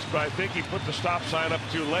third base, but I think he put the stop sign up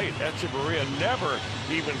too late. Echeverria never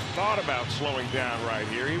even thought about slowing down right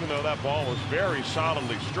here, even though that ball was very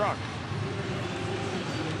solidly struck.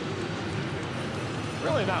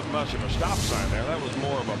 Really not much of a stop sign there. That was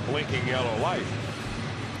more of a blinking yellow light.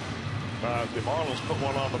 The Marlins put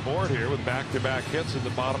one on the board here with back-to-back hits at the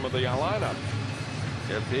bottom of the lineup.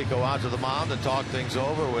 Jeff Pico out to the mound to talk things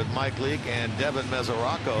over with Mike Leake and Devin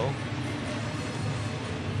Mesoraco.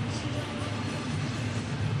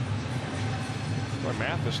 Well,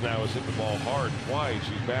 Mathis now has hit the ball hard twice.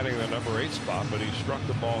 He's batting the #8 spot, but he struck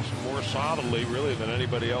the ball more solidly really than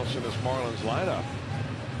anybody else in this Marlins lineup.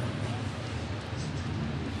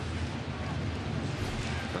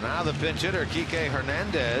 Now the pinch hitter Kike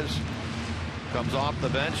Hernandez comes off the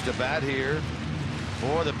bench to bat here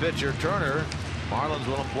for the pitcher Turner. Marlins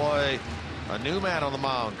will employ a new man on the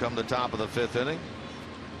mound come the top of the 5th inning.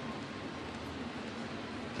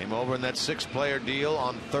 Came over in that 6-player deal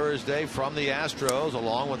on Thursday from the Astros,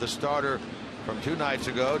 along with the starter from 2 nights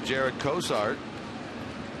ago, Jared Cosart.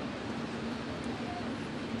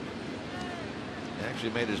 He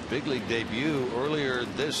actually made his big league debut earlier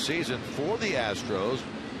this season for the Astros.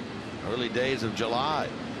 Early days of July.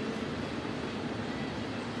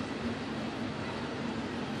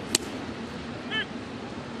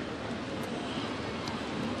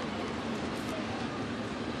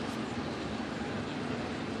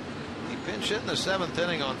 He pinch hit in the 7th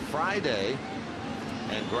inning on Friday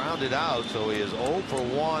and grounded out, so he is 0 for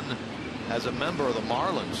 1 as a member of the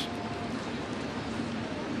Marlins.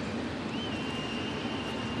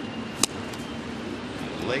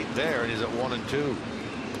 Late there, and he's at 1-2.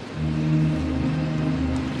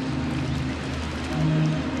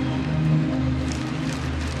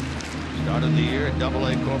 Started the year at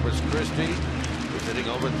AA Corpus Christi. Was hitting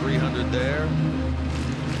over 300 there.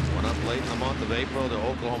 Went up late in the month of April to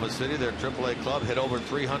Oklahoma City, their AAA club, hit over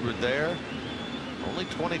 300 there. Only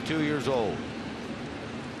 22 years old.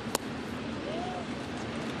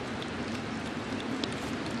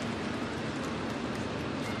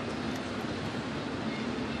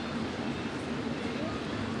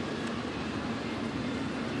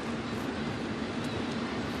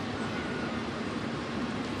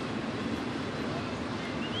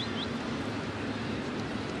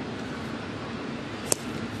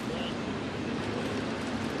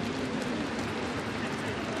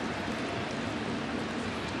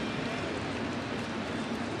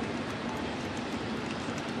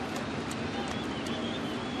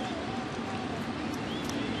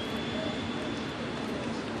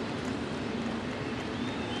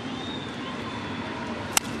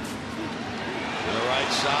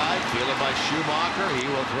 right side, fielded by Schumacher. He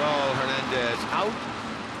will throw Hernandez out.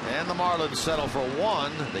 And the Marlins settle for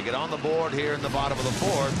one. They get on the board here in the bottom of the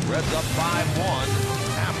fourth. Reds up 5-1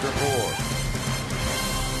 after 4.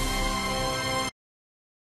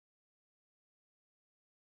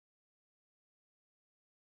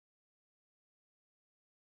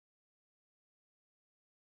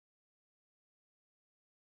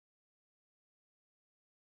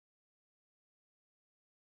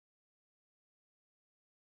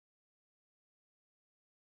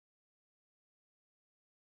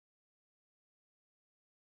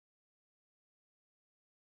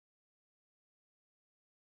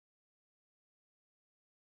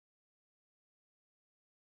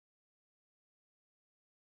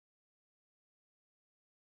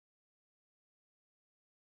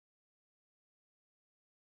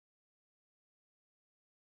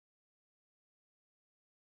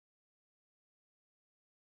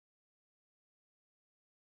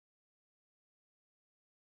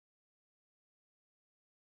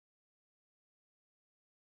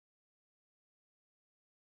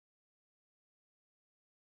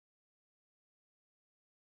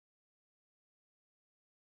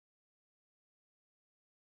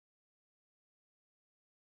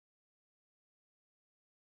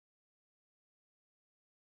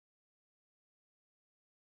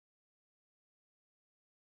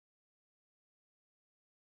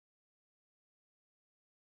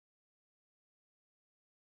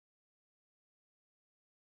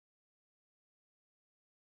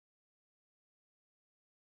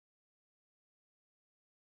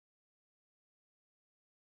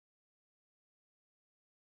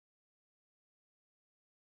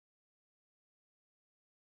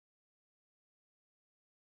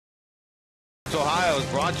 Ohio is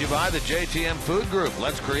brought to you by the JTM Food Group.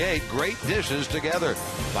 Let's create great dishes together.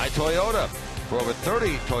 By Toyota. For over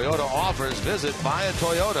 30 Toyota offers, visit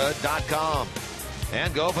buyatoyota.com.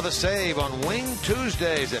 And go for the save on Wing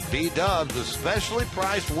Tuesdays at B-Dubs with specially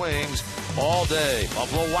priced wings all day.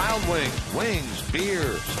 Buffalo Wild Wings, wings,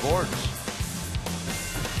 beer, sports.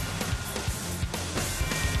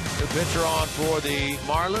 New pitcher on for the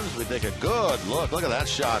Marlins. We take a good look. Look at that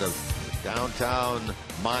shot of downtown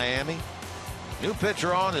Miami. New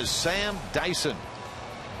pitcher on is Sam Dyson.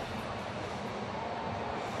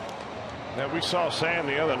 Now, we saw Sam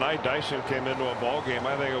the other night. Dyson came into a ball game.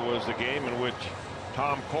 I think it was the game in which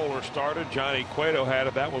Tom Kohler started. Johnny Cueto had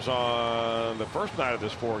it. That was on the first night of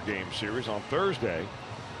this 4-game series on Thursday.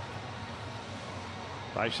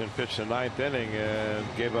 Dyson pitched the 9th inning and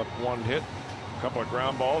gave up 1 hit, a couple of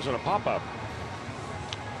ground balls, and a pop-up.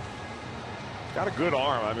 Got a good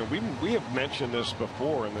arm. I mean, we have mentioned this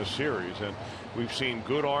before in this series, and we've seen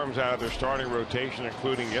good arms out of their starting rotation,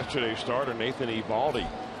 including yesterday's starter Nathan Eovaldi,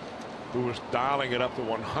 who was dialing it up to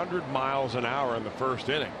 100 miles an hour in the first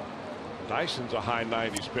inning. Dyson's a high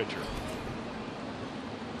 90s pitcher.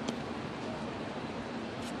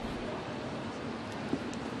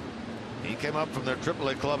 He came up from their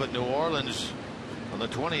AAA club at New Orleans on the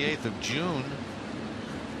 28th of June.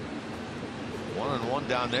 1-1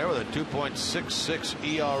 down there with a 2.66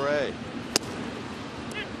 ERA.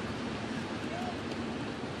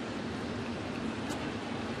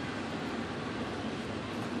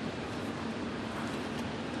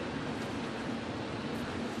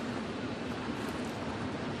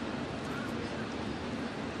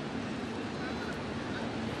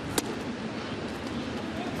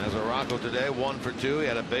 Mesoraco today 1 for 2. He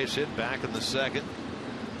had a base hit back in the second.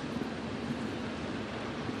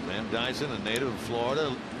 Sam Dyson, a native of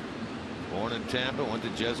Florida, born in Tampa, went to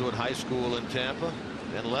Jesuit High School in Tampa,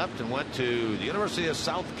 then left and went to the University of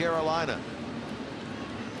South Carolina.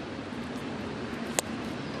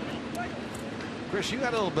 Chris, you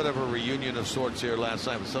had a little bit of a reunion of sorts here last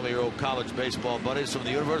night with some of your old college baseball buddies from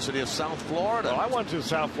the University of South Florida. Well, I went to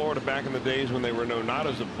South Florida back in the days when they were known not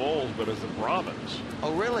as the Bulls but as the Brahmins.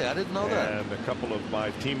 Oh, really? I didn't know that. And a couple of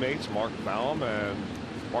my teammates, Mark Baum and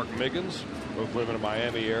Mark Miggins, both live in the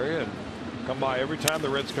Miami area and come by every time the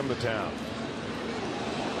Reds come to town.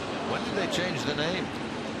 When did they change the name?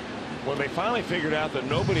 When they finally figured out that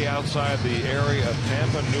nobody outside the area of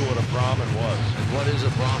Tampa knew what a Brahmin was. And what is a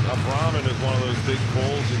Brahmin? A Brahmin is one of those big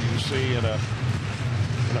bulls that you see in a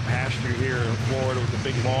pasture here in Florida with the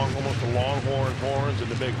big almost a longhorn horns and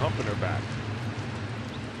the big hump in their back.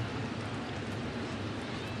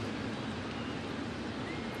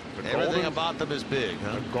 Everything about them is big,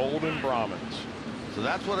 huh? The Golden Brahmins. So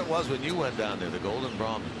that's what it was when you went down there, the Golden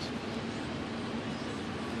Brahmins.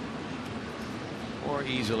 More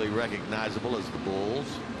easily recognizable as the Bulls.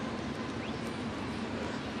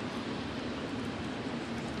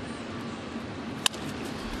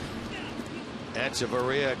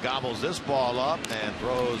 Echeverria gobbles this ball up and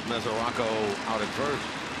throws Mesoraco out at first.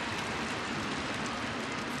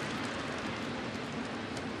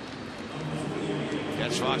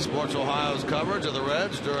 Catch Fox Sports Ohio's coverage of the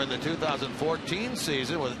Reds during the 2014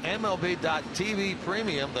 season with MLB.TV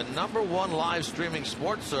Premium, the #1 live streaming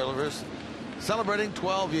sports service, celebrating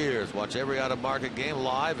 12 years. Watch every out-of-market game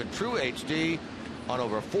live in true HD on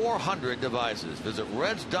over 400 devices. Visit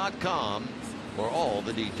Reds.com for all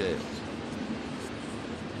the details.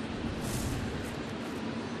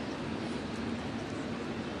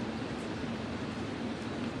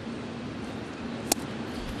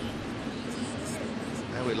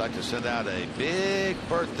 And we'd like to send out a big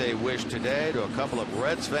birthday wish today to a couple of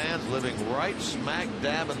Reds fans living right smack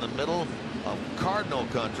dab in the middle of Cardinal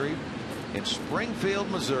country in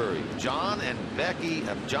Springfield, Missouri. John and Betty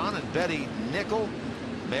Nickel,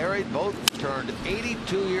 married, both turned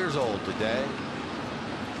 82 years old today.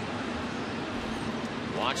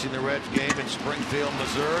 Watching the Reds game in Springfield,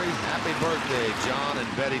 Missouri. Happy birthday, John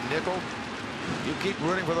and Betty Nickel. You keep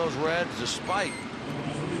rooting for those Reds despite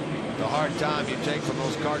the hard time you take from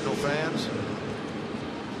those Cardinal fans.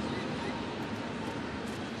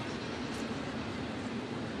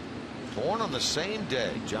 Born on the same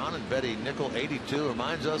day, John and Betty Nickel, 82,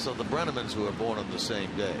 reminds us of the Brennemans who were born on the same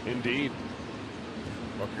day. Indeed.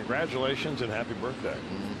 Well, congratulations and happy birthday.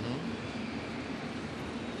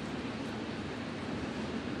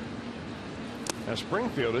 Now,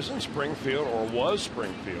 Springfield isn't Springfield, or was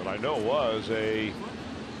Springfield. I know it was a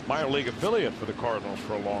minor league affiliate for the Cardinals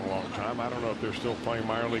for a long, long time. I don't know if they're still playing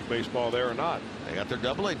minor league baseball there or not. They got their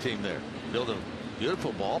AA team there. Built a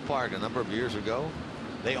beautiful ballpark a number of years ago.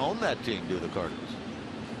 They own that team, do the Cardinals.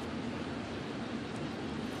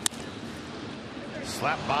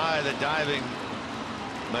 Slapped by the diving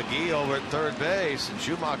McGee over at third base, and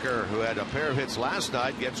Schumacher, who had a pair of hits last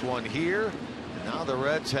night, gets one here. And now the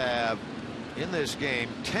Reds have in this game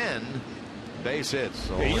 10 base hits.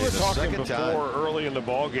 So yeah, you were talking before early in the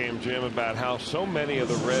ball game, Jim, about how so many of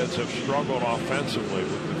the Reds have struggled offensively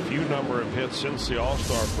with the few number of hits since the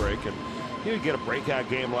All-Star break. And you get a breakout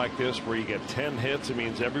game like this where you get 10 hits. It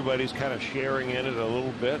means everybody's kind of sharing in it a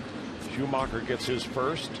little bit. Schumacher gets his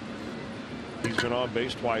first. He's been on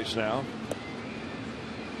base twice now.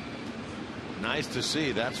 Nice to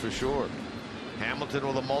see, that's for sure. Hamilton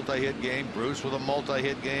with a multi-hit game. Bruce with a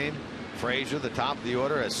multi-hit game. Frazier, the top of the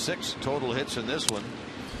order, has 6 total hits in this one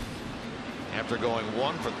after going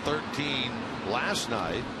 1 for 13 last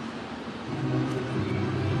night.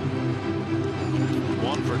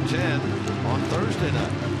 1 for 10 on Thursday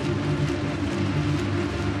night.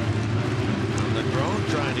 And Negron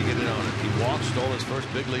trying to get it on it. He walked, stole his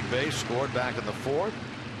first big league base, scored back in the 4th.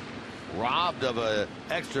 Robbed of an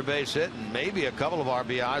extra base hit and maybe a couple of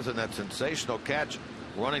RBIs in that sensational catch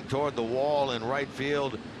running toward the wall in right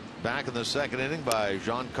field back in the 2nd inning by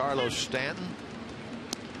Giancarlo Stanton.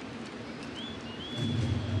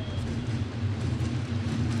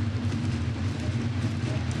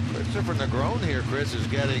 Christopher Negron here, Chris, is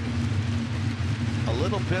getting a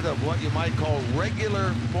little bit of what you might call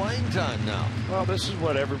regular playing time now. Well, this is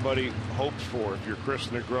what everybody hopes for. If you're Chris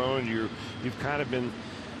Negron, you've kind of been,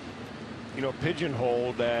 you know,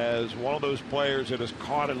 pigeonholed as one of those players that is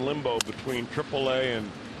caught in limbo between AAA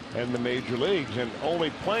and the major leagues, and only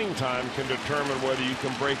playing time can determine whether you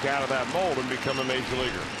can break out of that mold and become a major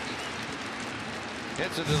leaguer.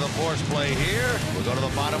 Hits it to the force play here. We'll go to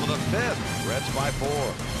the bottom of the 5th. Reds by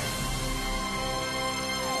 4.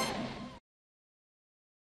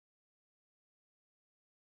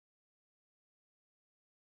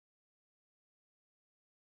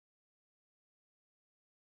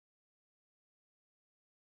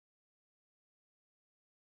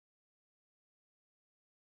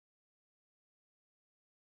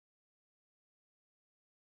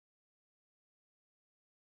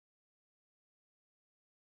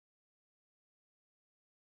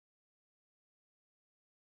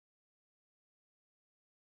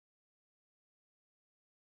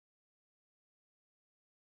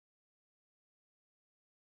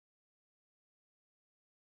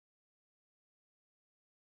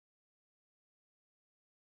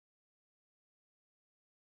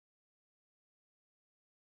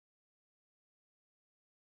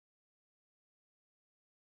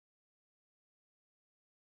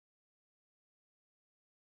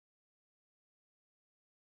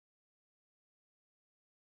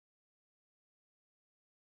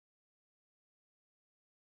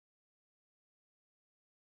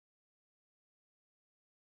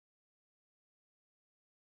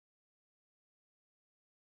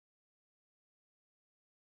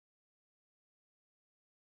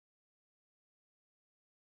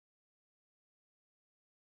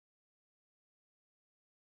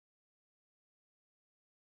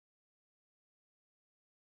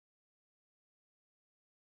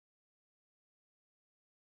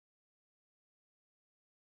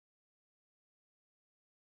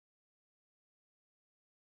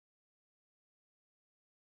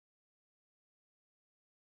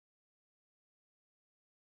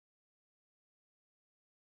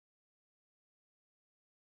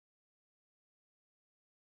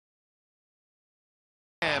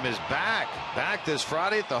 Time is back. Back this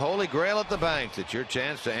Friday at the Holy Grail at the Banks. It's your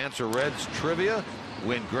chance to answer Reds trivia,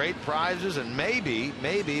 win great prizes, and maybe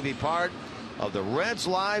be part of the Reds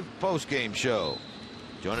Live postgame show.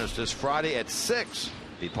 Join us this Friday at 6.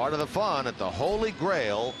 Be part of the fun at the Holy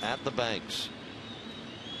Grail at the Banks.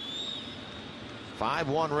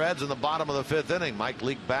 5-1 Reds in the bottom of the 5th inning. Mike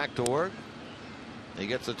Leake back to work. He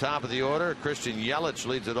gets the top of the order. Christian Yelich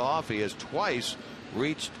leads it off. He has twice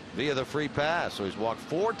reached via the free pass, so he's walked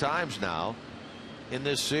 4 times now in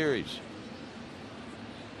this series.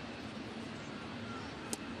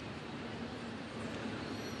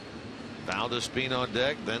 Valdespin on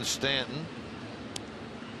deck, then Stanton.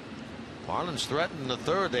 Marlins threatened the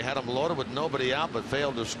 3rd. They had him loaded with nobody out, but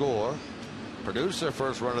failed to score. Produced their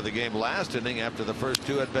first run of the game last inning after the first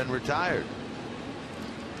 2 had been retired.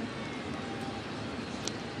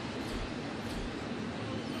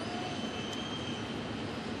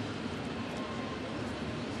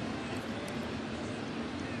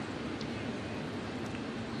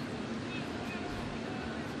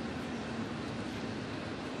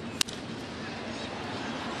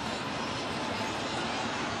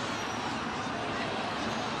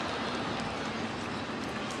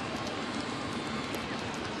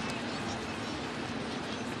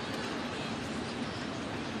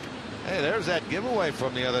 Hey, there's that giveaway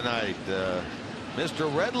from the other night.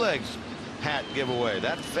 Mr. Redleg's hat giveaway.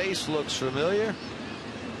 That face looks familiar.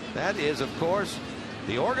 That is, of course,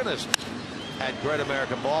 the organist at Great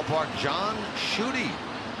American Ballpark, John Schutte,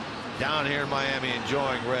 down here in Miami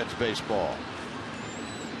enjoying Reds baseball.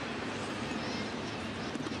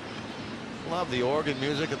 Love the organ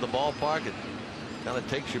music at the ballpark. It kind of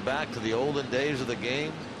takes you back to the olden days of the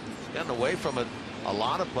game. Gotten away from it a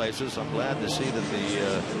lot of places. I'm glad to see that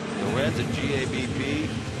the Reds at GABP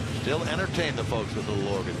still entertain the folks with a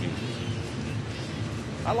little organ music.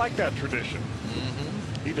 I like that tradition.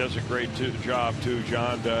 He does a great job too.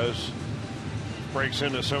 John does. Breaks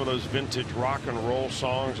into some of those vintage rock and roll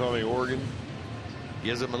songs on the organ.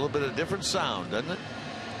 Gives them a little bit of different sound, doesn't it?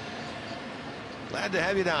 Glad to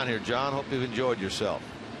have you down here, John. Hope you've enjoyed yourself.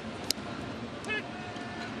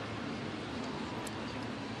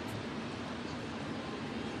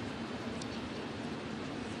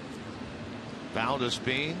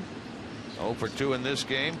 Valdespin 0 for 2 in this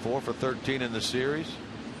game, 4 for 13 in the series.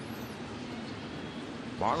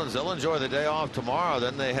 Marlins, they'll enjoy the day off tomorrow.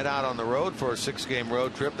 Then they head out on the road for a 6-game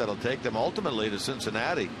road trip that'll take them ultimately to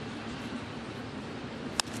Cincinnati.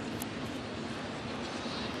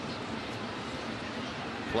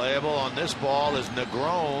 Playable on this ball is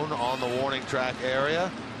Negron on the warning track area.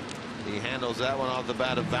 He handles that one off the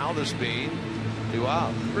bat of Valdespin.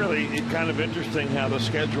 Wow. Really kind of interesting how the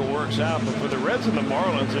schedule works out, but for the Reds and the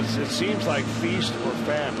Marlins, it seems like feast or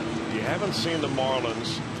famine. You haven't seen the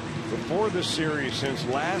Marlins before this series since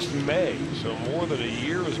last May, so more than a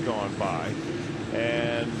year has gone by,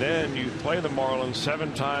 and then you play the Marlins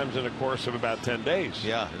 7 times in a course of about 10 days.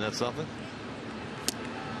 Yeah, isn't that something?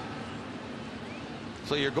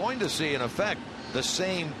 So you're going to see, in effect, the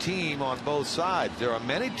same team on both sides. There are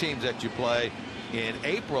many teams that you play in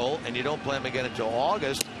April and you don't play them again until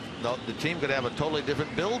August. The team could have a totally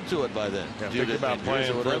different build to it by then. Yeah, think about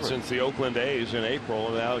playing, for instance, the Oakland A's in April,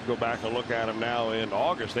 and now go back and look at them now in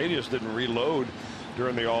August. They just didn't reload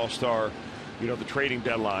during the All-Star, the trading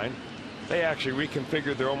deadline. They actually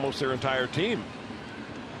reconfigured their entire team.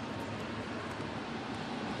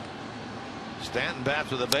 Stanton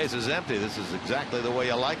bats with the bases empty. This is exactly the way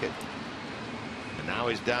you like it. And now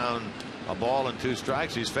he's down a ball and 2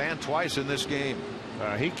 strikes. He's fanned twice in this game.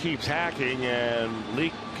 He keeps hacking, and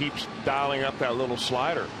Leake keeps dialing up that little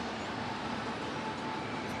slider.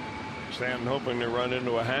 Stanton hoping to run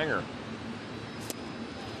into a hanger.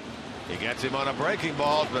 He gets him on a breaking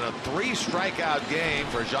ball. It's been a 3-strikeout game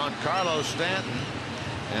for Giancarlo Stanton.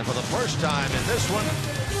 And for the first time in this one,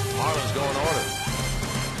 Marlins go in order.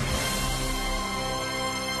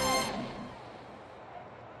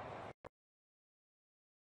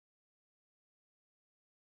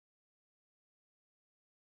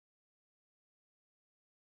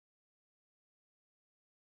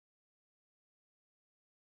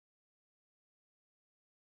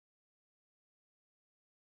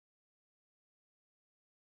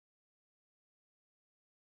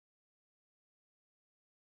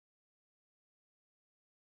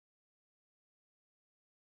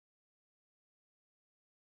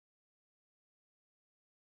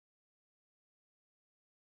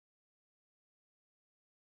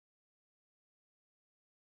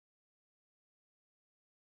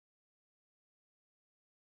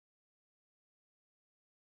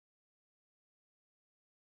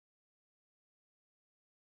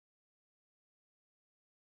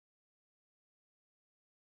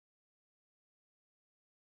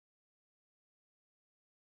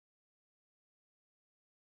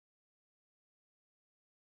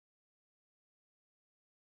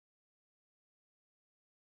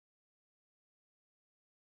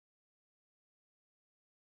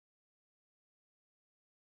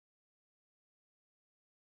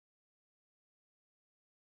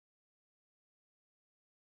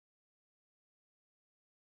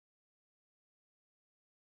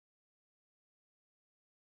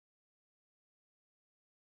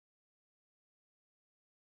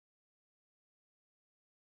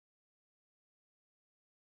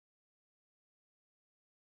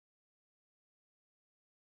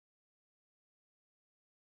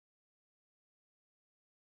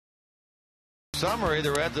 summary,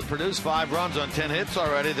 the Reds have produced 5 runs on 10 hits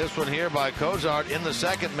already. This one here by Cozart in the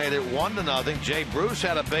second made it 1-0. Jay Bruce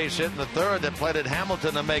had a base hit in the third that plated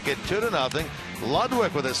Hamilton to make it 2-0.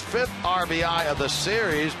 Ludwig with his 5th RBI of the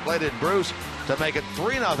series plated Bruce to make it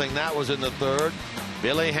 3-0. That was in the third.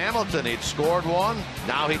 Billy Hamilton, he'd scored one.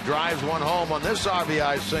 Now he drives one home on this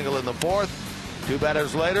RBI single in the fourth. 2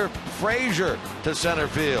 batters later, Frazier to center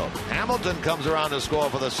field. Hamilton comes around to score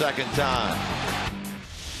for the second time.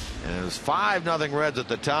 And it was 5-0 Reds at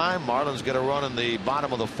the time. Marlins get a run in the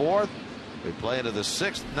bottom of the fourth. We play into the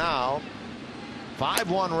sixth now.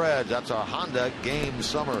 5-1 Reds. That's our Honda game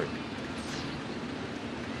summary.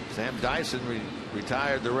 Sam Dyson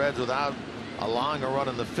retired the Reds without allowing a run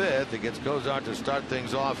in the fifth. It gets Cozart to start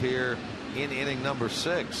things off here in inning number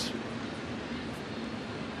 6.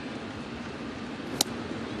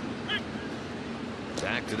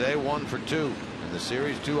 Back today 1 for 2 in the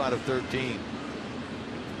series, 2 out of 13.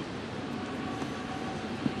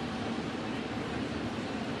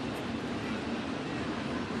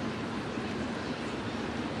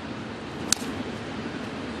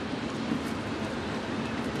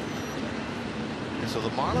 So the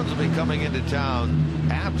Marlins will be coming into town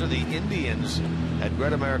after the Indians at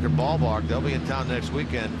Great American Ballpark. They'll be in town next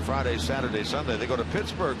weekend, Friday, Saturday, Sunday. They go to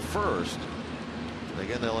Pittsburgh first. And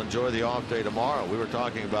again, they'll enjoy the off day tomorrow. We were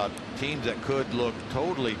talking about teams that could look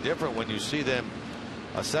totally different when you see them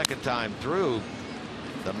a second time through.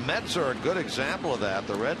 The Mets are a good example of that.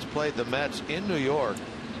 The Reds played the Mets in New York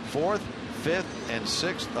 4th, 5th, and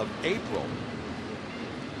 6th of April.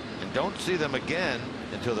 And don't see them again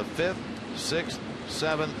until the 5th, 6th,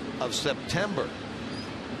 7th of September.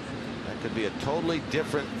 That could be a totally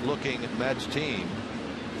different looking Mets team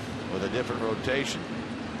with a different rotation,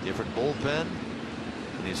 different bullpen,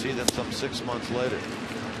 and you see them some 6 months later.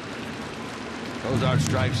 Cozart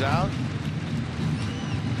strikes out.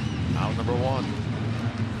 Out number 1.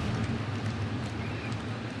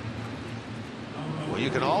 Well,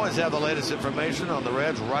 you can always have the latest information on the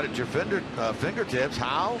Reds right at your fingertips.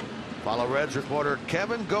 How? Follow Reds reporter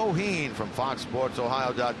Kevin Goheen from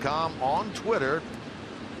FoxSportsOhio.com on Twitter.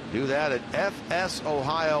 Do that at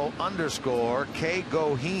FSOhio_K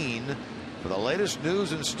Goheen for the latest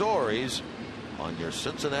news and stories on your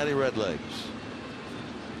Cincinnati Redlegs.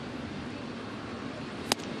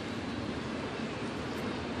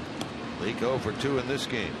 Leak 0 for 2 in this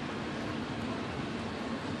game.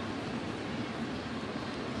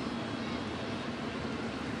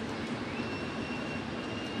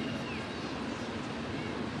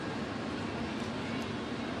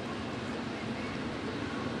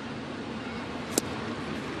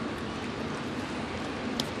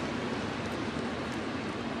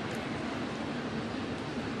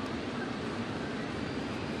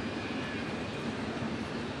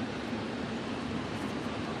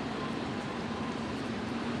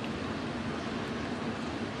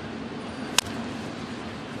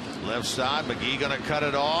 Left side, McGee going to cut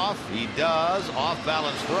it off. He does. Off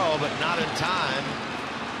balance throw, but not in time.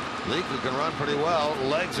 Leaker can run pretty well.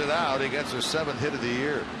 Legs it out. He gets his 7th hit of the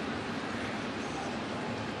year.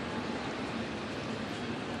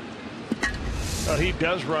 Well, he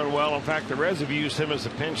does run well. In fact, the Reds have used him as a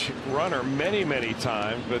pinch runner many, many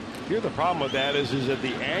times. But here the problem with that is that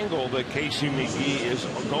the angle that Casey McGee is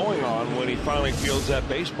going on when he finally fields that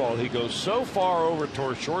baseball, he goes so far over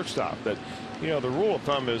towards shortstop that, you know, the rule of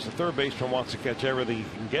thumb is the third baseman wants to catch everything he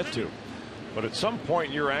can get to. But at some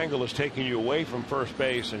point your angle is taking you away from first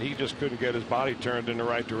base, and he just couldn't get his body turned in the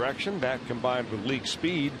right direction. That combined with league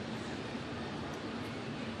speed.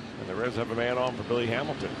 And the Reds have a man on for Billy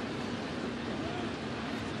Hamilton.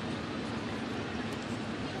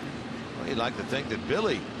 Well, you'd like to think that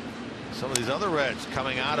Billy, some of these other Reds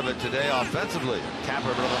coming out of it today offensively.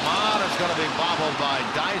 Tapper to the mound. It's going to be bobbled by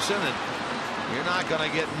Dyson, and you're not going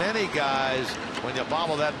to get many guys when you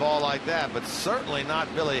bobble that ball like that, but certainly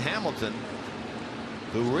not Billy Hamilton,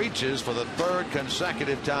 who reaches for the 3rd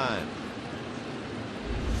consecutive time.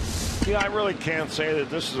 Yeah, I really can't say that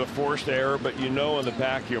this is a forced error, but you know in the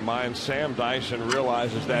back of your mind Sam Dyson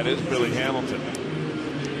realizes that is Billy Hamilton.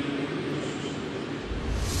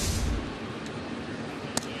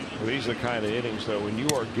 Well, these are the kind of innings, though, when you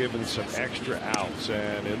are given some extra outs,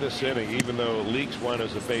 and in this inning, even though Leaks went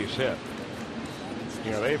as a base hit, you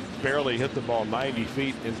know, they've barely hit the ball 90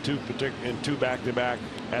 feet in two back-to-back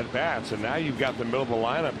at bats, and now you've got the middle of the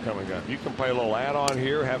lineup coming up. You can play a little add-on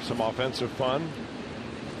here, have some offensive fun.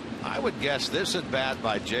 I would guess this at bat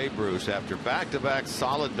by Jay Bruce after back-to-back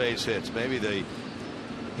solid base hits. Maybe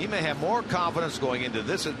he may have more confidence going into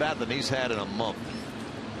this at bat than he's had in a month.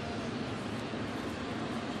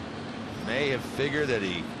 May have figured that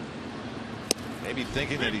he maybe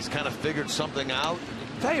thinking that he's kind of figured something out.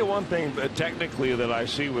 Tell you one thing technically that I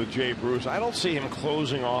see with Jay Bruce, I don't see him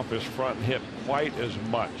closing off his front hip quite as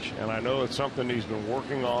much. And I know it's something he's been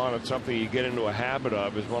working on. It's something you get into a habit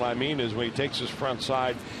of. Is what I mean is when he takes his front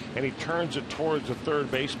side and he turns it towards the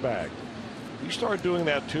third base bag. You start doing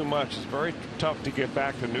that too much, it's very tough to get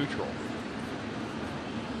back to neutral.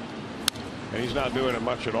 And he's not doing it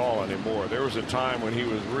much at all anymore. There was a time when he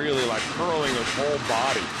was really like curling his whole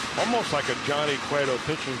body, almost like a Johnny Cueto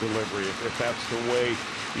pitching delivery, if that's the way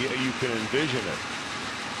you can envision it.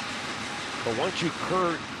 But once you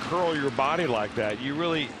curl your body like that, you're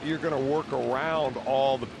going to work around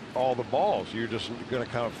all the balls. You're just going to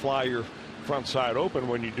kind of fly your front side open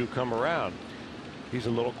when you do come around. He's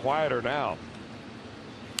a little quieter now.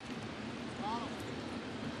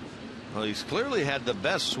 Well, he's clearly had the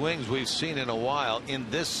best swings we've seen in a while in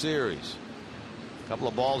this series. A couple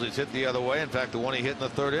of balls he's hit the other way. In fact, the one he hit in the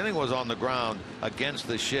third inning was on the ground against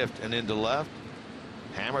the shift and into left.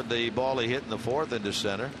 Hammered the ball he hit in the fourth into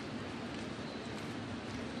center.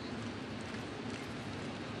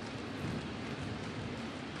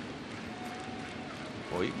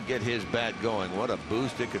 Well, he can get his bat going. What a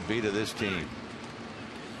boost it could be to this team.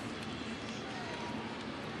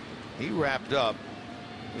 He wrapped up.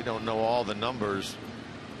 We don't know all the numbers,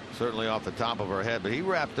 certainly off the top of our head, but he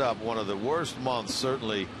wrapped up one of the worst months,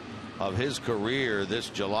 certainly, of his career this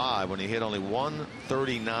July when he hit only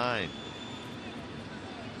 139.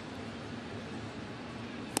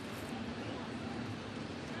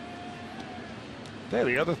 Yeah,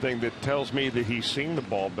 the other thing that tells me that he's seeing the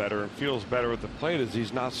ball better and feels better at the plate is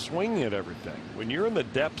he's not swinging at everything. When you're in the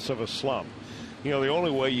depths of a slump, you know, the only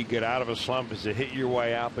way you get out of a slump is to hit your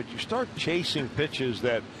way out, but you start chasing pitches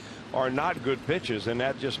that are not good pitches, and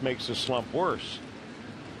that just makes the slump worse.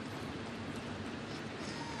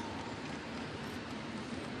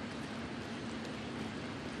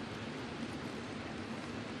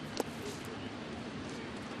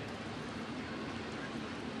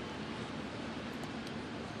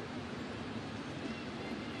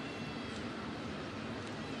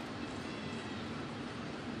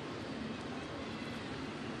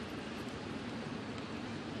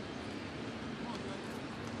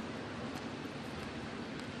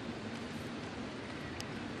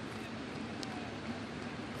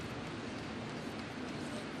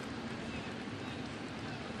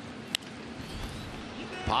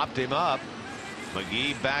 Popped him up.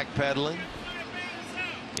 McGee backpedaling.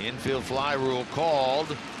 Infield fly rule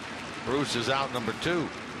called. Bruce is out, number 2.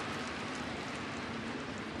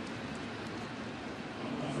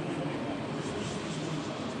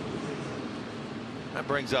 That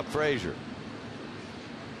brings up Frazier.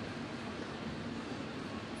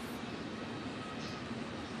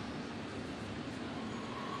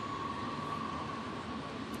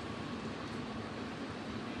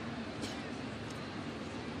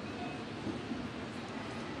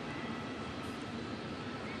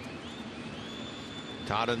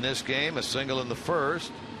 Todd in this game, a single in the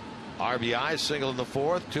first, RBI single in the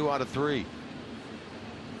fourth, 2 out of 3.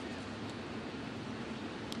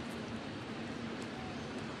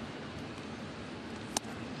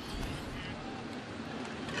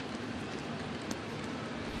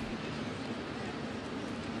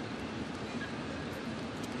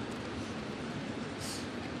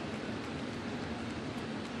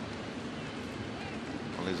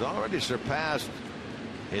 Well, he's already surpassed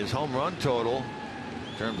his home run total.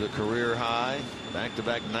 In terms of career high,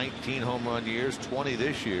 back-to-back 19 home run years, 20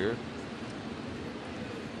 this year.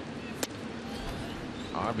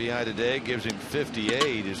 RBI today gives him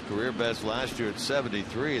 58, his career best last year at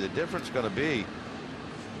 73. The difference going to be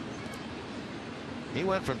he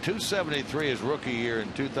went from 273 his rookie year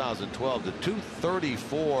in 2012 to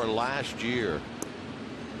 234 last year.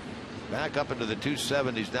 Back up into the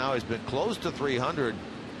 270s now. He's been close to 300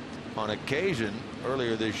 on occasion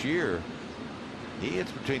earlier this year. He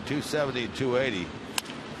hits between 270 and 280.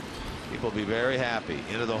 People will be very happy.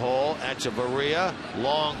 Into the hole. Echeverria.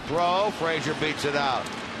 Long throw. Frazier beats it out.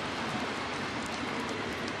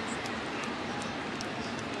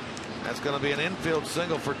 That's going to be an infield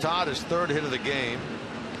single for Todd, his 3rd hit of the game.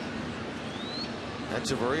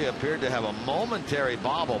 Echeverria appeared to have a momentary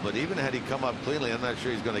bobble, but even had he come up cleanly, I'm not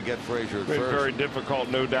sure he's going to get Frazier at first. Very difficult,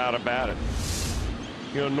 no doubt about it.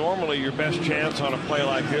 You know, normally your best chance on a play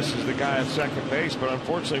like this is the guy at second base, but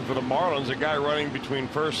unfortunately for the Marlins, the guy running between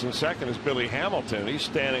first and second is Billy Hamilton. He's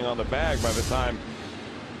standing on the bag by the time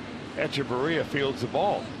Echeverria fields the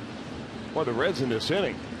ball. Boy, the Reds in this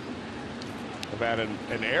inning have had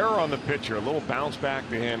an error on the pitcher, a little bounce back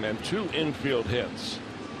to him, and 2 infield hits.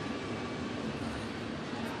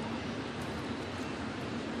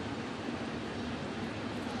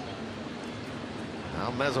 Now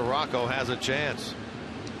Mesoraco has a chance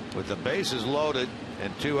with the bases loaded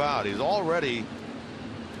and 2 out. He's already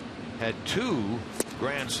had 2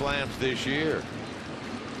 grand slams this year.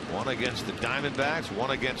 One against the Diamondbacks, one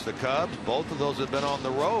against the Cubs. Both of those have been on the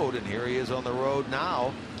road, and here he is on the road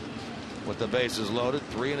now with the bases loaded.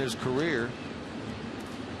 3 in his career.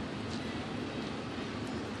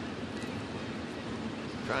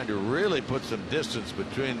 Trying to really put some distance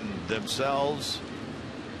between themselves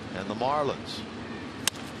and the Marlins.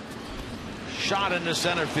 Shot into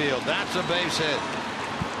center field. That's a base hit.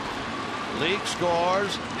 Leake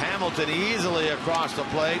scores. Hamilton easily across the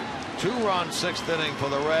plate. 2-run 6th inning for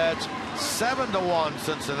the Reds. 7-1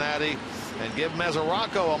 Cincinnati, and give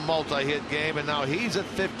Mesoraco a multi-hit game, and now he's at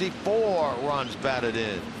 54 runs batted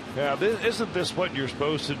in. Yeah, isn't this what you're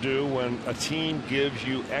supposed to do when a team gives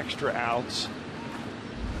you extra outs?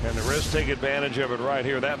 And the Reds take advantage of it right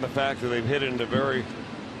here. That and the fact that they've hit into very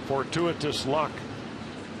fortuitous luck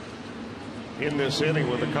in this inning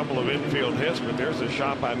with a couple of infield hits. But there's a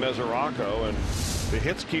shot by Mesoraco, and the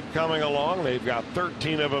hits keep coming along. They've got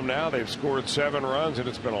 13 of them now. They've scored 7 runs, and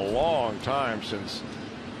it's been a long time since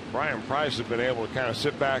Brian Price has been able to kind of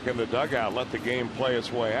sit back in the dugout, let the game play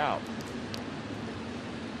its way out.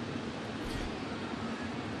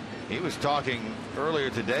 He was talking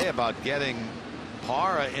earlier today about getting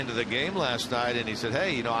Parra into the game last night, and he said,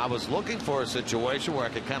 hey, you know, I was looking for a situation where I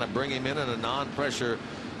could kind of bring him in a non-pressure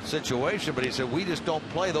situation, but he said we just don't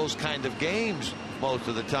play those kind of games most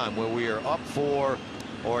of the time where we are up 4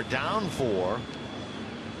 or down 4.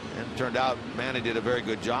 And it turned out Manny did a very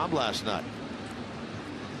good job last night.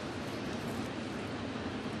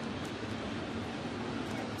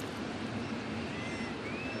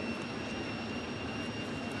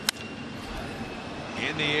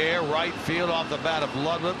 In the air, right field off the bat of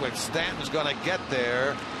Ludwig, which Stanton's going to get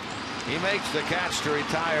there. He makes the catch to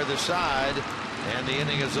retire the side, and the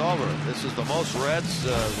inning is over. This is the most Reds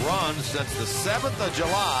runs since the 7th of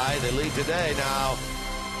July. They lead today now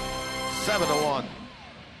 7-1.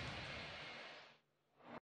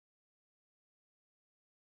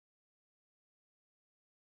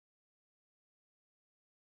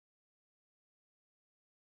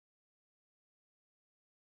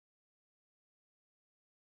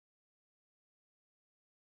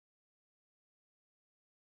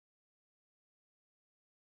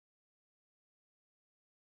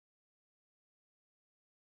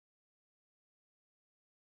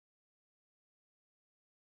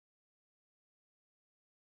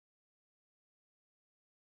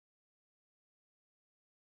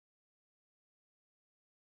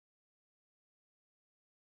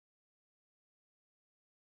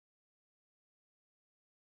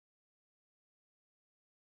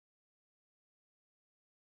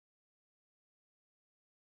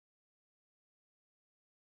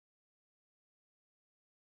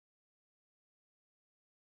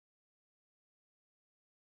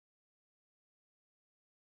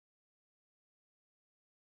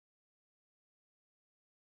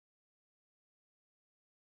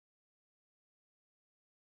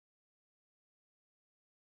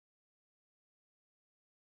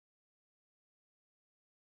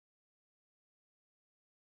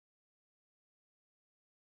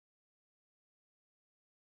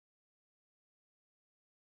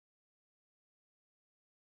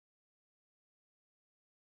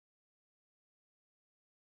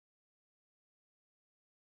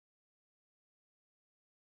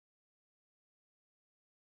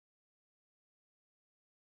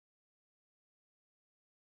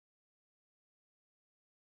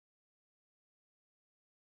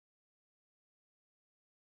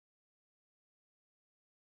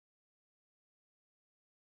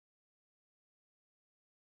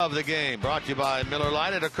 Of the game, brought to you by Miller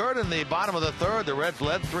Lite. It occurred in the bottom of the 3rd. The Reds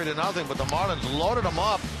led 3-0, but the Marlins loaded them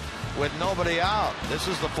up with nobody out. This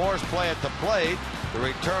is the forced play at the plate. The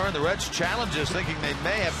return, the Reds challenges, thinking they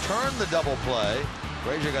may have turned the double play.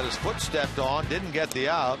 Frazier got his foot stepped on, didn't get the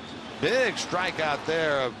out. Big strikeout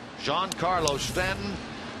there of Giancarlo Stanton.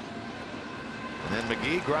 And then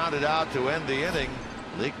McGee grounded out to end the inning.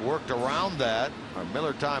 Leake worked around that. Our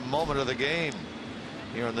Miller time moment of the game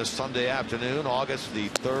here on this Sunday afternoon, August the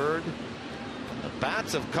 3rd. And the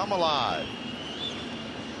bats have come alive.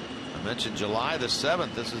 I mentioned July the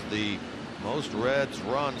 7th. This is the most Reds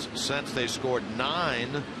runs since they scored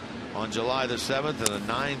 9 on July the 7th and a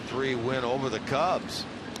 9-3 win over the Cubs.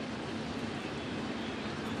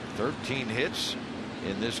 13 hits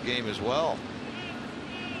in this game as well.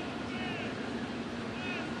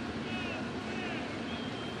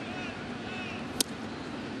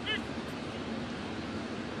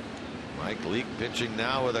 Mike Leake pitching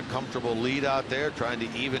now with a comfortable lead out there, trying to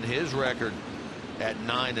even his record at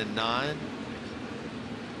 9-9.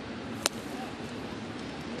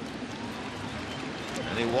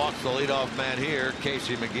 And he walks the leadoff man here,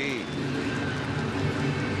 Casey McGee.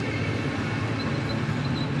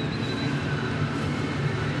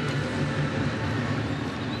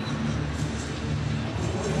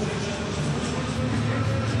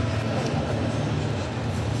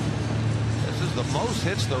 This is the most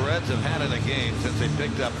hits the Reds have had in a game since they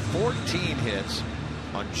picked up 14 hits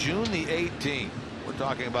on June the 18th. We're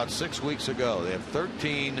talking about 6 weeks ago. They have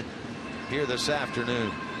 13 here this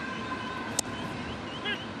afternoon.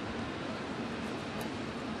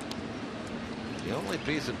 The only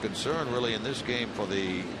piece of concern really in this game for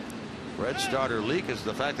the Red starter Leake is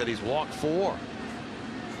the fact that he's walked 4.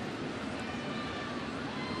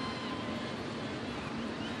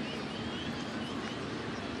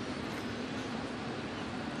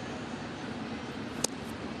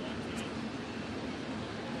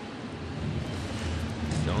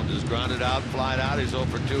 Jones is grounded out, flied out. He's 0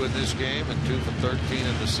 for 2 in this game and 2 for 13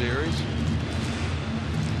 in the series.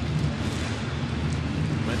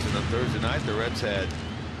 Mentioned on Thursday night, the Reds had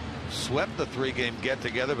swept the 3-game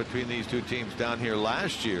get-together between these two teams down here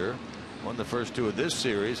last year. Won the first 2 of this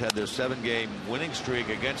series, had their 7-game winning streak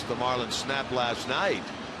against the Marlins snap last night.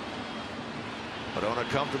 But on a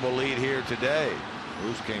comfortable lead here today.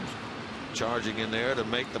 Bruce came charging in there to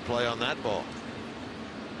make the play on that ball.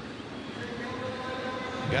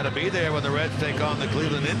 Got to be there when the Reds take on the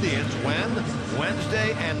Cleveland Indians. When?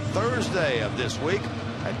 Wednesday and Thursday of this week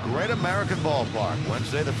at Great American Ballpark.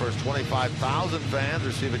 Wednesday, the first 25,000 fans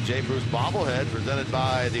receive a Jay Bruce bobblehead presented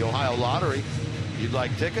by the Ohio Lottery. If you'd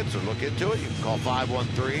like tickets or look into it, you can call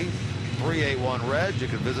 513-381-RED. You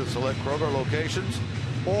can visit select Kroger locations,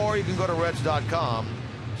 or you can go to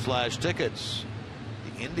Reds.com/tickets.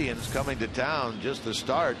 The Indians coming to town, just the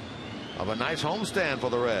start of a nice homestand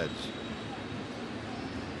for the Reds.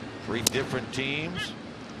 3 different teams.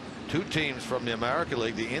 2 teams from the American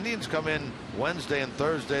League. The Indians come in Wednesday and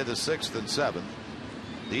Thursday, the 6th and 7th.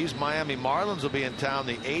 These Miami Marlins will be in town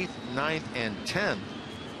the 8th, 9th, and 10th.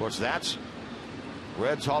 Of course, that's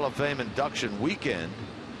Reds Hall of Fame induction weekend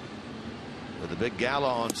with a big gala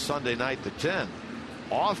on Sunday night, the 10th.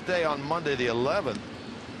 Off day on Monday, the 11th.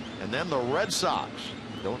 And then the Red Sox.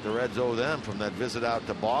 Don't the Reds owe them from that visit out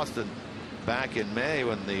to Boston back in May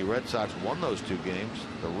when the Red Sox won those 2 games.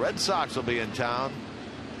 The Red Sox will be in town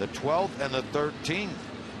the 12th and the 13th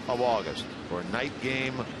of August for a night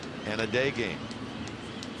game and a day game.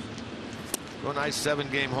 So a nice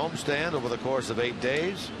 7-game homestand over the course of 8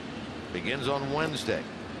 days. Begins on Wednesday.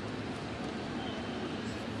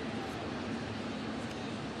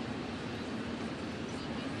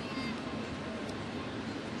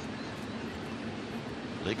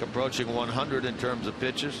 Leake approaching 100 in terms of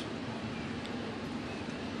pitches.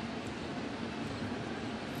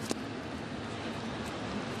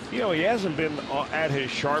 You know, he hasn't been at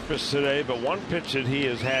his sharpest today, but one pitch that he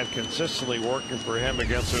has had consistently working for him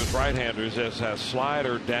against those right-handers is that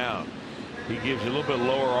slider down. He gives you a little bit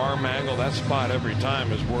lower arm angle. That spot every time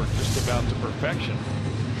has worked just about to perfection.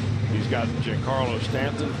 He's got Giancarlo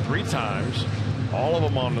Stanton 3 times, all of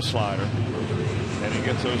them on the slider. And he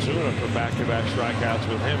gets Ozuna for back-to-back strikeouts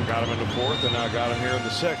with him. Got him in the 4th and now got him here in the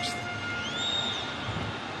 6th.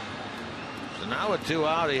 Now with 2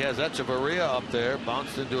 out, he has Echeverria up there,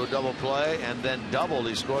 bounced into a double play and then doubled.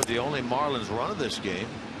 He scored the only Marlins run of this game.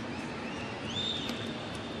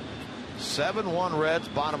 7-1 Reds,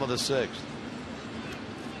 bottom of the 6th.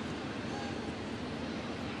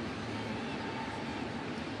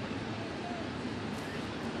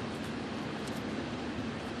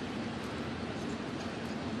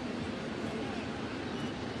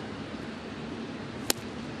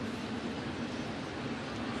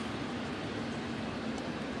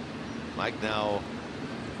 Mike now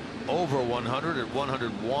over 100 at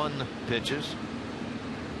 101 pitches.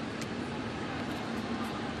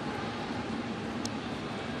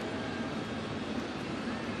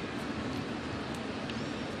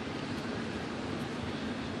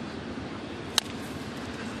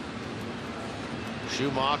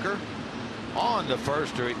 Schumacher on to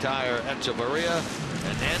first to retire Echeverria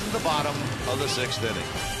and end the bottom of the 6th inning.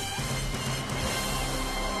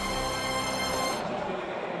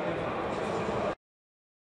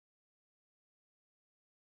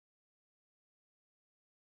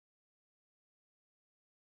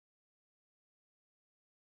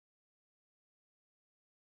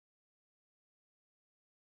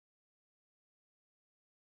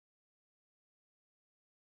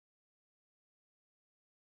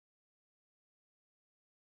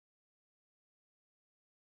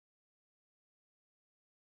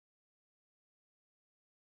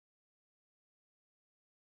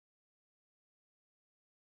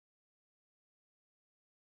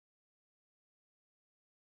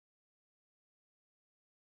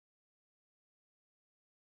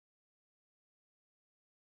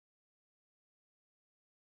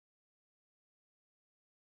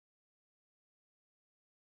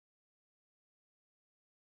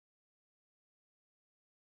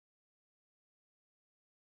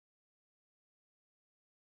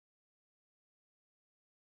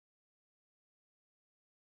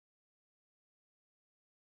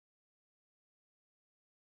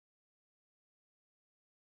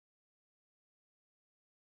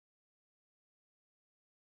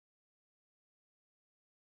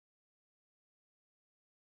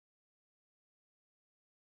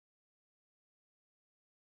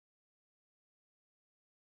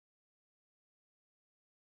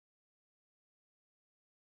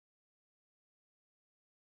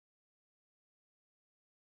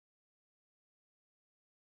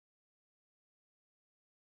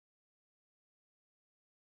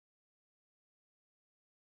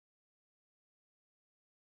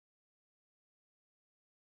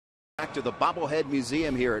 Back to the Bobblehead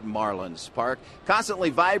Museum here at Marlins Park. Constantly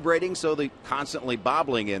vibrating, so the constantly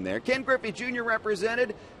bobbling in there. Ken Griffey Jr.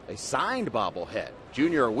 represented a signed bobblehead.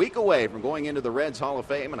 Jr. a week away from going into the Reds Hall of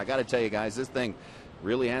Fame, and I got to tell you guys, this thing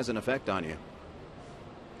really has an effect on you.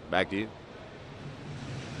 Back to you.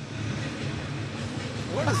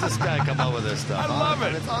 Where does this guy come up with this stuff? I love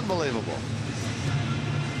it. It's unbelievable.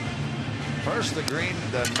 First the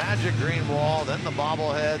magic green wall, then the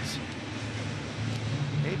bobbleheads.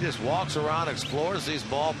 He just walks around, explores these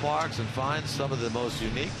ballparks, and finds some of the most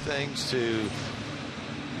unique things to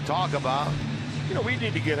talk about. You know, we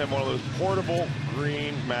need to get him one of those portable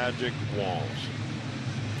green magic walls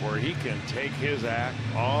where he can take his act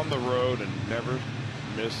on the road and never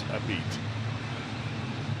miss a beat.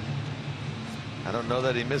 I don't know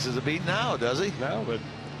that he misses a beat now, does he? No, but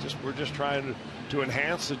we're just trying to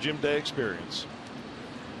enhance the Jim Day experience.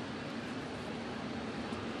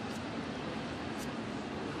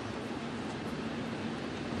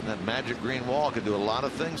 That magic green wall could do a lot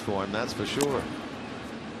of things for him, that's for sure.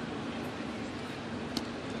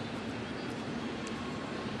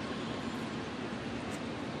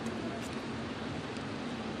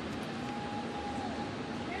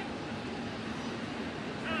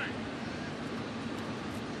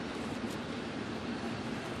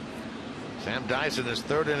 Sam Dyson, his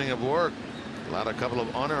third inning of work, allowed a couple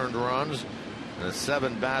of unearned runs and a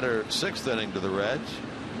 7-batter 6th inning to the Reds.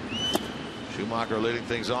 Schumacher leading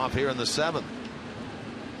things off here in the 7th.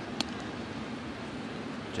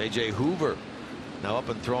 J.J. Hoover now up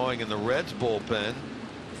and throwing in the Reds bullpen.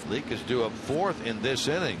 Leake is due up 4th in this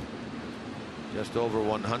inning. Just over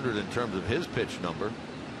 100 in terms of his pitch number.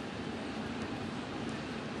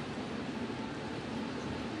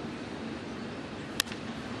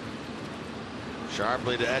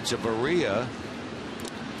 Sharply to Echeverria.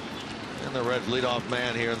 And the Reds leadoff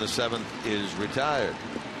man here in the 7th is retired.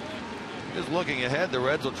 Just looking ahead, the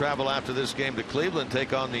Reds will travel after this game to Cleveland,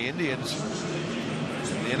 take on the Indians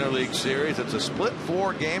in the interleague series. It's a split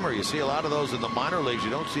 4-gamer. You see a lot of those in the minor leagues. You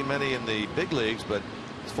don't see many in the big leagues, but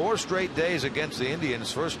it's 4 straight days against the Indians.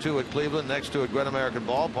 First 2 at Cleveland, next 2 at Great American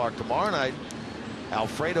Ballpark. Tomorrow night,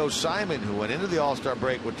 Alfredo Simon, who went into the All-Star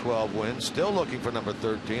break with 12 wins, still looking for number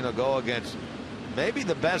 13, will go against maybe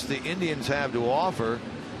the best the Indians have to offer,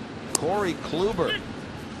 Corey Kluber,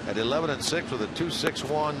 at 11-6 with a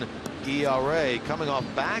 2.61 ERA, coming off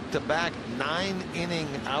back-to-back 9-inning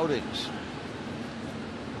outings.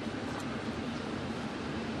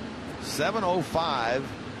 7:05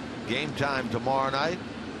 game time tomorrow night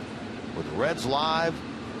with Reds live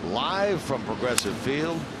from Progressive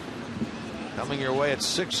Field, coming your way at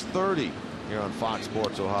 6:30 here on Fox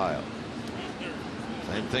Sports Ohio.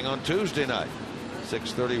 Same thing on Tuesday night,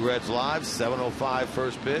 6:30 Reds live, 7:05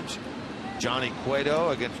 first pitch. Johnny Cueto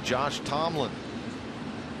against Josh Tomlin.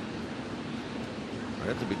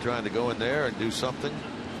 Reds will be trying to go in there and do something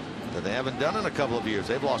that they haven't done in a couple of years.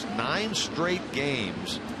 They've lost 9 straight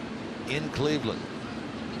games in Cleveland.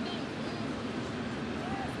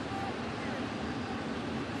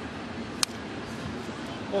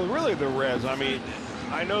 Well, really, the Reds, I mean,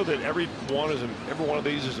 I know that every one of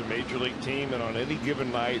these is a major league team, and on any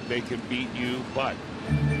given night they can beat you, but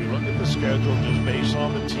if you look at the schedule just based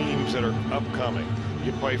on the teams that are upcoming,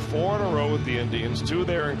 you play 4 in a row with the Indians, 2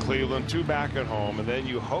 there in Cleveland, 2 back at home, and then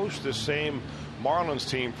you host the same Marlins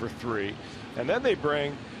team for 3, and then they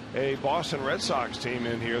bring a Boston Red Sox team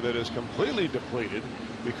in here that is completely depleted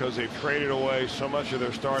because they've traded away so much of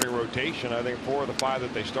their starting rotation. I think 4 of the 5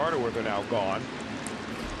 that they started with are now gone.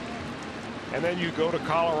 And then you go to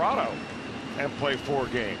Colorado and play 4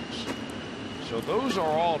 games. So those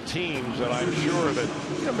are all teams that I'm sure that,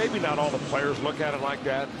 you know, maybe not all the players look at it like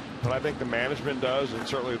that, but I think the management does, and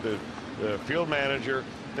certainly the field manager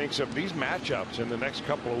thinks of these matchups in the next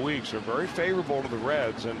couple of weeks are very favorable to the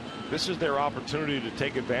Reds, and this is their opportunity to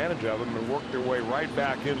take advantage of them and work their way right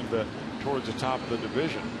back into towards the top of the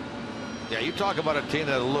division. Yeah, you talk about a team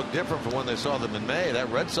that'll look different from when they saw them in May. That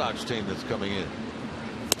Red Sox team that's coming in,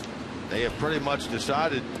 they have pretty much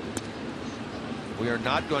decided we are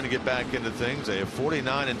not going to get back into things. They have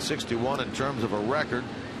 49-61 in terms of a record,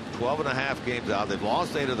 12.5 games out. They've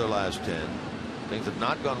lost 8 of their last 10. Things have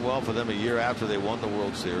not gone well for them a year after they won the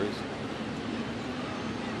World Series.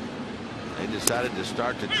 They decided to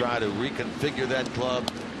start to try to reconfigure that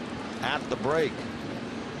club at the break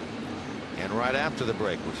and right after the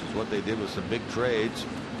break, which is what they did with some big trades.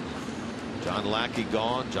 John Lackey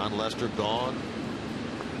gone, John Lester gone.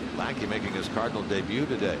 Lackey making his Cardinal debut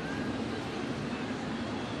today.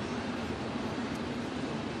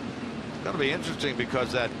 It's going to be interesting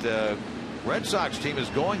because that Red Sox team is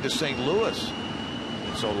going to St. Louis.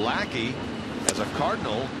 And so Lackey, as a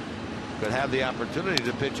Cardinal, could have the opportunity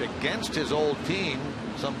to pitch against his old team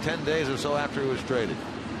some 10 days or so after he was traded.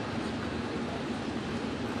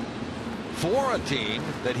 For a team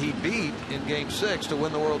that he beat in Game 6 to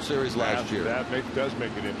win the World Series last year. That does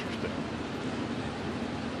make it interesting.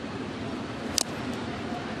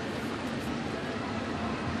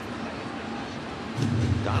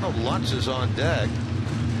 Donald Lutz is on deck.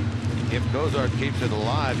 If Cozart keeps it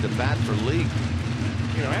alive, to bat for Leake.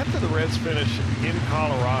 You know, after the Reds finish in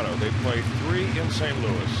Colorado, they play 3 in St.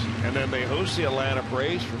 Louis, and then they host the Atlanta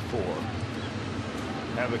Braves for 4,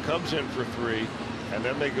 have the Cubs in for 3, and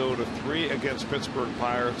then they go to 3 against Pittsburgh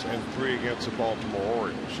Pirates and 3 against the Baltimore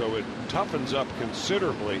Orioles. So it toughens up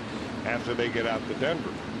considerably after they get out to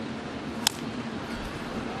Denver.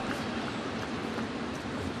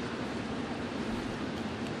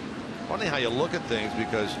 Funny how you look at things,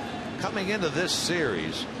 because coming into this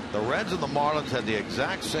series, the Reds and the Marlins had the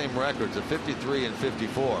exact same records of 53 and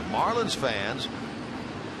 54. Marlins fans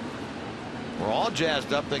were all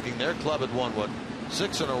jazzed up thinking their club had won, what,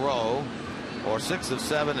 6 in a row, or 6 of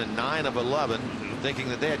 7 and 9 of 11, thinking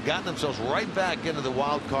that they had gotten themselves right back into the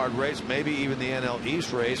wild card race, maybe even the NL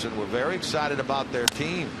East race, and were very excited about their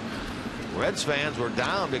team. Reds fans were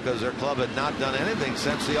down because their club had not done anything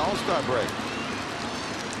since the All-Star break.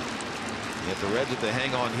 If the Reds, if they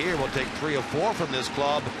hang on here, will take 3 or 4 from this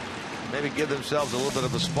club, maybe give themselves a little bit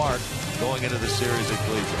of a spark going into the series at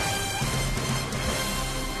Cleveland.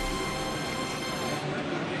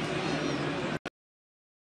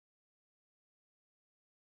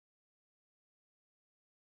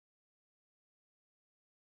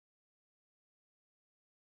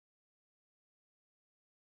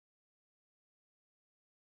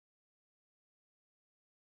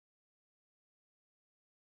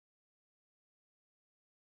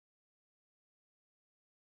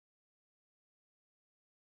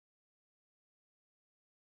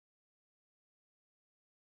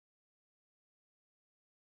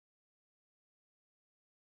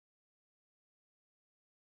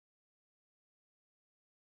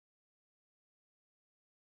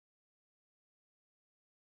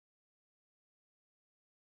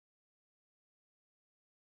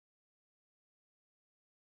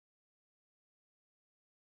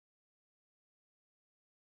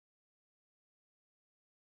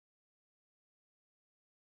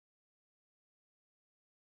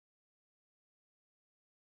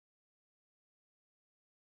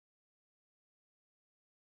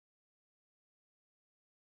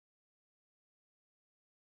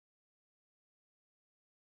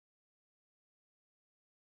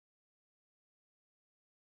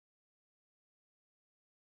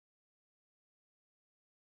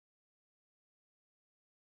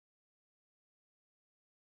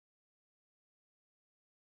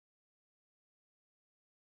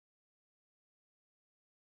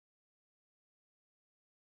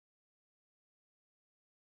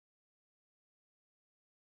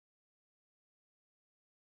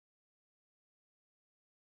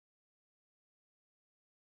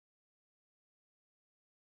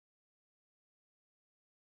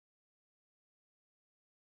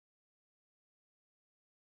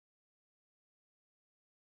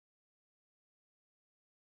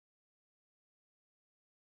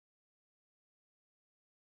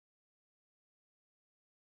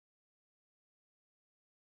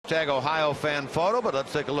 Ohio fan photo, but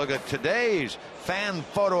let's take a look at today's fan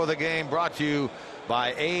photo of the game, brought to you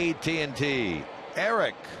by AT&T.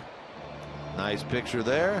 Eric, nice picture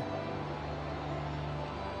there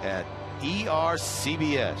at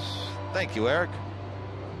ERCBS. Thank you, Eric.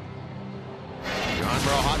 John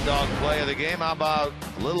Burrow hot dog play of the game. How about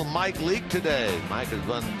little Mike Leake today? Mike has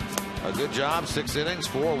done a good job. 6 innings,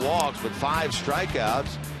 4 walks, but 5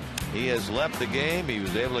 strikeouts. He has left the game. He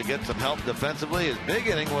was able to get some help defensively. His big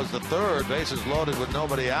inning was the 3rd, bases loaded with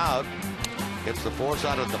nobody out. Gets the force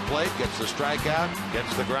out of the plate, gets the strikeout,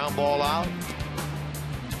 gets the ground ball out.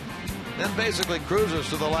 Then basically cruises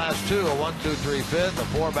to the last 2, a 1-2-3 5th,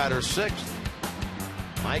 a 4-batter 6th.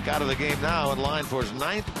 Mike out of the game now, in line for his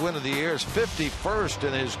 9th win of the year, his 51st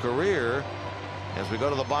in his career, as we go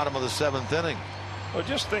to the bottom of the 7th inning. Well,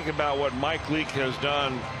 just think about what Mike Leake has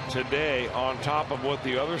done today on top of what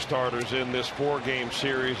the other starters in this 4-game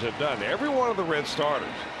series have done. Every one of the Red starters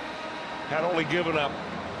had only given up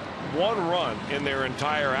 1 run in their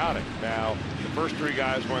entire outing. Now, the first 3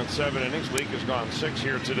 guys went 7 innings. Leake has gone 6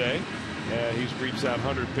 here today. He's reached that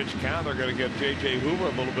 100-pitch count. They're going to get J.J. Hoover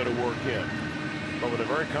a little bit of work in. But with a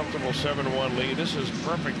very comfortable 7-1 lead, this is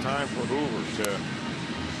perfect time for Hoover to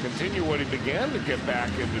continue what he began to get back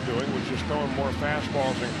into doing, which is throwing more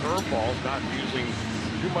fastballs and curveballs, not using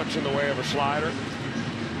too much in the way of a slider.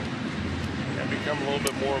 And become a little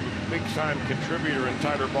bit more of a big-time contributor in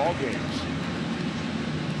tighter ball games.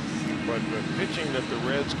 But the pitching that the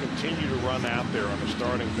Reds continue to run out there on a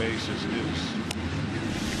starting basis is,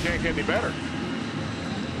 you can't get any better.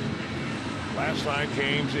 Last 9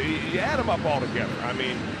 games, you add them up all together. I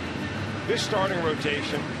mean, this starting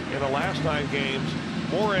rotation in the last 9 games,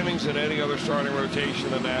 more innings than any other starting rotation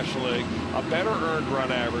in the National League, a better earned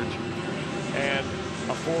run average, and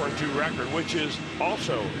a 4-2 record, which is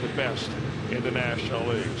also the best in the National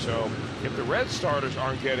League. So if the Red starters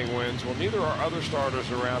aren't getting wins, well, neither are other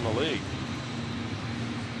starters around the league.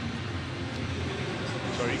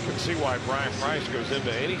 So you can see why Brian Price goes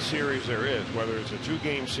into any series there is, whether it's a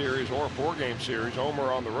 2-game series or a 4-game series, home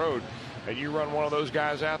or on the road, and you run one of those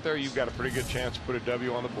guys out there, you've got a pretty good chance to put a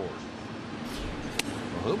W on the board.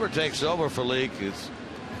 Well, Hoover takes over for Leake.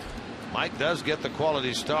 Mike does get the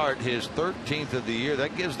quality start, his 13th of the year.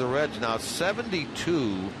 That gives the Reds now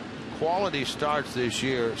 72 quality starts this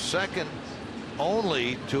year, second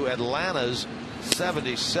only to Atlanta's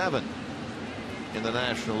 77 in the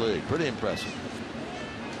National League. Pretty impressive.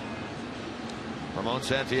 Ramon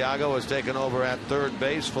Santiago has taken over at third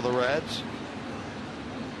base for the Reds.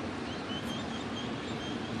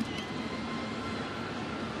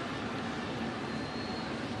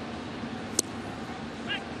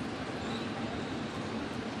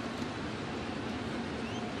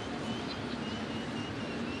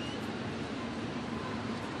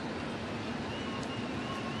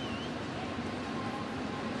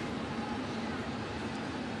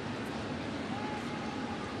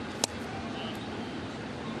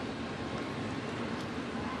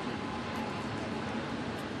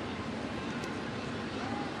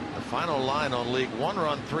 Final line on Leake: 1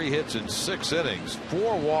 run, 3 hits in 6 innings,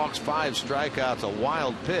 4 walks, 5 strikeouts, a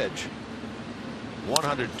wild pitch,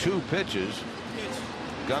 102 pitches,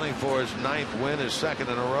 gunning for his 9th win, his 2nd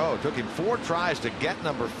in a row. It took him 4 tries to get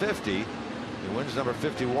number 50. He wins number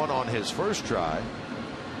 51 on his first try.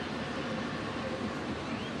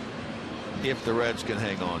 If the Reds can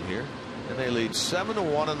hang on here, and they lead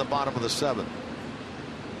 7-1 in the bottom of the 7th.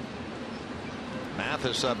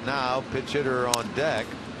 Mathis up now, pitch hitter on deck.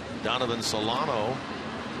 Donovan Solano.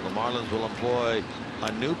 The Marlins will employ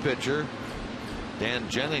a new pitcher. Dan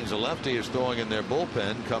Jennings, a lefty, is throwing in their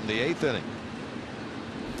bullpen come the 8th inning.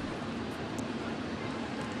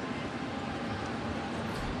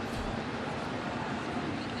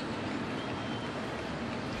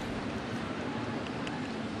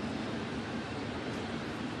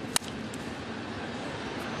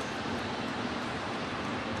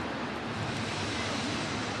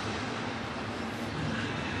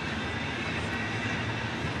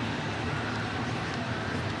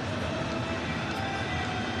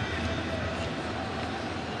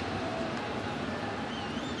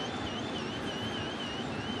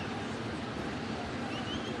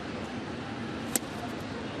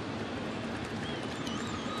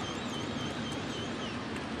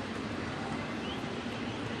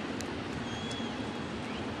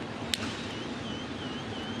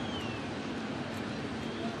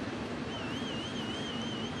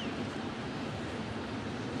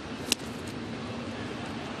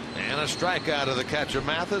 A strikeout of the catcher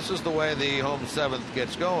Mathis is the way the home 7th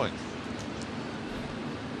gets going.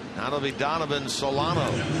 Now it'll be Donovan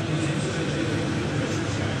Solano.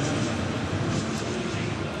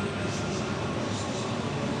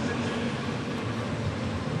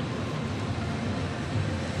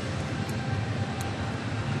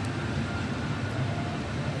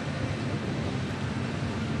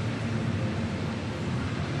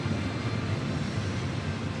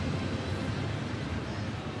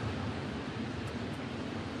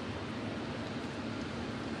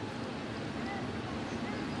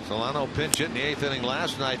 Solano pinch hit in the 8th inning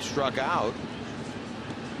last night, struck out.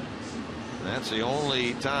 That's the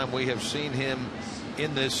only time we have seen him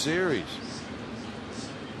in this series.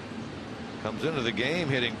 Comes into the game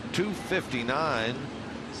hitting .259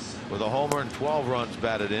 with a homer and 12 runs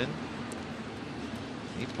batted in.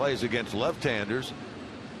 He plays against left-handers.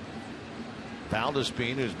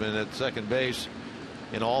 Valdespin, who's been at second base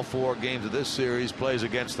in all 4 games of this series, plays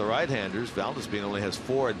against the right-handers. Valdespin only has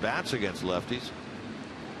 4 at-bats against lefties.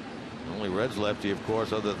 The only Reds lefty, of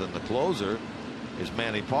course, other than the closer, is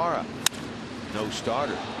Manny Parra. No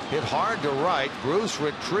starter. Hit hard to right. Bruce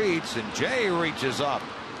retreats, and Jay reaches up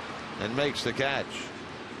and makes the catch.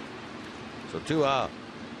 So 2 out.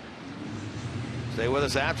 Stay with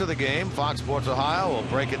us after the game. Fox Sports Ohio will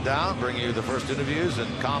break it down, bring you the first interviews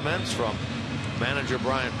and comments from manager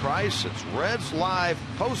Brian Price. It's Reds Live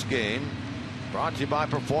postgame, brought to you by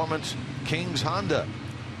Performance Kings Honda.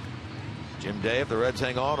 Jim Day, if the Reds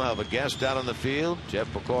hang on, will have a guest out on the field.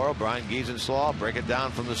 Jeff Pecora, Brian Giesenslaw, break it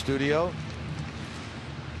down from the studio.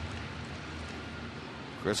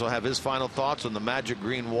 Chris will have his final thoughts on the magic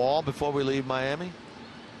green wall before we leave Miami.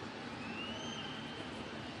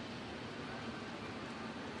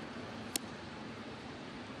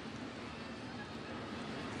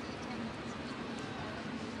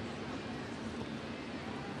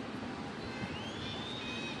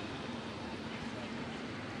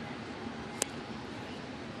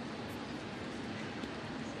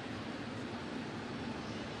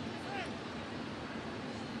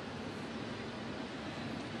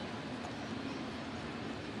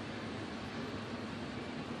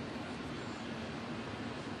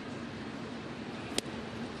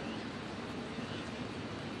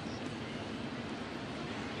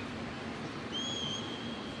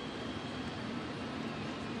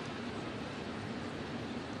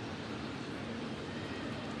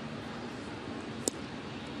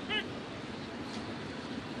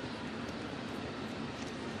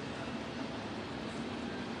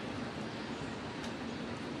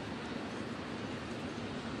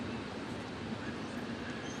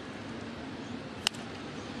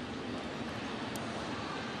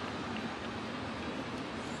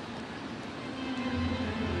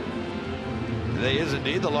 Today is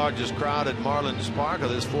indeed the largest crowd at Marlins Park of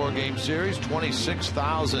this 4-game series.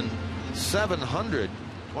 26,700.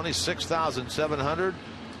 26,700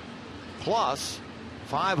 plus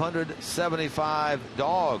 575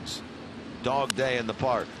 dogs. Dog day in the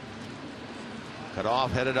park. Cut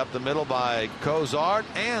off, headed up the middle by Cozart,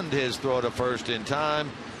 and his throw to first in time.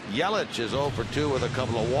 Yelich is 0 for 2 with a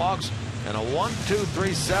couple of walks and a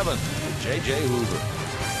 1-2-3-7 to J.J. Hoover.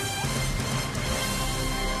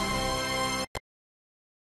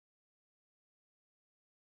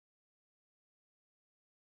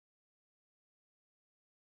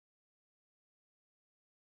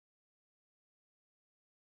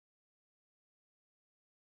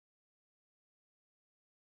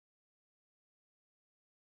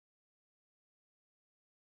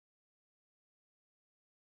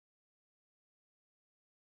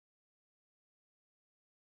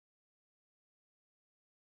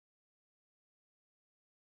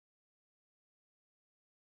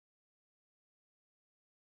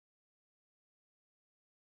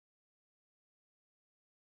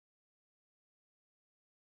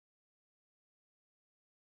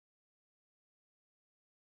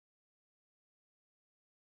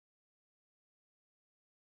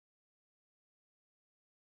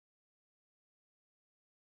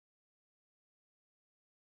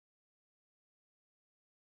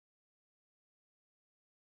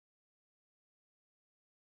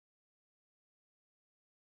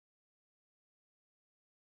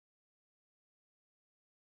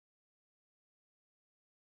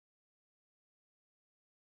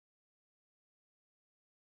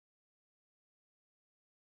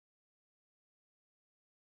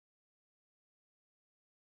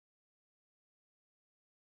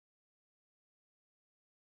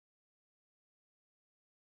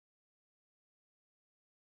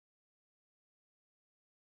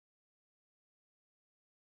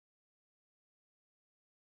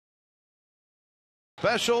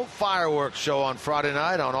 Special fireworks show on Friday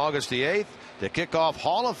night on August the 8th to kick off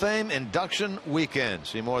Hall of Fame induction weekend.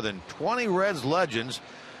 See more than 20 Reds legends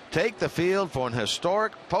take the field for an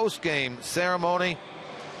historic post-game ceremony,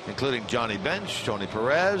 including Johnny Bench, Tony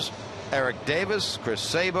Perez, Eric Davis, Chris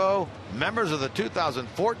Sabo, members of the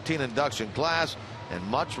 2014 induction class, and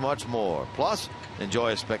much, much more. Plus,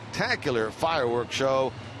 enjoy a spectacular fireworks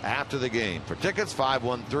show after the game. For tickets,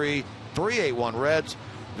 513-381-REDS.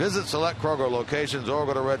 Visit select Kroger locations or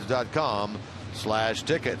go to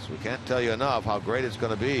Reds.com/tickets. We can't tell you enough how great it's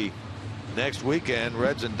going to be next weekend.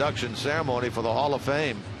 Reds induction ceremony for the Hall of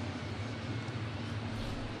Fame.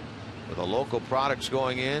 With the local products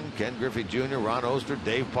going in, Ken Griffey Jr., Ron Oster,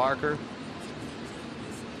 Dave Parker,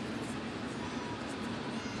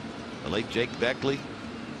 the late Jake Beckley.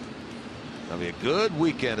 That'll be a good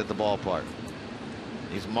weekend at the ballpark.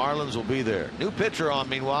 These Marlins will be there. New pitcher on,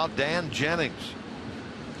 meanwhile, Dan Jennings.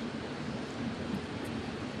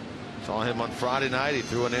 Saw him on Friday night. He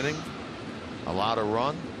threw an inning, allowed a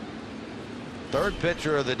run. Third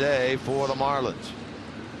pitcher of the day for the Marlins.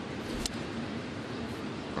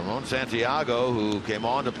 Ramon Santiago, who came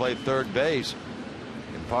on to play third base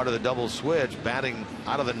in part of the double switch, batting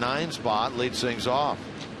out of the 9 spot, leads things off.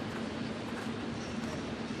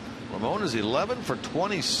 Ramon is 11 for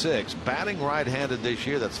 26, batting right-handed this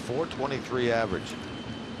year. That's .423 average.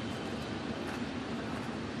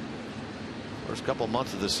 First couple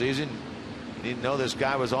months of the season, You didn't know this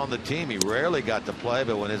guy was on the team. He rarely got to play,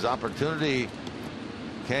 but when his opportunity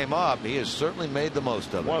came up, he has certainly made the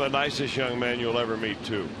most of it. One of the nicest young men you'll ever meet,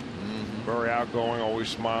 too. Very outgoing, always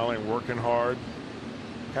smiling, working hard,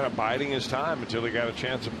 kind of biding his time until he got a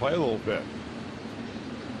chance to play a little bit.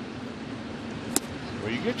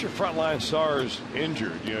 Well, you get your frontline stars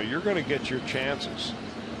injured, you're going to get your chances.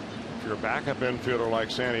 If you're a backup infielder like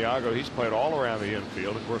Santiago, he's played all around the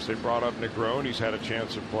infield. Of course, they brought up Negron. He's had a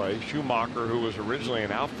chance to play. Schumacher, who was originally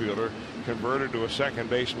an outfielder, converted to a second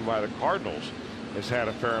baseman by the Cardinals, has had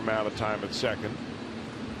a fair amount of time at second.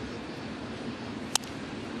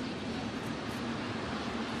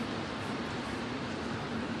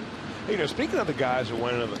 Speaking of the guys who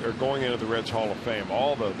are going into the Reds Hall of Fame,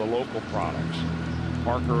 all the local products,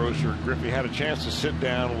 Parker, Oster, Griffey, had a chance to sit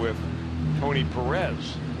down with Tony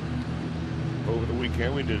Perez over the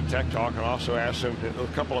weekend. We did a tech talk and also asked him a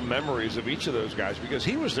couple of memories of each of those guys, because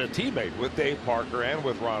he was a teammate with Dave Parker and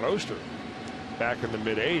with Ron Oster back in the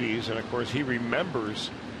mid-'80s. And of course, he remembers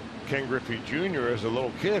Ken Griffey Jr. as a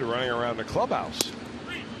little kid running around the clubhouse.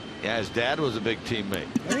 Yeah, his dad was a big teammate.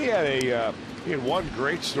 And he had one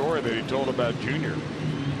great story that he told about Junior.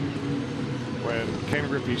 When Ken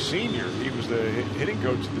Griffey Sr., he was the hitting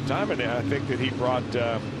coach at the time, and I think that he brought,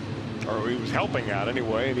 or he was helping out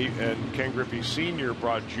anyway, and Ken Griffey Sr.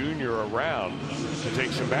 brought Junior around to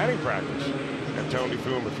take some batting practice. And Tony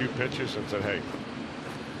threw him a few pitches and said, "Hey,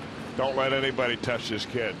 don't let anybody touch this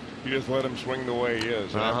kid. You just let him swing the way he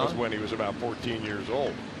is." And that was when he was about 14 years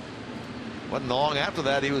old. Wasn't long after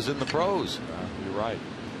that he was in the pros. You're right.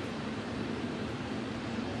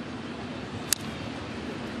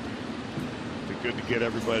 Good to get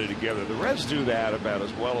everybody together. The Reds do that about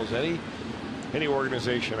as well as any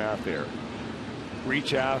organization out there.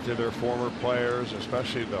 Reach out to their former players,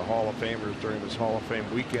 especially the Hall of Famers during this Hall of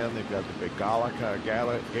Fame weekend. They've got the big gala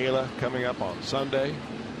coming up on Sunday.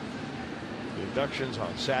 The inductions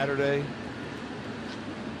on Saturday.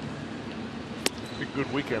 Be a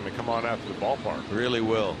good weekend to come on out to the ballpark. Really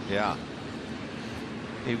will, yeah.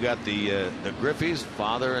 You've got the Griffeys,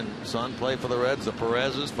 father and son, played for the Reds. The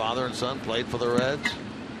Perez's, father and son, played for the Reds.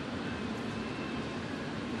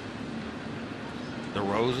 The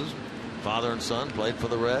Roses, father and son, played for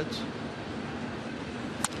the Reds.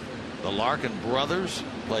 The Larkin brothers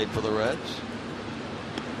played for the Reds.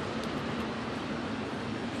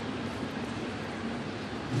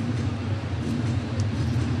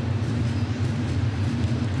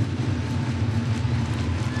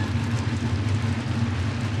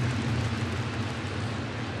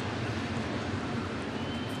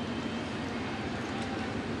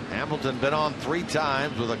 Hamilton been on 3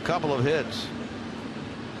 times with a couple of hits.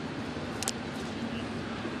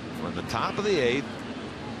 We're in the top of the 8th.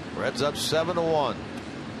 Reds up 7-1.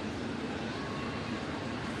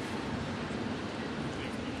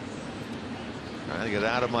 Trying to get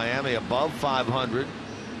out of Miami above 500.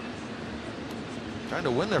 Trying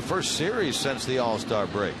to win their first series since the All-Star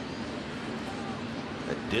break.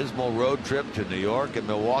 A dismal road trip to New York and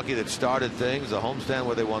Milwaukee that started things. A homestand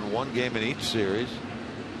where they won 1 game in each series.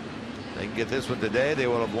 They can get this one today, they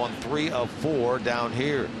will have won 3 of 4 down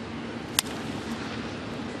here.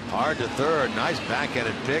 Hard to third. Nice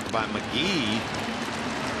backhanded pick by McGee.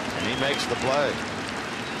 And he makes the play.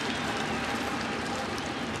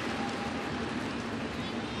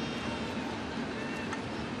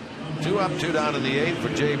 Two up, 2 down in the 8th for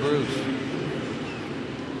Jay Bruce.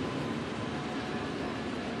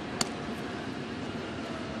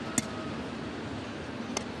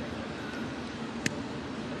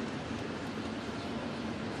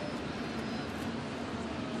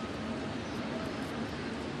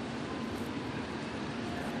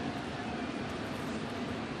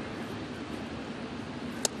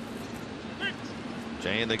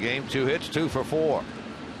 Jay in the game, 2 hits, 2 for 4.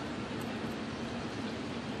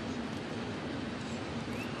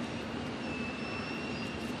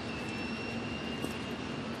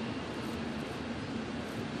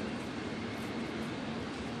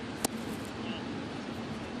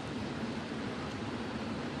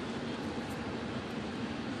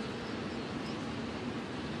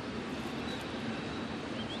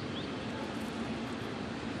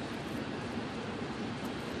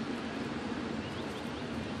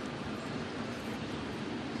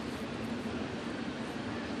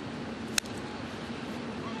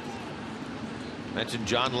 Mentioned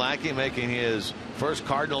John Lackey making his first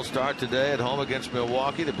Cardinal start today at home against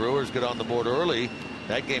Milwaukee. The Brewers get on the board early.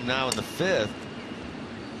 That game now in the 5th.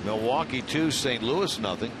 Milwaukee 2, St. Louis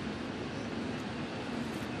nothing.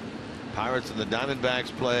 Pirates and the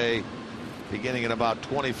Diamondbacks play beginning in about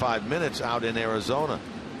 25 minutes out in Arizona.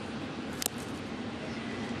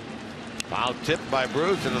 Foul tipped by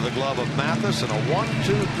Bruce into the glove of Mathis, and a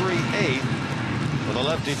 1-2-3-8 for the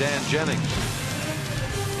lefty Dan Jennings.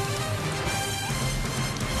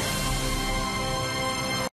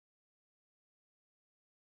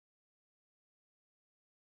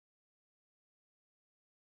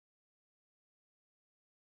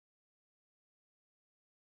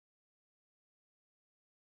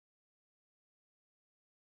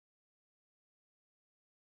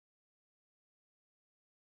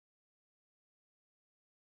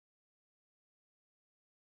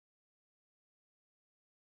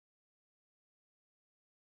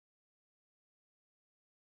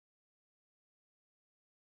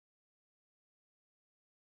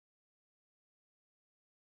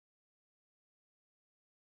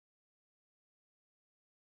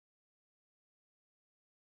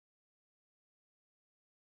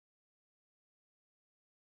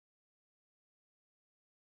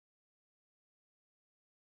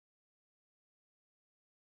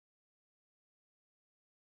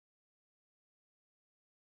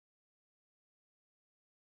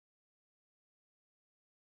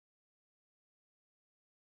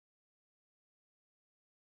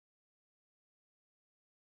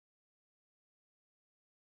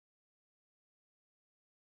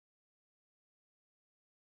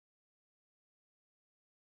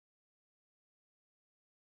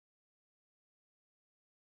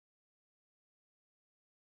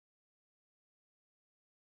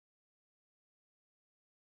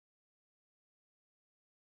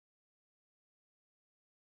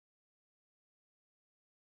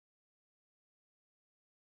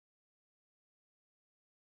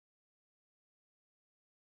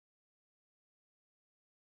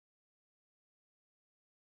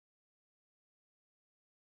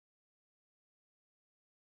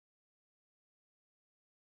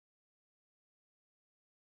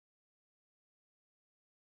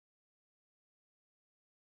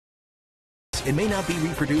 It may not be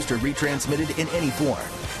reproduced or retransmitted in any form,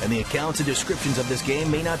 and the accounts and descriptions of this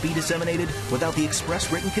game may not be disseminated without the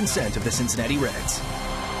express written consent of the Cincinnati Reds.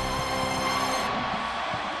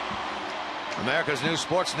 America's new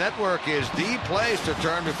sports network is the place to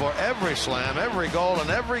turn before every slam, every goal,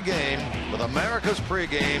 and every game with America's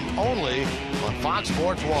pregame only on Fox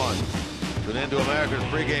Sports 1. Tune into America's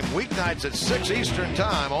pregame weeknights at 6 Eastern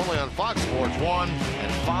Time only on Fox Sports 1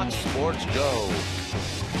 and Fox Sports Go.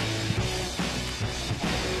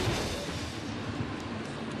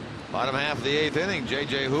 Bottom half of the 8th inning,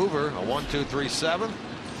 J.J. Hoover, a 1-2-3-7.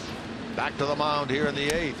 Back to the mound here in the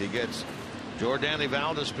 8th. He gets Jordany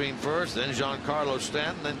Valdespin first, then Giancarlo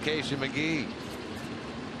Stanton, then Casey McGee.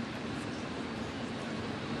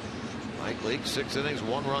 Mike Leake, 6 innings,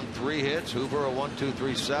 1 run, 3 hits. Hoover, a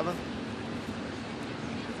 1-2-3-7.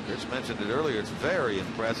 Chris mentioned it earlier. It's very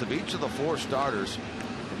impressive. Each of the 4 starters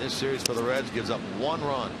in this series for the Reds gives up 1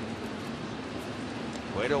 run.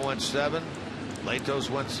 Cueto went 7. Latos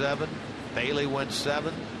went 7. Bailey went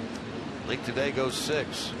 7. Leake today goes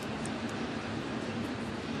 6.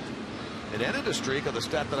 It ended a streak of the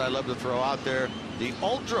stat that I love to throw out there, the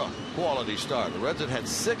ultra quality start. The Reds have had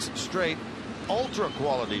 6 straight ultra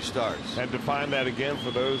quality starts. And define that again for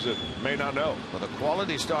those that may not know. Well, the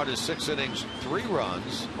quality start is 6 innings, 3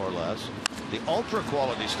 runs or less. The ultra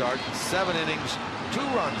quality start, 7 innings, 2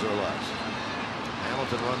 runs or less.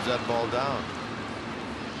 Hamilton runs that ball down.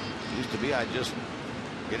 Used to be I just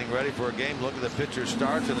getting ready for a game, look at the pitcher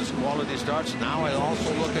starts and his quality starts. Now I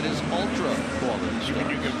also look at his ultra quality starts.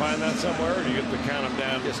 You can find that somewhere, or do you get to count them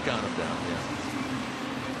down? Just count them down,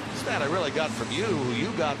 yeah. Stat I really got from you, who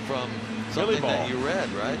you got from something that you read,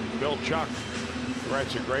 right? Bill Chuck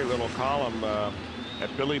writes a great little column at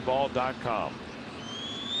BillyBall.com.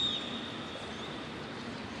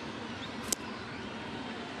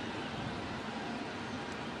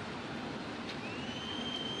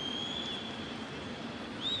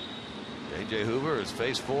 J.J. Hoover is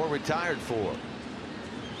phase 4, retired 4.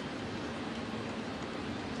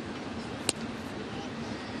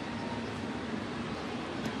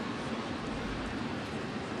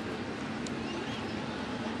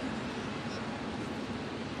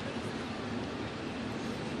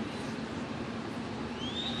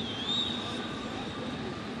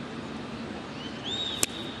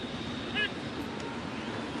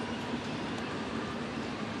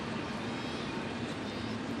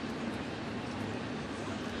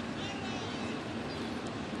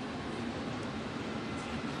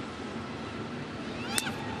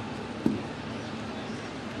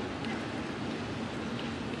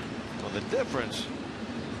 Difference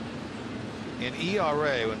in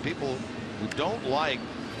ERA, when people who don't like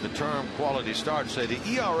the term quality start say the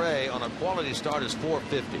ERA on a quality start is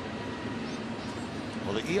 4.50.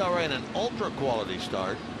 Well, the ERA in an ultra quality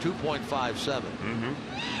start, 2.57.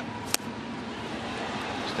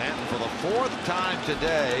 Stanton for the 4th time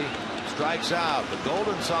today strikes out. The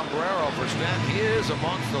golden sombrero for Stanton. He is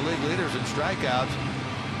amongst the league leaders in strikeouts.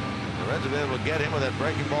 The Reds have been able to get him with that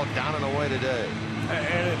breaking ball down and away today.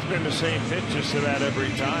 And it's been the same pitches to that every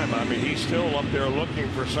time. I mean, he's still up there looking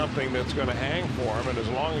for something that's going to hang for him. And as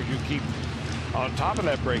long as you keep on top of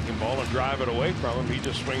that breaking ball and drive it away from him, he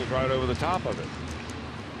just swings right over the top of it.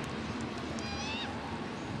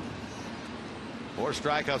 4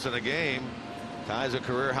 strikeouts in a game ties a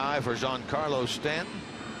career high for Giancarlo Stanton.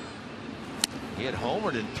 He had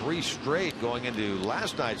homered in 3 straight going into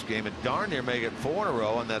last night's game and darn near make it 4 in a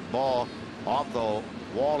row on that ball off the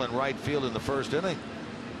wall in right field in the 1st inning.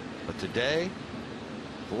 But today,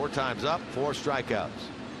 4 times up, 4 strikeouts.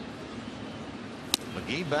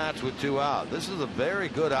 McGee bats with 2 out. This is a very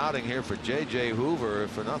good outing here for J.J. Hoover,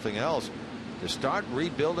 if for nothing else, to start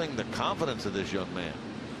rebuilding the confidence of this young man.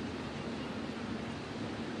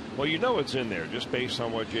 Well, you know it's in there just based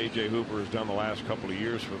on what J.J. Hoover has done the last couple of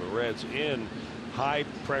years for the Reds in high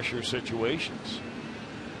pressure situations.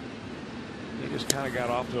 He just kind of got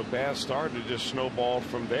off to a bad start and it just snowballed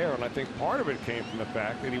from there. And I think part of it came from the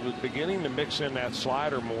fact that he was beginning to mix in that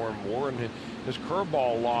slider more and more, and his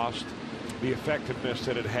curveball lost the effectiveness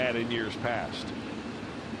that it had in years past.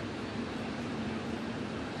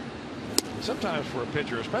 Sometimes for a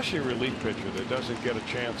pitcher, especially a relief pitcher that doesn't get a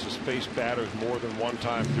chance to space batters more than one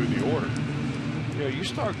time through the order, you know, you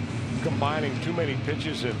start combining too many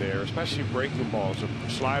pitches in there, especially breaking balls. A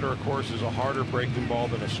slider, of course, is a harder breaking ball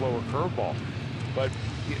than a slower curveball, but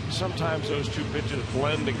sometimes those 2 pitches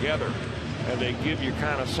blend together and they give you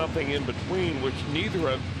kind of something in between, which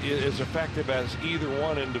neither is effective as either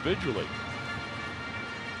one individually.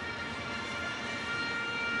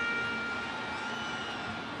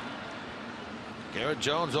 Garrett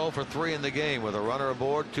Jones 0 for 3 in the game with a runner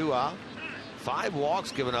aboard, 2 out. 5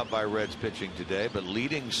 walks given up by Reds pitching today, but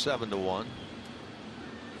leading 7-1.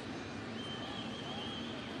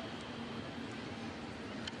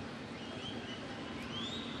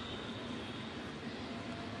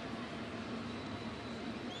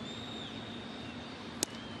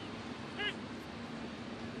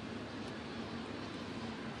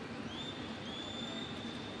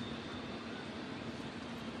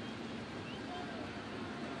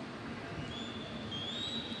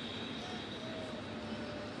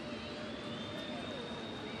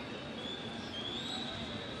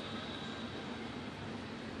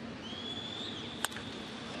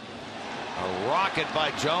 Rocket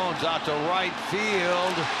by Jones out to right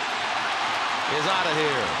field is out of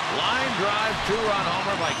here. Line drive 2-run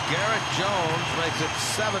homer by Garrett Jones makes it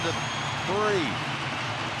 7-3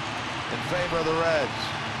 in favor of the Reds.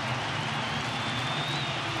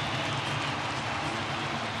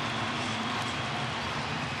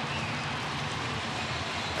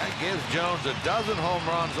 That gives Jones a dozen home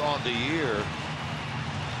runs on the year.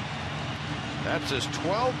 That's his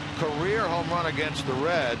 12th career home run against the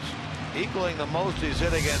Reds, equaling the most he's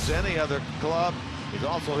hit against any other club. He's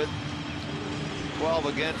also hit 12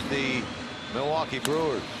 against the Milwaukee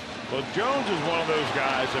Brewers. Well, Jones is one of those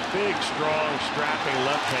guys, a big, strong, strapping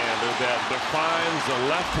left-hander that defines the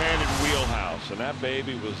left-handed wheelhouse. And that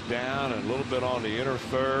baby was down and a little bit on the inner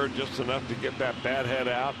third, just enough to get that bat head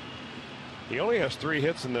out. He only has 3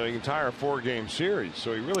 hits in the entire 4-game series,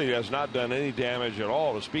 so he really has not done any damage at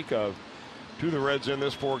all to speak of to the Reds in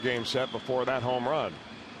this 4-game set before that home run.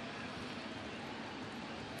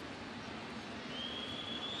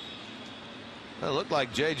 It looked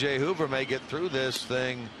like J.J. Hoover may get through this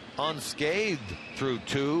thing unscathed through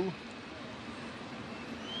 2.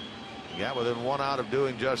 He got within 1 out of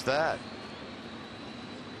doing just that.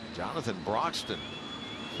 Jonathan Broxton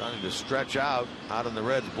starting to stretch out in the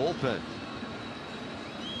Reds bullpen.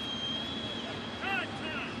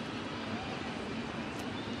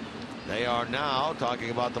 They are now talking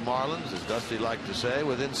about the Marlins, as Dusty liked to say,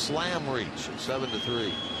 within slam reach at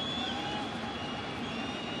 7-3.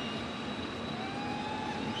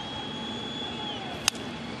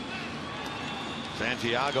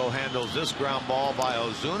 Santiago handles this ground ball by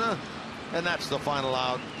Ozuna, and that's the final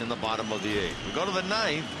out in the bottom of the 8th. We go to the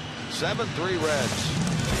 9th, 7-3 Reds.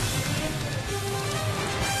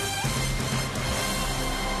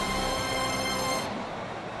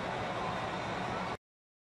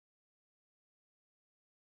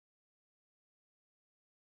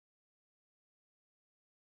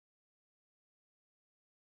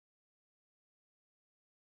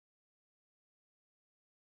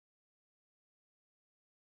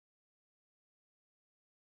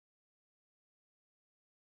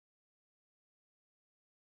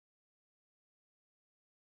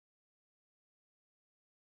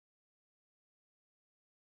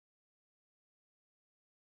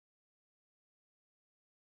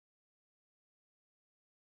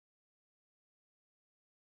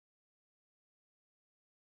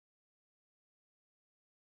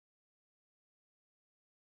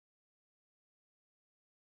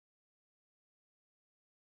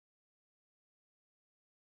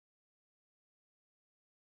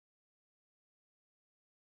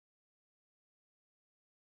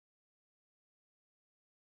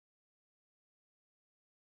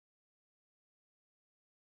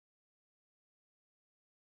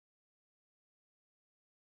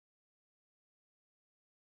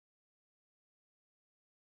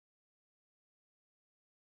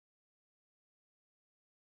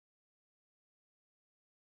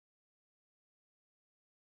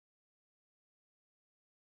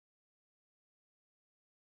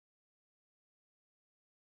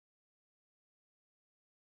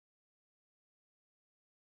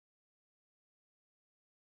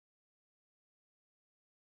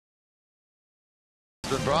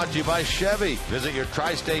 been brought to you by Chevy. Visit your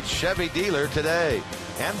Tri-State Chevy dealer today.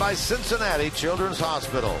 And by Cincinnati Children's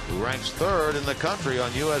Hospital, who ranks 3rd in the country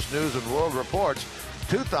on U.S. News and World Report's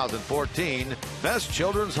 2014 Best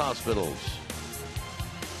Children's Hospitals.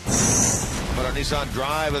 But our Nissan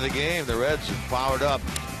drive of the game, the Reds have powered up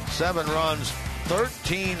 7 runs,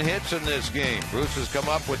 13 hits in this game. Bruce has come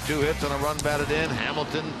up with 2 hits and a run batted in.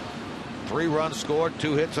 Hamilton, 3 runs scored,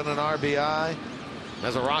 2 hits and an RBI.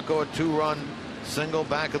 Mesoraco, a 2-run single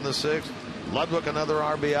back in the 6th. Ludwig, another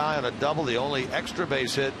RBI and a double, the only extra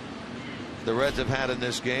base hit the Reds have had in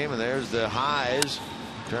this game. And there's the highs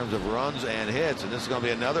in terms of runs and hits. And this is going to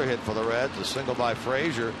be another hit for the Reds, a single by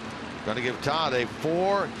Frazier. Going to give Todd a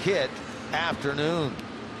 4-hit afternoon.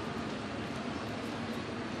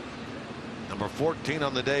 Number 14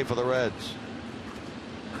 on the day for the Reds.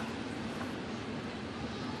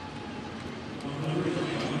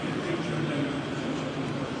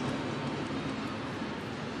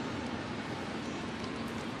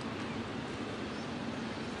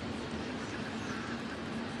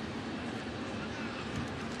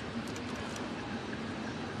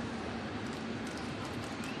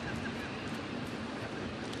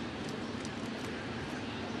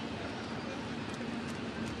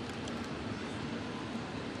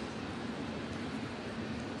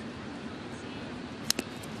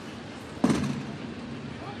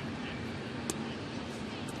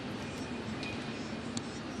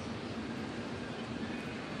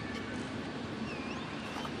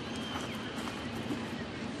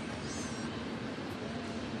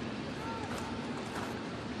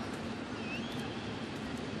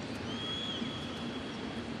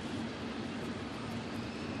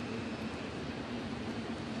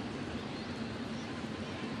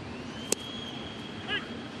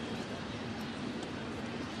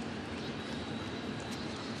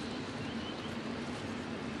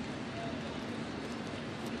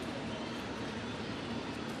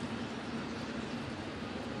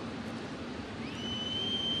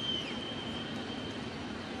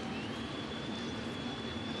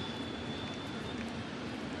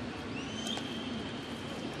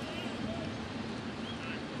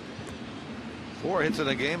 Four hits in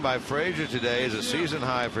a game by Frazier today is a season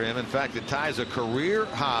high for him. In fact, it ties a career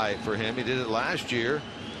high for him. He did it last year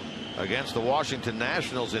against the Washington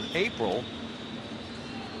Nationals in April.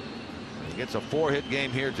 He gets a 4-hit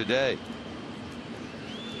game here today.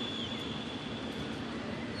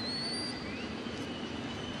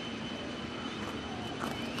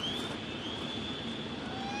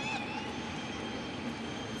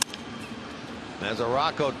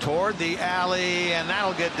 Mesoraco toward the alley, and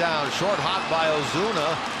that'll get down. Short hop by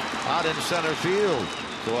Ozuna out in center field.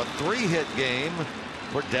 So a 3-hit game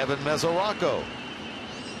for Devin Mesoraco.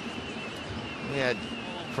 We had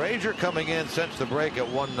Frazier coming in since the break at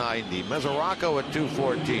 190. Mesoraco at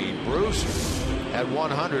 214. Bruce at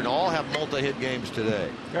 100. All have multi-hit games today.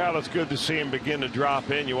 Yeah, that's good to see him begin to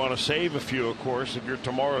drop in. You want to save a few, of course. If you're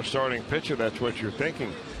tomorrow's starting pitcher, that's what you're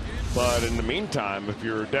thinking. But in the meantime, if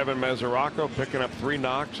you're Devin Mesoraco picking up 3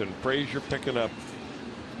 knocks and Frazier picking up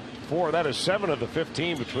 4, that is 7 of the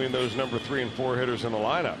 15 between those number 3 and 4 hitters in the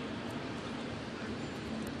lineup.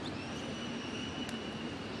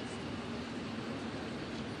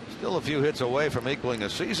 Still a few hits away from equaling a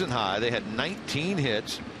season high. They had 19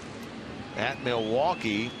 hits at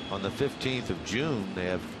Milwaukee on the 15th of June. They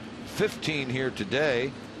have 15 here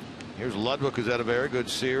today. Here's Ludwig, who's had a very good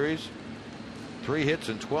series. 3 hits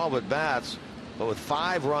and 12 at bats, but with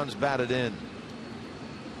 5 runs batted in.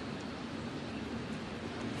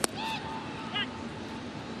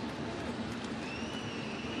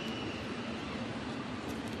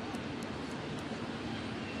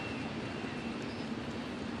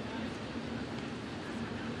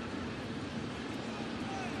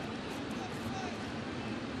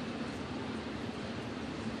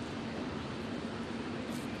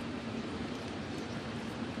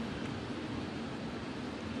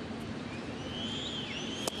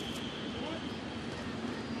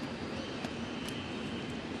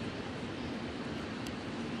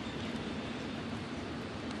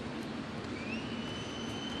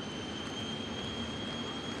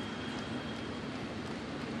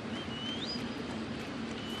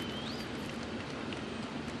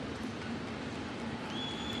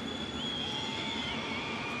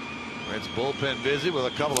 Reds bullpen busy with a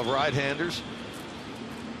couple of right-handers.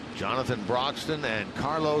 Jonathan Broxton and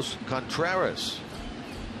Carlos Contreras.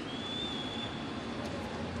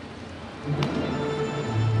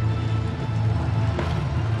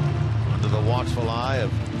 Under the watchful eye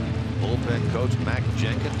of bullpen coach Mac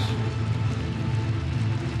Jenkins.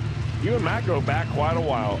 You and Mac go back quite a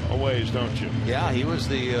while a ways, don't you? Yeah, he was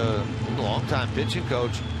the longtime pitching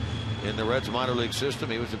coach in the Reds minor league system.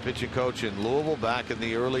 He was the pitching coach in Louisville back in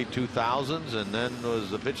the early 2000s, and then was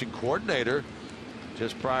the pitching coordinator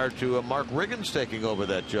just prior to Mark Riggins taking over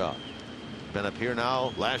that job. Been up here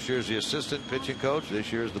now. Last year's the assistant pitching coach.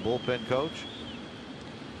 This year's the bullpen coach.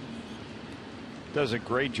 Does a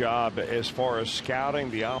great job as far as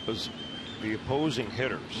scouting the opposing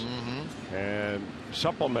hitters and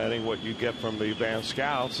supplementing what you get from the advanced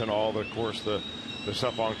scouts and all the, of course, the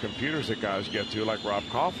stuff on computers that guys get to, like Rob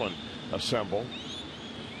Coughlin assemble.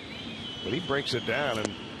 But he breaks it down,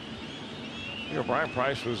 and you know, Brian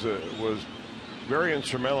Price was very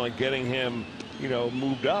instrumental in getting him, you know,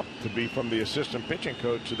 moved up to be from the assistant pitching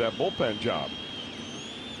coach to that bullpen job.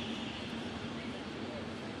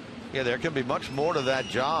 Yeah, there can be much more to that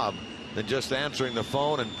job than just answering the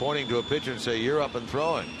phone and pointing to a pitcher and say, you're up and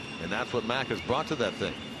throwing. And that's what Mac has brought to that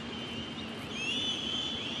thing.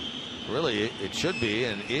 Really, it should be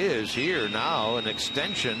and is here now an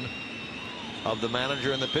extension of the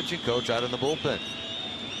manager and the pitching coach out in the bullpen.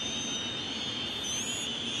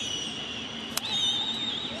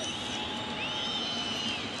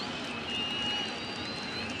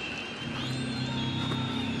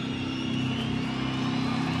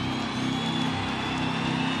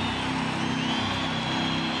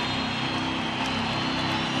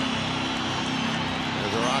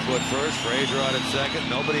 At first, Frazier out at second.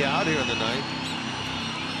 Nobody out here in the ninth.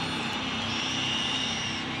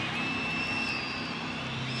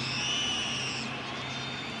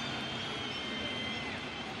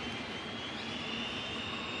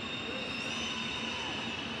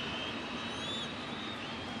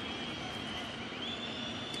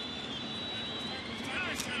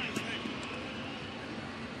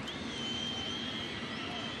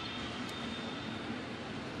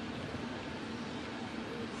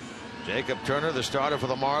 Jacob Turner, the starter for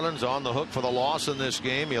the Marlins, on the hook for the loss in this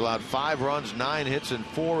game. He allowed 5 runs, 9 hits in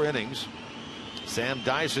 4 innings. Sam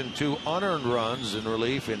Dyson 2 unearned runs in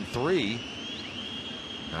relief in 3.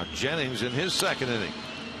 Now Jennings in his 2nd inning.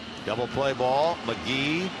 Double play ball.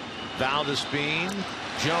 McGee, Valdespin,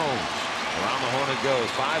 Jones. Around the horn it goes.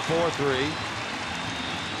 5-4-3.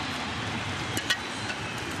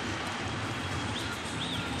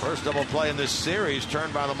 First double play in this series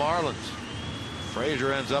turned by the Marlins.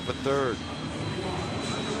 Frazier ends up at 3rd.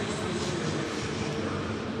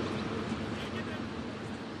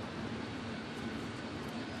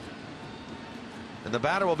 And the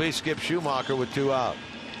batter will be Skip Schumacher with 2 out.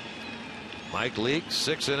 Mike Leake,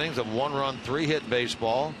 6 innings of 1-run, 3-hit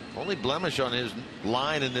baseball. Only blemish on his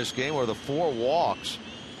line in this game were the 4 walks.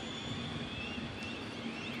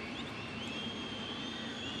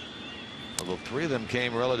 Although 3 of them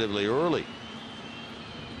came relatively early.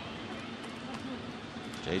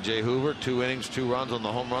 J.J. Hoover, 2 innings, 2 runs on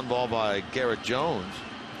the home run ball by Garrett Jones.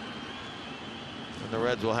 And the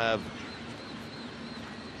Reds will have,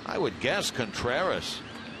 I would guess, Contreras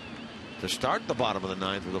to start the bottom of the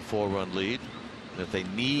 9th with a 4-run lead. And if they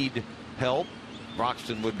need help,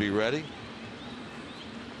 Broxton would be ready.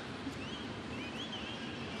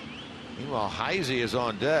 Meanwhile, Heisey is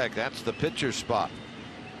on deck. That's the pitcher's spot.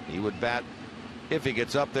 He would bat if he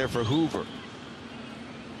gets up there for Hoover.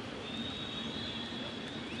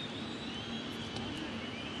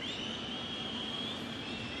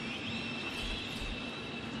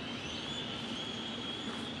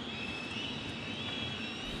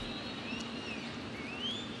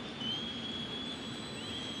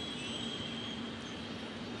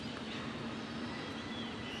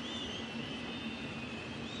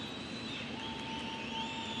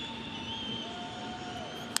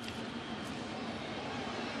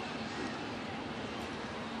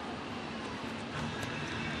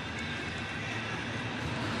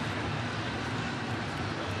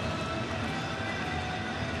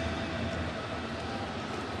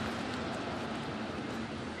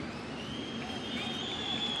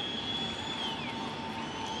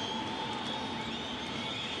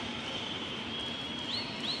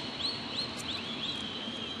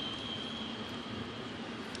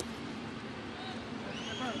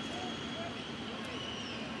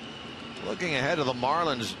 Looking ahead of the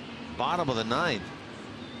Marlins, bottom of the 9th.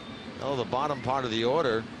 Oh, the bottom part of the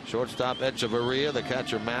order. Shortstop Echeverria, the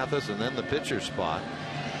catcher Mathis, and then the pitcher spot.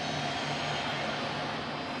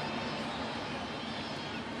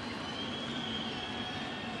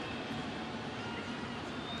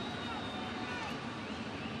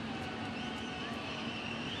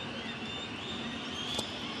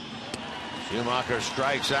 Schumacher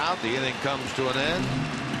strikes out. The inning comes to an end.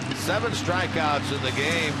 7 strikeouts in the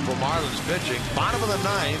game for Marlins pitching. Bottom of the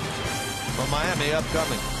 9th from Miami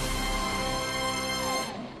upcoming.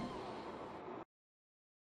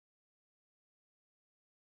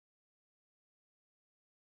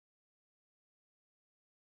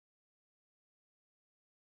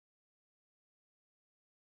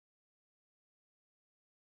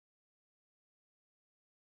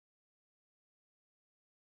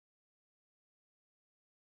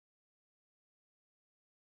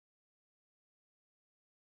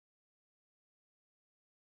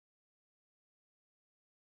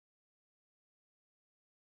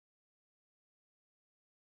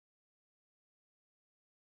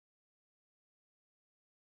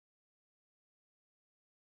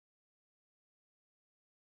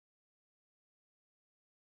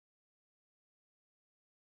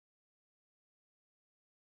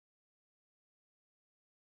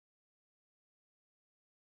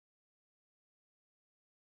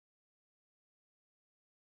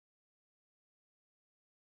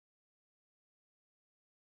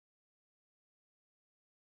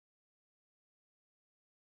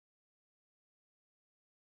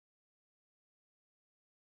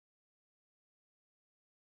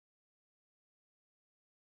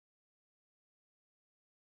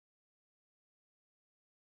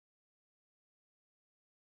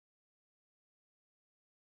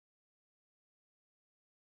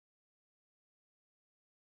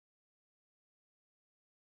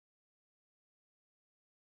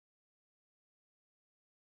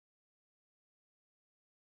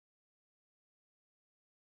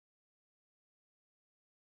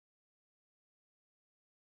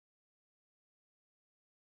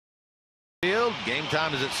 Game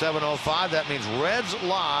time is at 7:05. That means Reds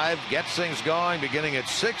Live gets things going beginning at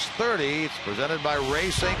 6:30. It's presented by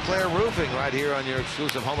Ray St. Clair Roofing right here on your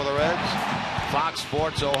exclusive home of the Reds, Fox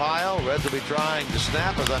Sports Ohio. Reds will be trying to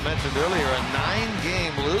snap, as I mentioned earlier, a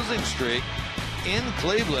 9-game losing streak in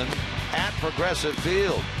Cleveland at Progressive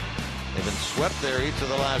Field. They've been swept there each of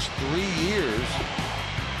the last 3 years.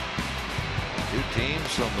 Two teams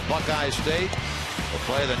from the Buckeye State will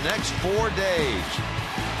play the next 4 days.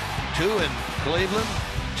 2 in Cleveland,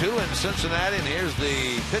 2 in Cincinnati, and here's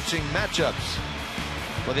the pitching matchups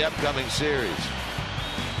for the upcoming series.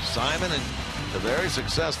 Simon and the very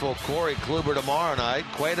successful Corey Kluber tomorrow night.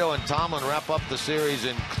 Cueto and Tomlin wrap up the series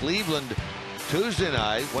in Cleveland Tuesday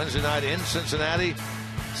night. Wednesday night in Cincinnati,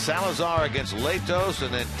 Salazar against Latos,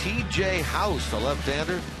 and then T.J. House, the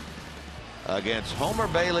left-hander, against Homer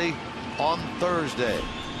Bailey on Thursday.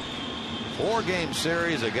 4-game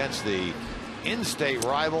series against the in-state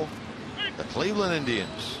rival, the Cleveland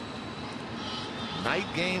Indians. Night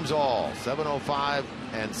games all, 7:05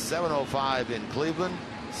 and 7:05 in Cleveland,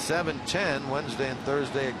 7:10 Wednesday and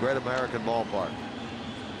Thursday at Great American Ballpark.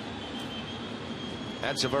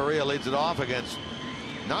 Echeverria leads it off against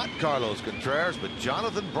not Carlos Contreras, but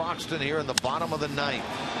Jonathan Broxton here in the bottom of the 9th.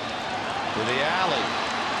 To the alley.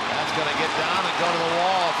 That's going to get down and go to the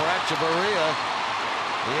wall for Echeverria.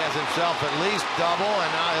 He has himself at least double,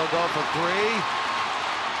 and now he'll go for 3.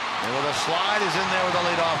 And with a slide, he's in there with a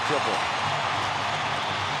leadoff triple.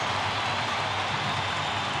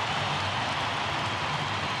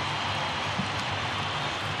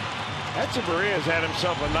 Echeverria has had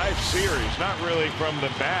himself a nice series, not really from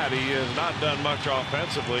the bat. He has not done much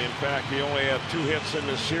offensively. In fact, he only had 2 hits in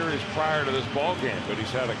this series prior to this ball game, but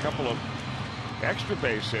he's had a couple of extra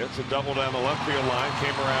base hits. A double down the left field line,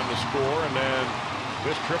 came around to score, and then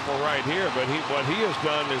this triple right here. But what he has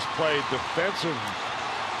done is played defensive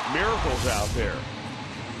miracles out there.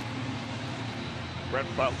 Brett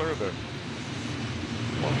Butler,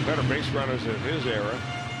 one of the better base runners of his era,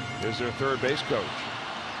 is their third base coach.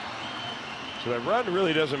 So that run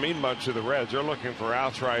really doesn't mean much to the Reds. They're looking for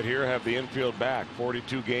outs right here, have the infield back.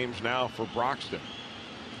 42 games now for Broxton.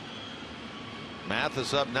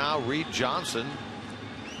 Mathis up now. Reed Johnson,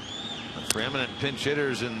 the preeminent pinch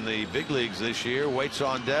hitters in the big leagues this year, waits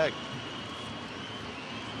on deck.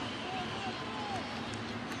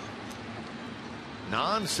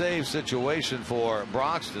 Non-save situation for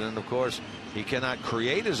Broxton, and of course he cannot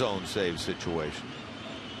create his own save situation.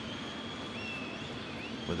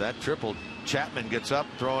 With that triple, Chapman gets up,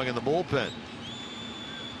 throwing in the bullpen.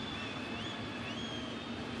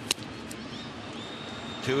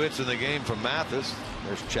 Two hits in the game from Mathis.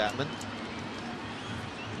 There's Chapman.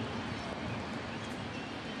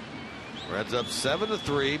 Reds up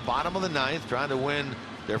 7-3, bottom of the 9th, trying to win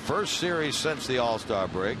their first series since the All-Star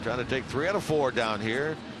break. Trying to take 3 out of 4 down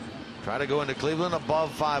here. Try to go into Cleveland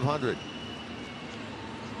above 500.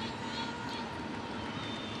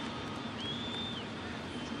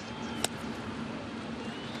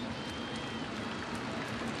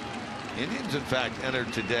 Indians, in fact,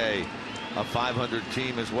 entered today a 500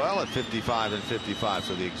 team as well at 55 and 55.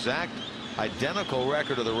 So the exact identical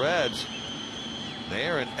record of the Reds. They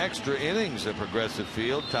are in extra innings at Progressive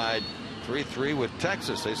Field, tied 3-3 with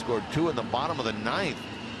Texas. They scored 2 in the bottom of the 9th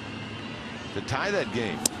to tie that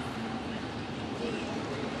game.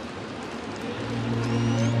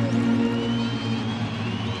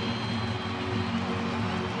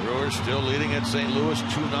 Brewers still leading at St. Louis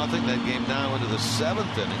 2-0. That game now into the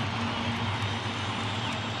 7th inning.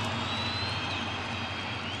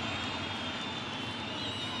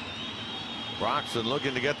 Broxton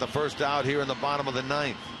looking to get the first out here in the bottom of the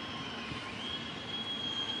 9th.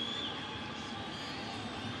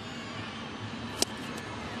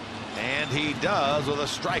 And he does with a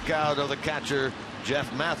strikeout of the catcher,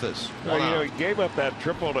 Jeff Mathis. Well, he gave up that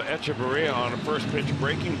triple to Echeverria on a first pitch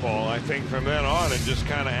breaking ball. I think from then on it just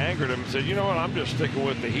kind of angered him and said, you know what, I'm just sticking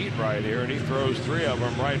with the heat right here. And he throws 3 of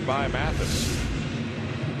them right by Mathis.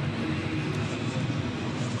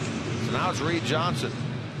 So now it's Reed Johnson.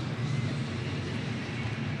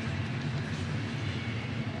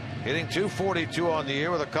 Hitting .242 on the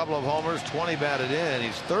year with a couple of homers, 20 batted in.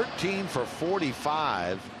 He's 13 for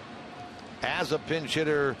 45 as a pinch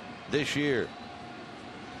hitter this year.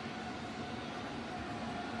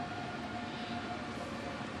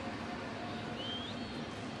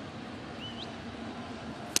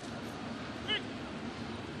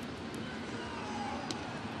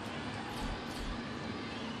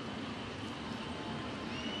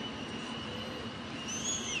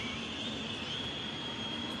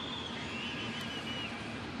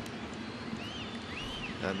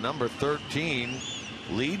 And number 13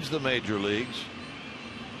 leads the major leagues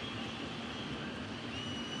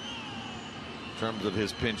terms of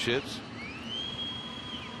his pinch hits.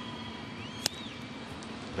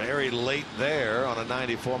 Very late there on a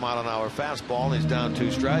 94-mile-an-hour fastball, and he's down 2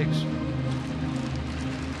 strikes.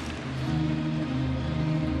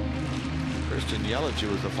 Christian Yelich, who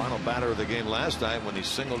was the final batter of the game last night when he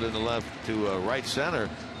singled in the left to right center,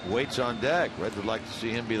 waits on deck. Reds would like to see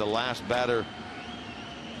him be the last batter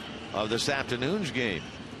of this afternoon's game,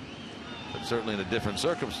 but certainly in a different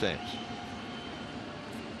circumstance.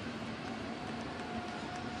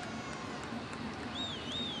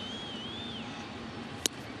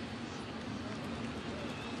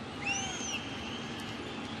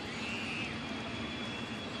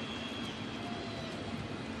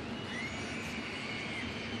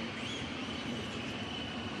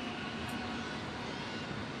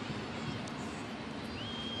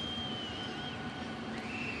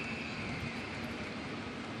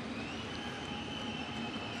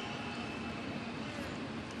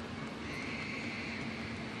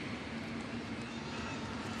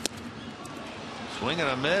 Swing and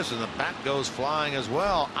a miss, and the bat goes flying as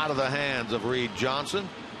well out of the hands of Reed Johnson.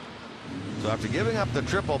 So after giving up the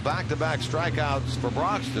triple back-to-back strikeouts for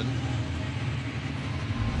Broxton,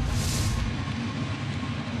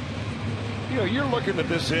 you know, you're looking at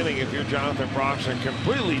this inning, if you're Jonathan Broxton,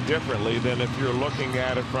 completely differently than if you're looking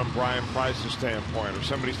at it from Brian Price's standpoint or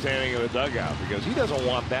somebody standing in the dugout, because he doesn't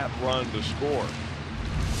want that run to score.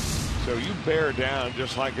 So you bear down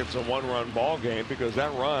just like it's a one-run ball game, because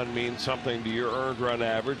that run means something to your earned run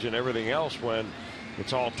average and everything else when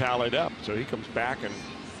it's all tallied up. So he comes back and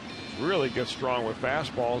really gets strong with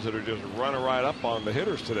fastballs that are just running right up on the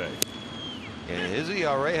hitters today. and his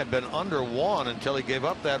ERA had been under 1 until he gave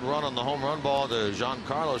up that run on the home run ball to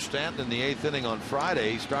Giancarlo Stanton in the 8th inning on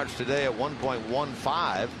Friday. He starts today at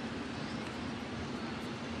 1.15.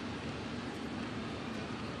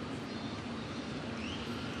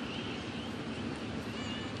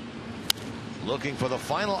 Looking for the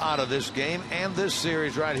final out of this game and this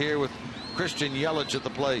series right here with Christian Yelich at the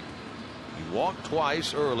plate. He walked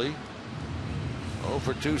twice early. 0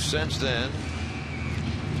 for 2 since then.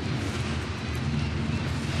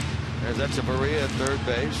 There's Echeverria at third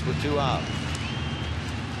base with 2 out.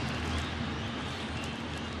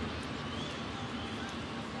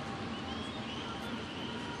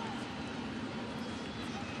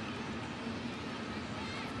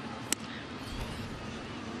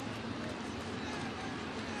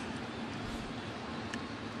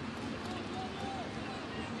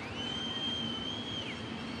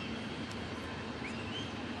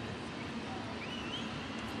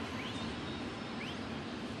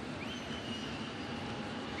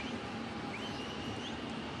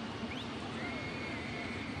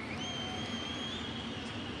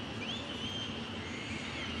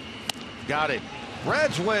 Got it.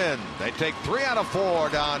 Reds win. They take 3 out of 4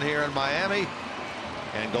 down here in Miami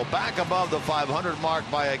and go back above the 500 mark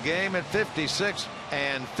by a game at 56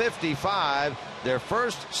 and 55. Their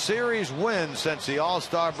first series win since the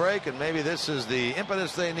All-Star break, and maybe this is the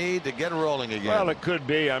impetus they need to get rolling again. Well, it could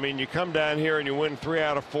be. I mean, you come down here and you win 3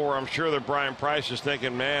 out of 4. I'm sure that Brian Price is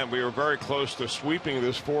thinking, man, we were very close to sweeping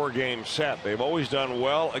this 4-game set. They've always done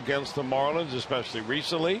well against the Marlins, especially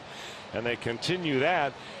recently, and they continue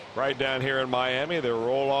that right down here in Miami. They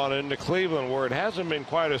roll on into Cleveland, where it hasn't been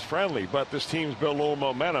quite as friendly, but this team's built a little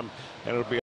momentum, and it'll be